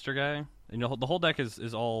monster guy. You know the whole deck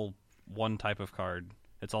is all one type of card.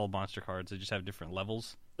 It's all monster cards. They just have different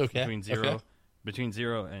levels Okay. between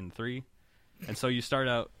 0 and 3. And so you start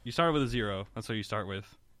with a 0. That's what you start with.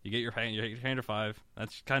 You get your hand of 5.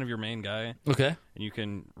 That's kind of your main guy, Okay. and you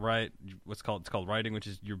can write it's called writing, which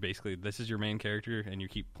is this is your main character, and you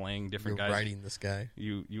keep playing different You're guys. riding this guy.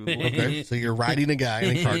 You Okay, so you're riding a guy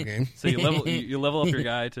in a card game. So you level up your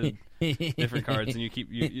guy to different cards, and you keep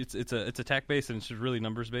it's attack based and it's just really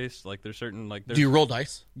numbers based. Like there's certain like there's Do you roll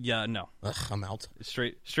dice? yeah no Ugh, I'm out. It's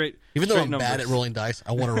straight. Even though straight I'm numbers. bad at rolling dice,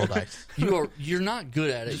 I want to roll dice. You're not good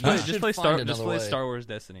at it. Just You play, should just play find Star another way. Star Wars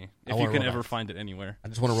Destiny if wanna you can roll ever dice. find it anywhere. I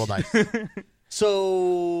just want to roll dice.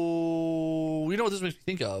 So you know what this makes me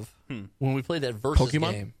think of when we played that versus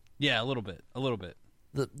Pokemon? game. Yeah, a little bit.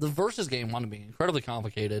 The versus game wanted to be incredibly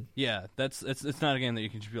complicated. Yeah, it's not a game that you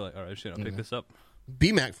can just be like, all right, shit, I'll pick this up.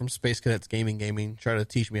 BMAC from Space Cadets Gaming tried to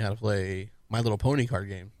teach me how to play My Little Pony card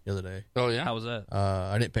game the other day. Oh yeah. How was that?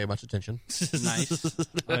 I didn't pay much attention. Nice.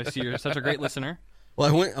 I see you're such a great listener. Well,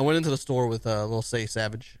 I went into the store with little Say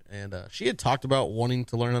Savage, and she had talked about wanting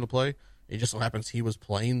to learn how to play. It just so happens he was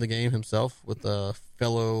playing the game himself with a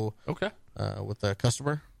fellow Okay. with a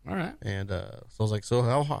customer, All right. and so I was like, "So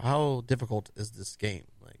how difficult is this game?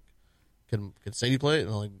 Like, can Sadie play it?"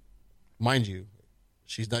 And I'm like, mind you,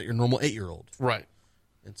 she's not your normal 8-year-old. Right.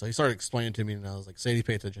 And so he started explaining to me, and I was like, "Sadie,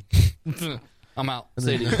 pay attention." I'm out. And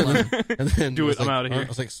Sadie, then, learn. and then Do was it, I'm like- outta here. I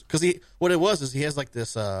was like, because what it was is he has like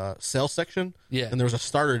this sale section, Yeah. and there was a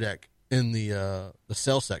starter deck in the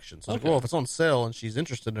sale section. So I was like, well, if it's on sale and she's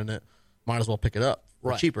interested in it, might as well pick it up for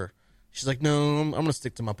Right. cheaper. She's like, no, I'm going to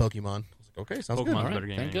stick to my Pokemon. I was like, okay, sounds Pokemon's good. a All right, better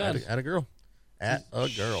game. thank anyway. God. At a girl. At a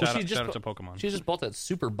girl. Shout She just out to bu- Pokemon. She just bought that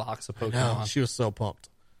super box of No, Pokemon. she was so pumped.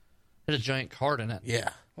 It had a giant card in it. Yeah.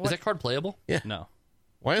 Is that card playable? No,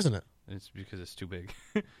 Why isn't it? it's because it's too big.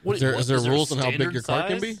 What, Is there a rules on how big standard your card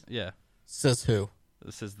can size? be? Yeah, Says who?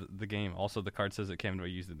 this is the game. Also, the card says it came to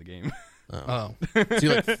be used in the game. Oh. So you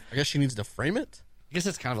like, I guess she needs to frame it? I guess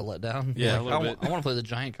it's kind of a letdown. Yeah, Like, a little I bit. want to play the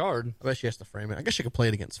giant card. I bet she has to frame it. I guess she could play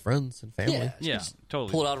it against friends and family. Yeah. yeah,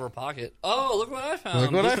 totally. Pull it out of her pocket. Oh, look what I found.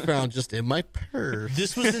 Look what I found just in my purse.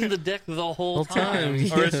 This was in the deck the whole time.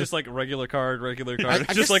 Or it's just like regular card. I It's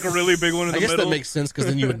guess- just like a really big one in I the guess middle. that makes sense because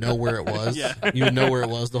then you would know where it was. Yeah. You would know where it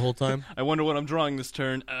was the whole time. I wonder what I'm drawing this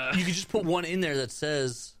turn. You could just put one in there that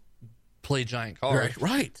says "play giant card."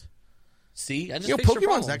 Right. See, I just You know, fixed your Pokemon's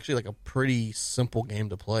problem. actually like a pretty simple game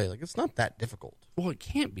to play. Like, it's not that difficult. Well, it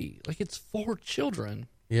can't be. Like, it's for children.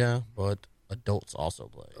 Yeah, but adults also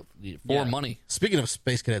play. For Yeah. money. Speaking of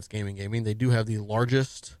Space Cadets Gaming, they do have the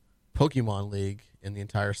largest Pokemon league in the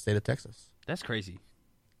entire state of Texas. That's crazy.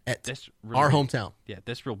 At That's really our big. hometown. Yeah,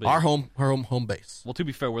 that's real big. Our home base. Well, to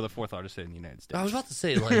be fair, we're the 4th largest state in the United States. I was about to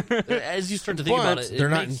say, like, as you start to think But about it, they're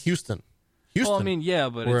not in Houston. Houston. Well, I mean, yeah,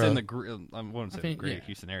 but We're it's in a- the I wouldn't say I think, greater yeah.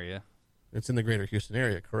 Houston area. It's in the greater Houston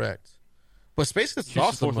area, correct. But Space Cadets is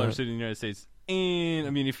Houston's awesome. 4th largest city in the United States. And, I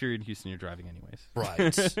mean, if you're in Houston, you're driving anyways.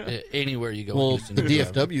 right. Anywhere you go. in Well, Houston, the you're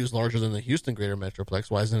driving. DFW is larger than the Houston Greater Metroplex.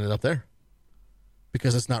 Why isn't it up there?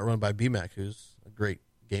 Because it's not run by BMAC, who's a great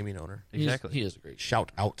gaming owner. Exactly. He is a great.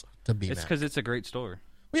 Shout out to BMAC. It's because it's a great store.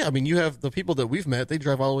 Well, yeah, I mean, you have the people that we've met. They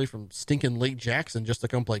drive all the way from stinking Lake Jackson just to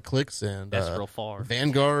come play Clicks and That's real far.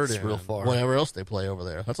 Vanguard That's and real far. whatever else they play over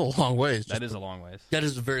there. That's a long ways. That is a long ways. That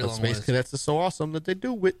is a very But long Space ways. Cadets is so awesome that they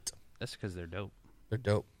do it. That's because they're dope. They're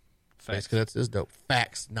dope. Space Facts. Cadets is dope.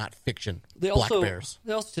 Facts, not fiction. They Black also Bears.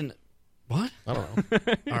 They also tend. What? I don't know.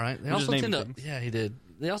 All right. They We're just also naming tend to. things. Yeah, he did.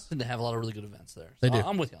 They also tend to have a lot of really good events there. They So do.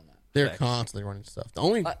 I'm with you on that. They're Facts. constantly running stuff. The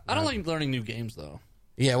only I don't like learning new games though.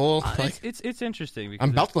 Yeah, well, like, It's interesting because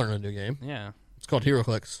I'm about to learn a new game. yeah, It's called Hero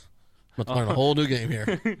Clicks. I'm about to learn a whole new game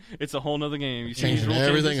here. it's a whole nother game. You Changing rule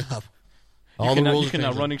everything changes. up. All the rules You are cannot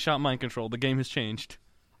changing. running shot mind control. The game has changed.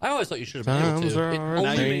 I always thought you should have been able Times to. are It only,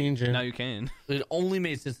 made, changing. Now you can. it only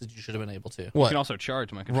made sense that you should have been able to. You What? can also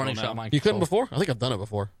charge mind control Running now. shot mind You couldn't control. before? I think I've done it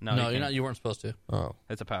before. No, No, you you're can't. not. You weren't supposed to. Oh.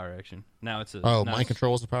 It's a power action. Now it's a. Oh, now mind it's-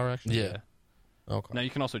 control is the power action? Yeah. Okay. Now you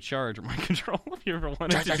can also charge or mind control if you ever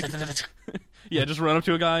wanted to. Yeah, just run up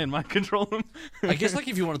to a guy and mind control him. I guess like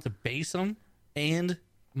if you wanted to base them and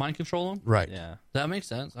mind control them, Right. Yeah. that makes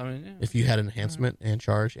sense. I mean, yeah. If you had enhancement and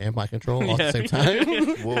charge and mind control all at the Yeah. same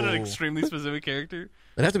time, Had an extremely specific character.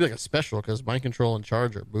 it'd have to be like a special because mind control and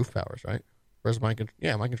charge are move powers, right? Whereas mind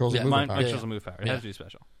control, mind control is Yeah, a movement Mind power. control's a move power. It Yeah. has to be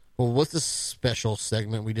special. Well, what's this special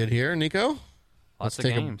segment we did here, Nico? Lots of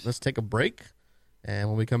take games. let's take a break, and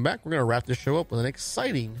when we come back, we're gonna wrap this show up with an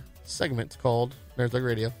exciting segment called Nerd Thug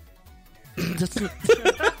Radio.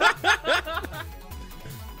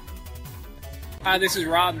 Hi, this is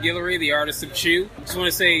Rob Guillory, the artist of Chew. Just want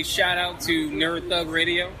to say shout out to Nerd Thug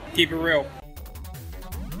Radio. Keep it real.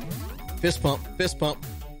 Fist pump, fist pump.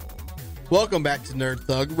 Welcome back to Nerd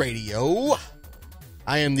Thug Radio.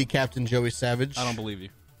 I am the Captain Joey Savage. I don't believe you.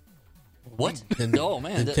 What? Then, Oh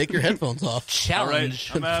man, then that- take your headphones off.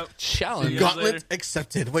 challenge. I'm out. Challenge. Gauntlet later.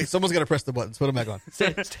 accepted. Wait, someone's got to press the buttons. Put them back on.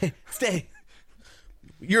 Stay.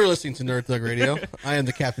 You're listening to Nerd Thug Radio. I am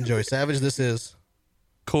the Captain Joey Savage. This is,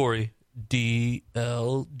 Corey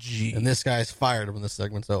DLG. and this guy's fired when this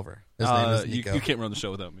segment's over. His name is You Nico. can't run the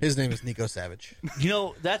show without me. His name is Nico Savage. You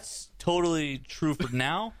know, that's totally true for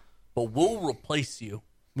now, but we'll replace you.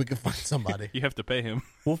 We can find somebody. You have to pay him.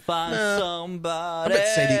 We'll find I somebody.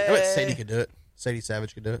 bet Sadie could do it. Sadie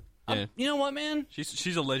Savage could do it. Yeah. You know what, man?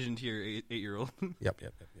 She's a legend here, 8-year-old. Yep.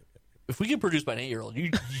 If we get produced by an 8-year-old,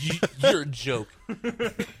 you're a joke.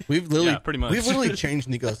 We've literally, Yeah, pretty much. We've literally changed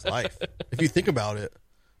Nico's life. If you think about it,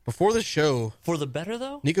 before this show, For the better,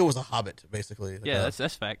 though? Nico was a hobbit, basically. Yeah,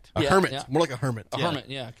 that's fact. a Yeah, hermit. yeah. More like a hermit. A hermit,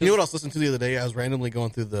 yeah. You know what I was listening to the other day? I was randomly going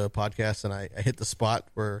through the podcast and I hit the spot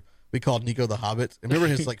where we called Nico the Hobbit. Remember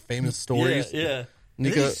his like famous stories? Yeah.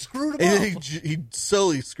 Nico They screwed him and up. He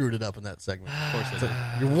solely screwed it up in that segment. Of course, so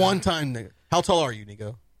you're one time. How tall are you,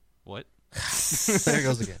 Nico? What? There it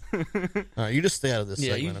goes again. All right, you just stay out of this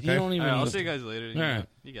Yeah, segment, you okay? don't even. All right, I'll see you guys later. You, All right.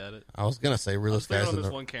 you got it. I was gonna say realist Stay guys on in this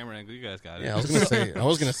the one camera angle. You guys got it. yeah. I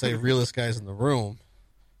was gonna say realist guys in the room.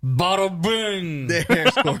 Bada bing!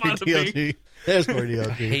 There's Corey DLG. There's Corey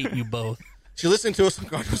DLG. Hate you both. So you listen to us on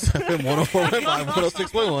Cardinals FM 104.5,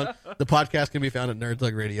 106.1. The podcast can be found at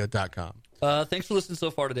nerdthugradio.com. Thanks for listening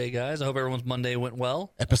so far today, guys. I hope everyone's Monday went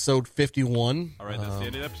well. Episode 51. All right, that's the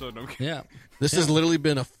end of the episode. Okay. Yeah. This has literally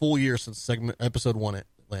been a full year since episode 1 it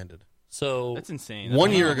landed. So That's insane.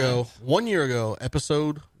 1 year ago,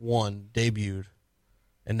 episode 1 debuted,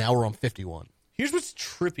 and now we're on 51. here's what's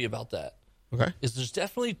trippy about that Okay? is there's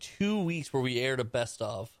definitely 2 weeks where we aired a best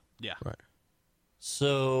of. Yeah. Right.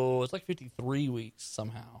 So it's like 53 weeks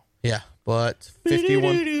somehow. Yeah, but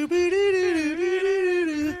 51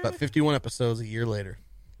 episodes a year later.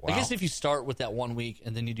 Wow. I guess if you start with that 1 week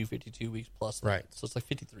and then you do 52 weeks plus that. Right. So it's like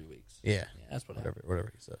 53 weeks. Yeah. Yeah, that's what happened.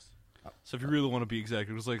 Whatever he says. So if you really want to be exact,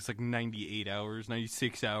 it was like it's like 98 hours,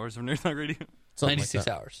 96 hours of Nerd Thug Radio. Something 96 like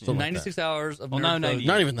that. hours. Something like 96 hours of Well, Nerd now Thug. 90.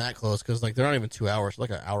 Not even that close because like they're not even 2 hours. Like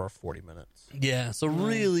an hour 40 minutes. Yeah, so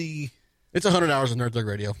really, It's 100 hours of Nerd Thug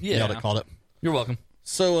Radio. Yeah. Nailed it, called it. you're welcome.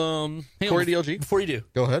 So, Hang Corey on, DLG, Before you do,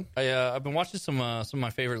 go ahead. I've been watching some of my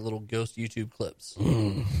favorite little ghost YouTube clips.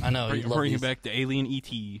 I know you love Bring you these. back to Alien ET.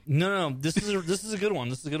 No, this is a good one.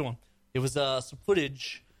 This is a good one. It was some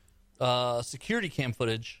footage, security cam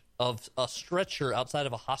footage of a stretcher outside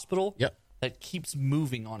of a hospital. Yep. that keeps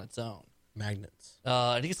moving on its own. Magnets.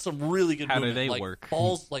 And it gets some really good How do movement. they like, work?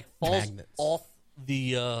 Falls Magnets. off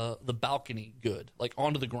the balcony good, like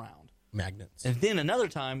onto the ground. Magnets. And then another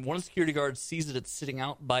time, one of the security guards sees that it's sitting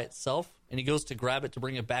out by itself, and he goes to grab it to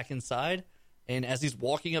bring it back inside. And as he's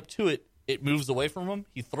walking up to it, it moves away from him.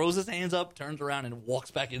 He throws his hands up, turns around, and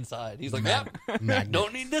walks back inside. He's like, Magnets.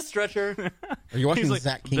 don't need this stretcher. Are you watching He's like,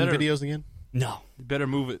 Zach King better- videos again? No. Better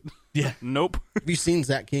move it. Yeah. Nope. Have you seen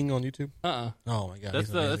Zach King on YouTube? Uh-uh. Oh my god, That's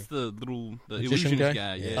he's the amazing. that's the little the Magician illusionist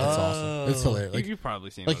guy. Yeah, Yeah. that's awesome. It's hilarious. Like, You've probably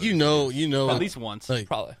seen. like other you know, at least once. Like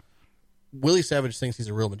Probably. Willie Savage thinks he's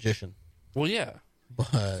a real magician, Well, yeah. He's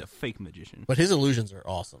but a fake magician. his illusions are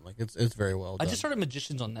awesome. Like it's very well I done. just started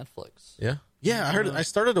Magicians on Netflix. Yeah, I heard it. I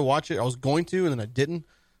started to watch it. I was going to, and then I didn't.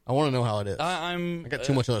 I want to know how it is. I I'm got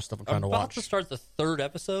too much other stuff I'm trying to about watch. to start the third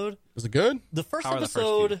episode. Is it good? The first How are the first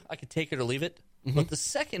episode, two? I could take it or leave it. Mm-hmm. But the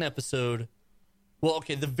second episode, well,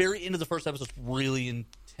 okay, the very end of the first episode is really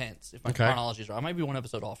intense. If my Okay. chronology is right, I might be one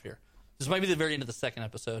episode off here. This might be the very end of the second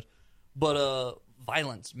episode. But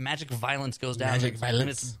magic violence goes down. Magic and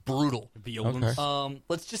violence. it's brutal. Violence. Okay.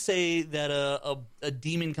 Let's just say that a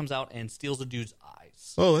demon comes out and steals a dude's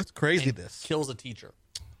eyes. Oh, that's crazy. and This. kills a teacher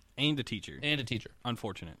And a teacher. and a teacher.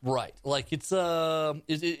 Unfortunate. Right, like it's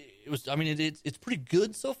it was. I mean, it's pretty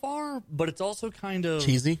good so far, but it's also kind of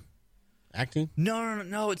Cheesy acting.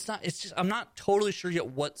 No, it's not. It's just I'm not totally sure yet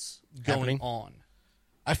what's going Happening? on.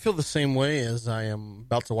 I feel the same way as I am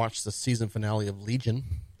about to watch the season finale of Legion.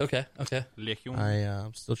 Okay. Legion.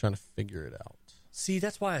 I'm still trying to figure it out. See,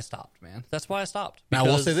 that's why I stopped, man. That's why I stopped. Now I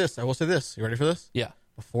will Because- say this. You ready for this? Yeah.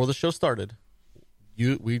 Before the show started,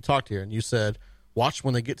 we talked here, and you said, "Watch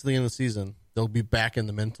when they get to the end of the season. They'll be back in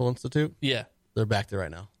the mental institute. Yeah. They're back there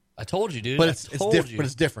right now. I told you, dude. But I it's told different. you. But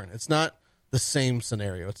it's different. It's not the same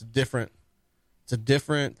scenario. It's a different.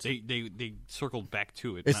 They circled back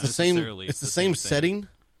to it. It's not the same. necessarily It's the same thing. setting,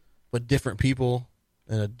 but different people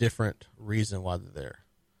and a different reason why they're there.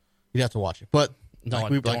 You'd have to watch it, but No, I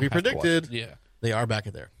like we don't have to watch predicted, it. Yeah. they are back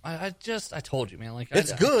there. I told you, man. Like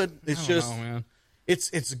It's good. It's I don't just know, man.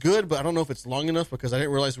 it's good, but I don't know if it's long enough because I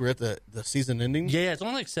didn't realize we were at the season ending. Yeah, it's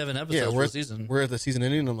only like 7 episodes we're per at, season. we're at the season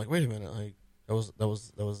ending, and I'm like, wait a minute, like that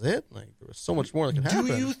was it. Like there was so much more that could Do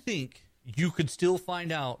happen. you think you could still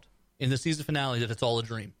find out in the season finale that it's all a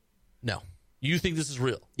dream? No. You think this is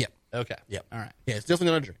real? Yep. Okay. Yep. All right. Yeah, it's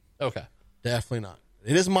definitely not a dream. Okay. Definitely not.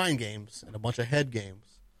 It is mind games and a bunch of head games,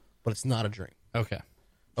 but it's not a dream. Okay.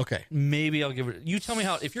 Okay. Maybe I'll give it. You tell me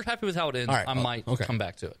how. If you're happy with how it ends, All right. I might Okay. come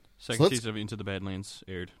back to it. Second So let's- season of Into the Badlands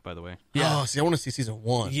aired, by the way. Yeah. Oh, see, I want to see season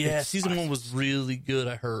 1. Yeah, season 1 was really good.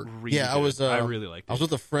 I heard. Really Yeah, I good. was. I really liked it. I was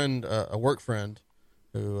with a friend, a work friend,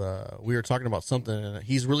 who we were talking about something, and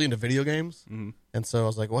he's really into video games. Mm-hmm. And so I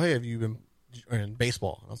was like, "Well, hey, have you been in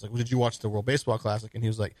baseball?" And I was like, "Well, did you watch the World Baseball Classic?" And he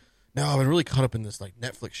was like, "No, I've been really caught up in this like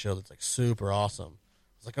Netflix show that's like super awesome."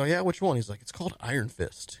 I was like, "Oh yeah, which one?" He's like, "It's called Iron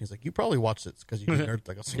Fist." He's like, "You probably watched it because you nerd."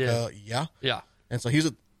 Like, I was like, Yeah. "Yeah." Yeah. And so he was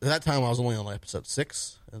at that time I was only on like episode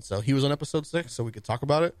 6, and so he was on episode 6, so we could talk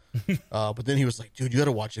about it. But then he was like, "Dude, you got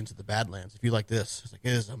to watch Into the Badlands if you like this." He's like,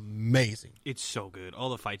 "It is amazing." It's so good. All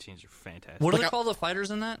the fight scenes are fantastic. What do Like they I- call the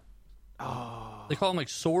fighters in that? Oh. They call them like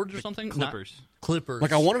swords or something? Clippers. Not- Clippers.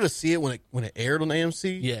 Like I wanted to see it when it aired on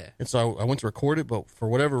AMC. Yeah. And so I went to record it, but for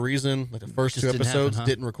whatever reason, like the first Just 2 didn't episodes happen, huh?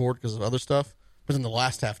 didn't record because of other stuff. But then the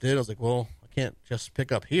last half did. I was like, well, I can't just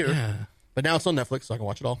pick up here. Yeah. But now it's on Netflix, so I can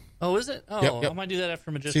watch it all. Oh, is it? Oh, Yep, yep. I might do that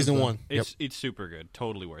after Magicians. Season then. 1. Yep. It's super good.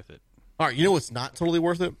 Totally worth it. All right. You know what's not totally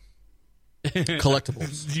worth it?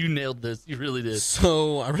 Collectibles. You nailed this. You really did.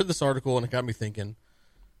 So I read this article and it got me thinking: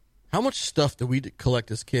 how much stuff do we collect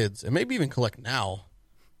as kids, and maybe even collect now,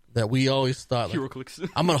 that we always thought, like, HeroClix.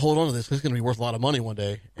 I'm going to hold on to this because it's going to be worth a lot of money one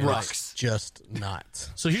day, and Right. it's just not.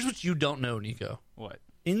 So here's what you don't know, Nico. What?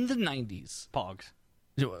 In the 90s. Pogs.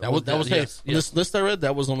 That was hey, yes, yes. this list I read,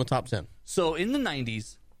 that was on the top 10. So in the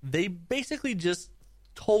 90s, they basically just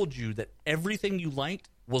told you that everything you liked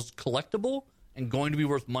was collectible and going to be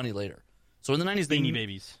worth money later. So in the 90s, Beanie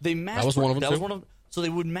Babies. They mass That was one of them, That was too? one of. So they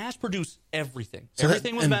would mass produce everything. So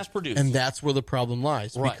Everything was and- mass produced. and that's where the problem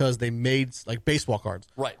lies, Right. because they made like baseball cards.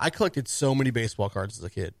 Right. I collected so many baseball cards as a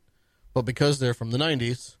kid, but because they're from the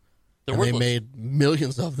 90s, They're and they worthless. made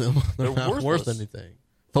millions of them, they're They're not worth worthless. anything.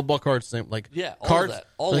 Football cards, same. Like Yeah, all of cards, that.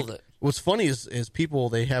 All like, of it. What's funny is people,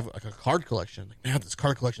 they have like a card collection. Like, man, this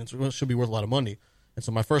card collection should be worth a lot of money. And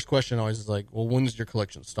so my first question always is like, well, when does your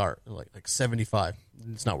collection start? Like 75.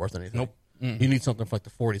 It's not worth anything. Nope. You need something for like the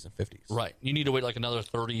 40s and 50s. Right. You need to wait like another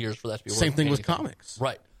 30 years for that to be worth Same thing with anything. comics.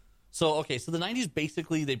 Right. So okay, so the 90s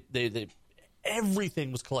basically they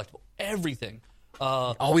everything was collectible. Everything.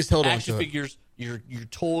 Always held on action to it. figures, your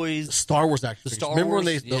toys. Star Wars action figures. Remember when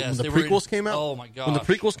yes, when the they were in- prequels came out? Oh my god! When the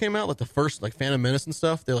prequels came out, like the first, like Phantom Menace and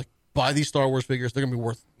stuff, they're like, buy these Star Wars figures. They're gonna be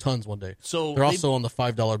worth tons one day. So they're also on the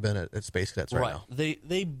 $5 bin at Space Cadets right now.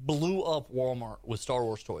 They blew up Walmart with Star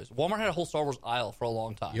Wars toys. Walmart had a whole Star Wars aisle for a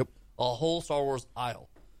long time. Yep. A whole Star Wars aisle,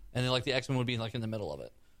 and then like the X-Men would be like in the middle of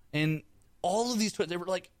it, and all of these toys, they were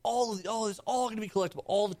like it's all going to be collectible.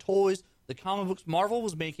 All the toys, the comic books. Marvel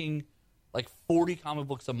was making like 40 comic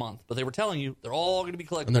books a month, but they were telling you they're all going to be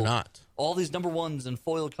collectible. And they're not. All these number ones and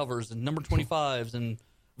foil covers and number 25s and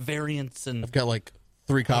variants and I've got like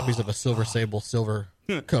 3 copies of a Silver Sable silver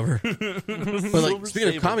cover. But like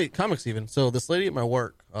speaking of comics, even so, this lady at my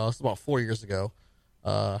work, this was about 4 years ago.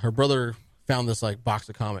 Her brother found this like box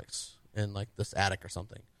of comics in like this attic or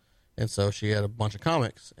something, and so she had a bunch of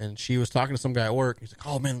comics, and she was talking to some guy at work. He's like,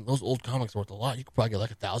 "Oh man, those old comics are worth a lot. You could probably get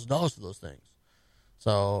like $1,000 for those things."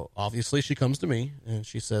 So obviously she comes to me and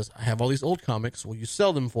she says, "I have all these old comics. Will you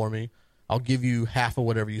sell them for me? I'll give you half of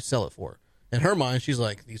whatever you sell it for." In her mind, she's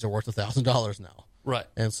like, "These are worth $1,000 now." right.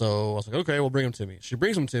 And so I was like, "Okay, well, bring them to me." She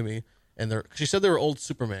brings them to me, and she said they were old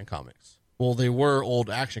Superman comics. Well, they were old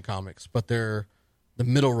Action Comics, but they're the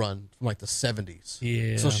middle run from like the 70s.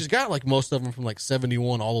 Yeah. So she's got like most of them from like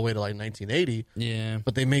 71 all the way to like 1980. Yeah.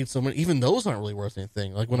 But they made so many. Even those aren't really worth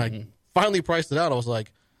anything. Like when I finally priced it out, I was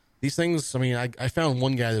like, these things. I mean, I found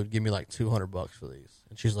one guy that would give me like $200 for these,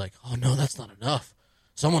 and she's like, "Oh no, that's not enough.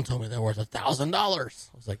 Someone told me they're worth $1,000."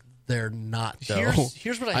 I was like, "They're not though."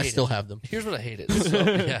 Here's what I hated. still have them. Here's what I hated. So,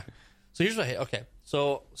 yeah. So here's what I hate. Okay.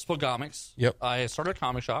 So Spogomics. Yep. I started a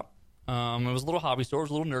comic shop. It was a little hobby store. It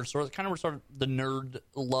was a little nerd store. It kind of started the nerd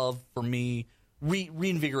love for me.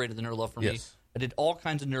 Reinvigorated the nerd love for me. Yes. I did all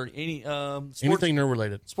kinds of Anything sports, nerd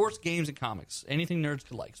related. sports games and comics. Anything nerds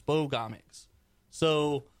could like. Spogomics.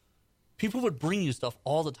 So people would bring you stuff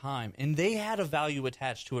all the time, and they had a value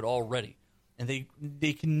attached to it already. And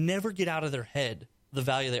they can never get out of their head the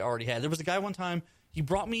value they already had. There was a guy one time, he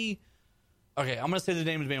brought me, okay, I'm going to say the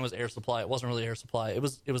name of the band was Air Supply. It wasn't really Air Supply. It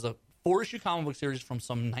was a 4-issue comic book series from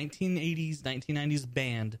some 1980s, 1990s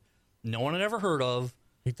band no one had ever heard of.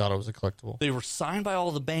 He thought it was a collectible. They were signed by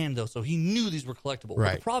all the band, though, so he knew these were collectible.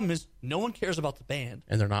 Right. But the problem is, no one cares about the band.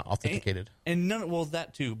 And they're not authenticated. And none, well,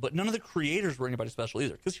 that too, but none of the creators were anybody special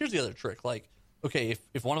either. Because here's the other trick. Like, okay,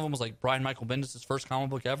 if one of them was like Brian Michael Bendis' first comic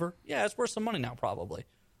book ever, yeah, it's worth some money now, probably.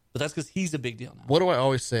 But that's because he's a big deal now. What do I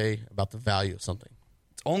always say about the value of something?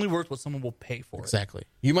 It's only worth what someone will pay for it. Exactly.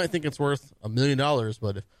 You might think it's worth $1 million,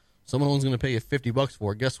 but if someone's going to pay you $50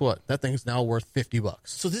 for it, guess what? That thing's now worth $50.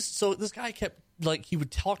 So this guy kept, like, he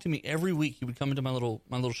would talk to me every week. He would come into my little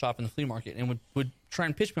shop in the flea market and would try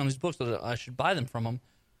and pitch me on these books that I should buy them from him.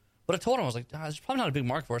 But I told him, I was like, there's probably not a big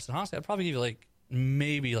market for it. And honestly, I'd probably give you like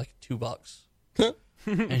maybe like $2.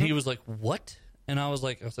 And he was like, "What?" And I was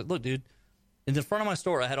like, "Look, dude, in the front of my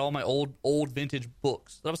store, I had all my old vintage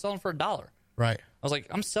books that I was selling for $1. Right. I was like,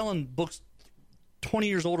 I'm selling books 20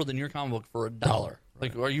 years older than your comic book for $1.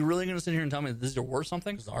 Like, are you really going to sit here and tell me that these are worth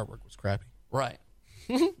something? Because the artwork was crappy. Right.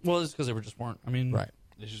 Well, it's because they just weren't. I mean, Right.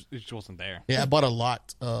 It just wasn't there. Yeah, I bought a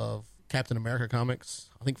lot of Captain America comics,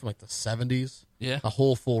 I think from like the 70s. Yeah. A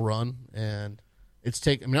whole full run. And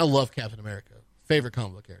I love Captain America. Favorite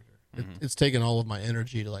comic book character. It's taken all of my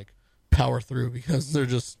energy to like power through because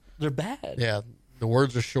they're bad. yeah, the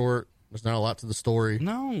words are short. There's not a lot to the story.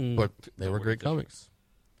 No. But they were great comics.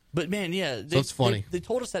 But man, yeah, it's funny. They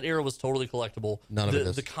told us that era was totally collectible. None of it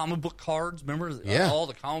is. The comic book cards, remember? Yeah. All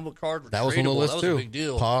the comic book cards were That was on the tradable. list That was too. a big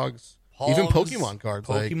deal. Pogs. Even Pokemon cards.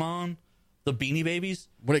 Pokemon, the Beanie Babies.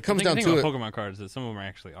 When it comes down The to thing it, about Pokemon cards is that some of them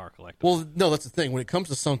actually are collectible. well, no, that's the thing. When it comes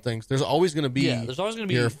to some things, there's always going to be Yeah, there's always gonna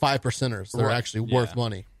be- your 5%ers that are Right. actually worth Yeah.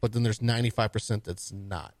 money, but then there's 95% that's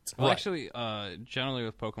not. Well, Right. actually, generally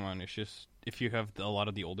with Pokemon, it's just if you have a lot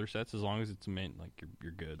of the older sets, as long as it's mint, like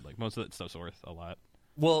you're good. Like most of that stuff's worth a lot.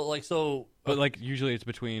 Well, like so. But like usually it's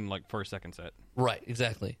between like first, second set. Right,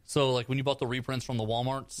 exactly. So, like when you bought the reprints from the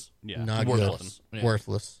WalMarts, Yeah, Not worthless. good. Yeah.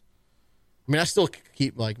 Worthless. I mean, I still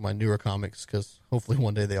keep like my newer comics because hopefully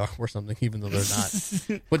one day they are worth something, even though they're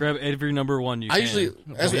not. But grab every number one you I can. usually,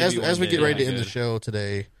 as Maybe one we day get ready to they're end the good. show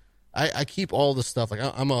today, I keep all the stuff. Like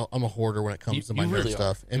I'm a hoarder when it comes to my You nerd really are.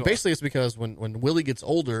 stuff, and You basically it's because when Willie gets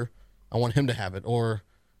older, I want him to have it, or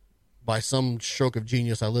by some stroke of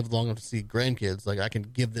genius, I lived long enough to see grandkids. Like I can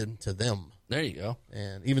give them to them, there you go.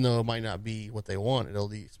 and even though it might not be what they want,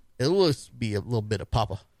 it'll at least be a little bit of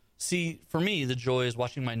Papa. See, for me, the joy is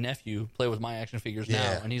watching my nephew play with my action figures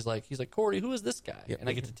Yeah. now, and he's like, Corey, who is this guy? Yeah. And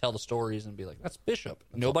I get to tell the stories and be like, that's Bishop.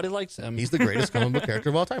 Nobody likes him. He's the greatest comic book character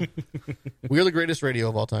of all time. We are the greatest radio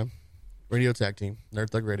of all time. Radio Tag Team, Nerd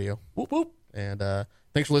Thug Radio. Whoop whoop. And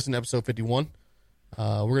thanks for listening to episode 51.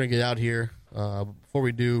 We're going to get out here. Before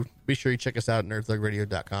we do, be sure you check us out at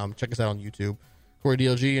nerdthugradio.com. Check us out on YouTube. Corey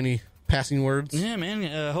DLG, any passing words? Yeah,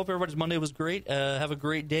 man. Hope everybody's Monday was great. Have a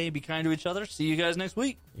great day. Be kind to each other. See you guys next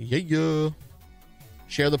week. Yeah.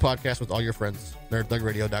 Share the podcast with all your friends.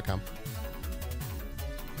 nerdthugradio.com.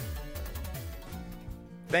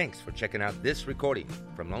 Thanks for checking out this recording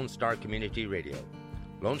from Lone Star Community Radio.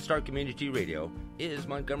 Lone Star Community Radio is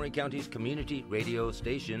Montgomery County's community radio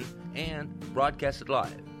station and broadcasted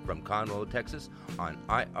live from Conroe, Texas on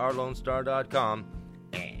irlonestar.com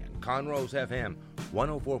and Conroe's FM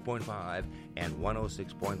 104.5 and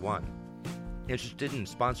 106.1. Interested in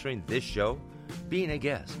sponsoring this show, being a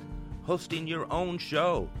guest, hosting your own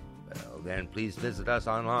show? Well, then please visit us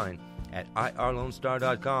online at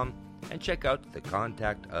irlonestar.com and check out the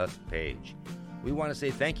Contact Us page. We want to say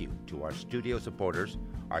thank you to our studio supporters,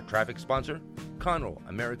 our traffic sponsor, Conroe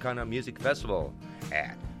Americana Music Festival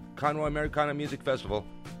at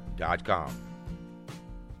ConroeAmericanaMusicFestival.com.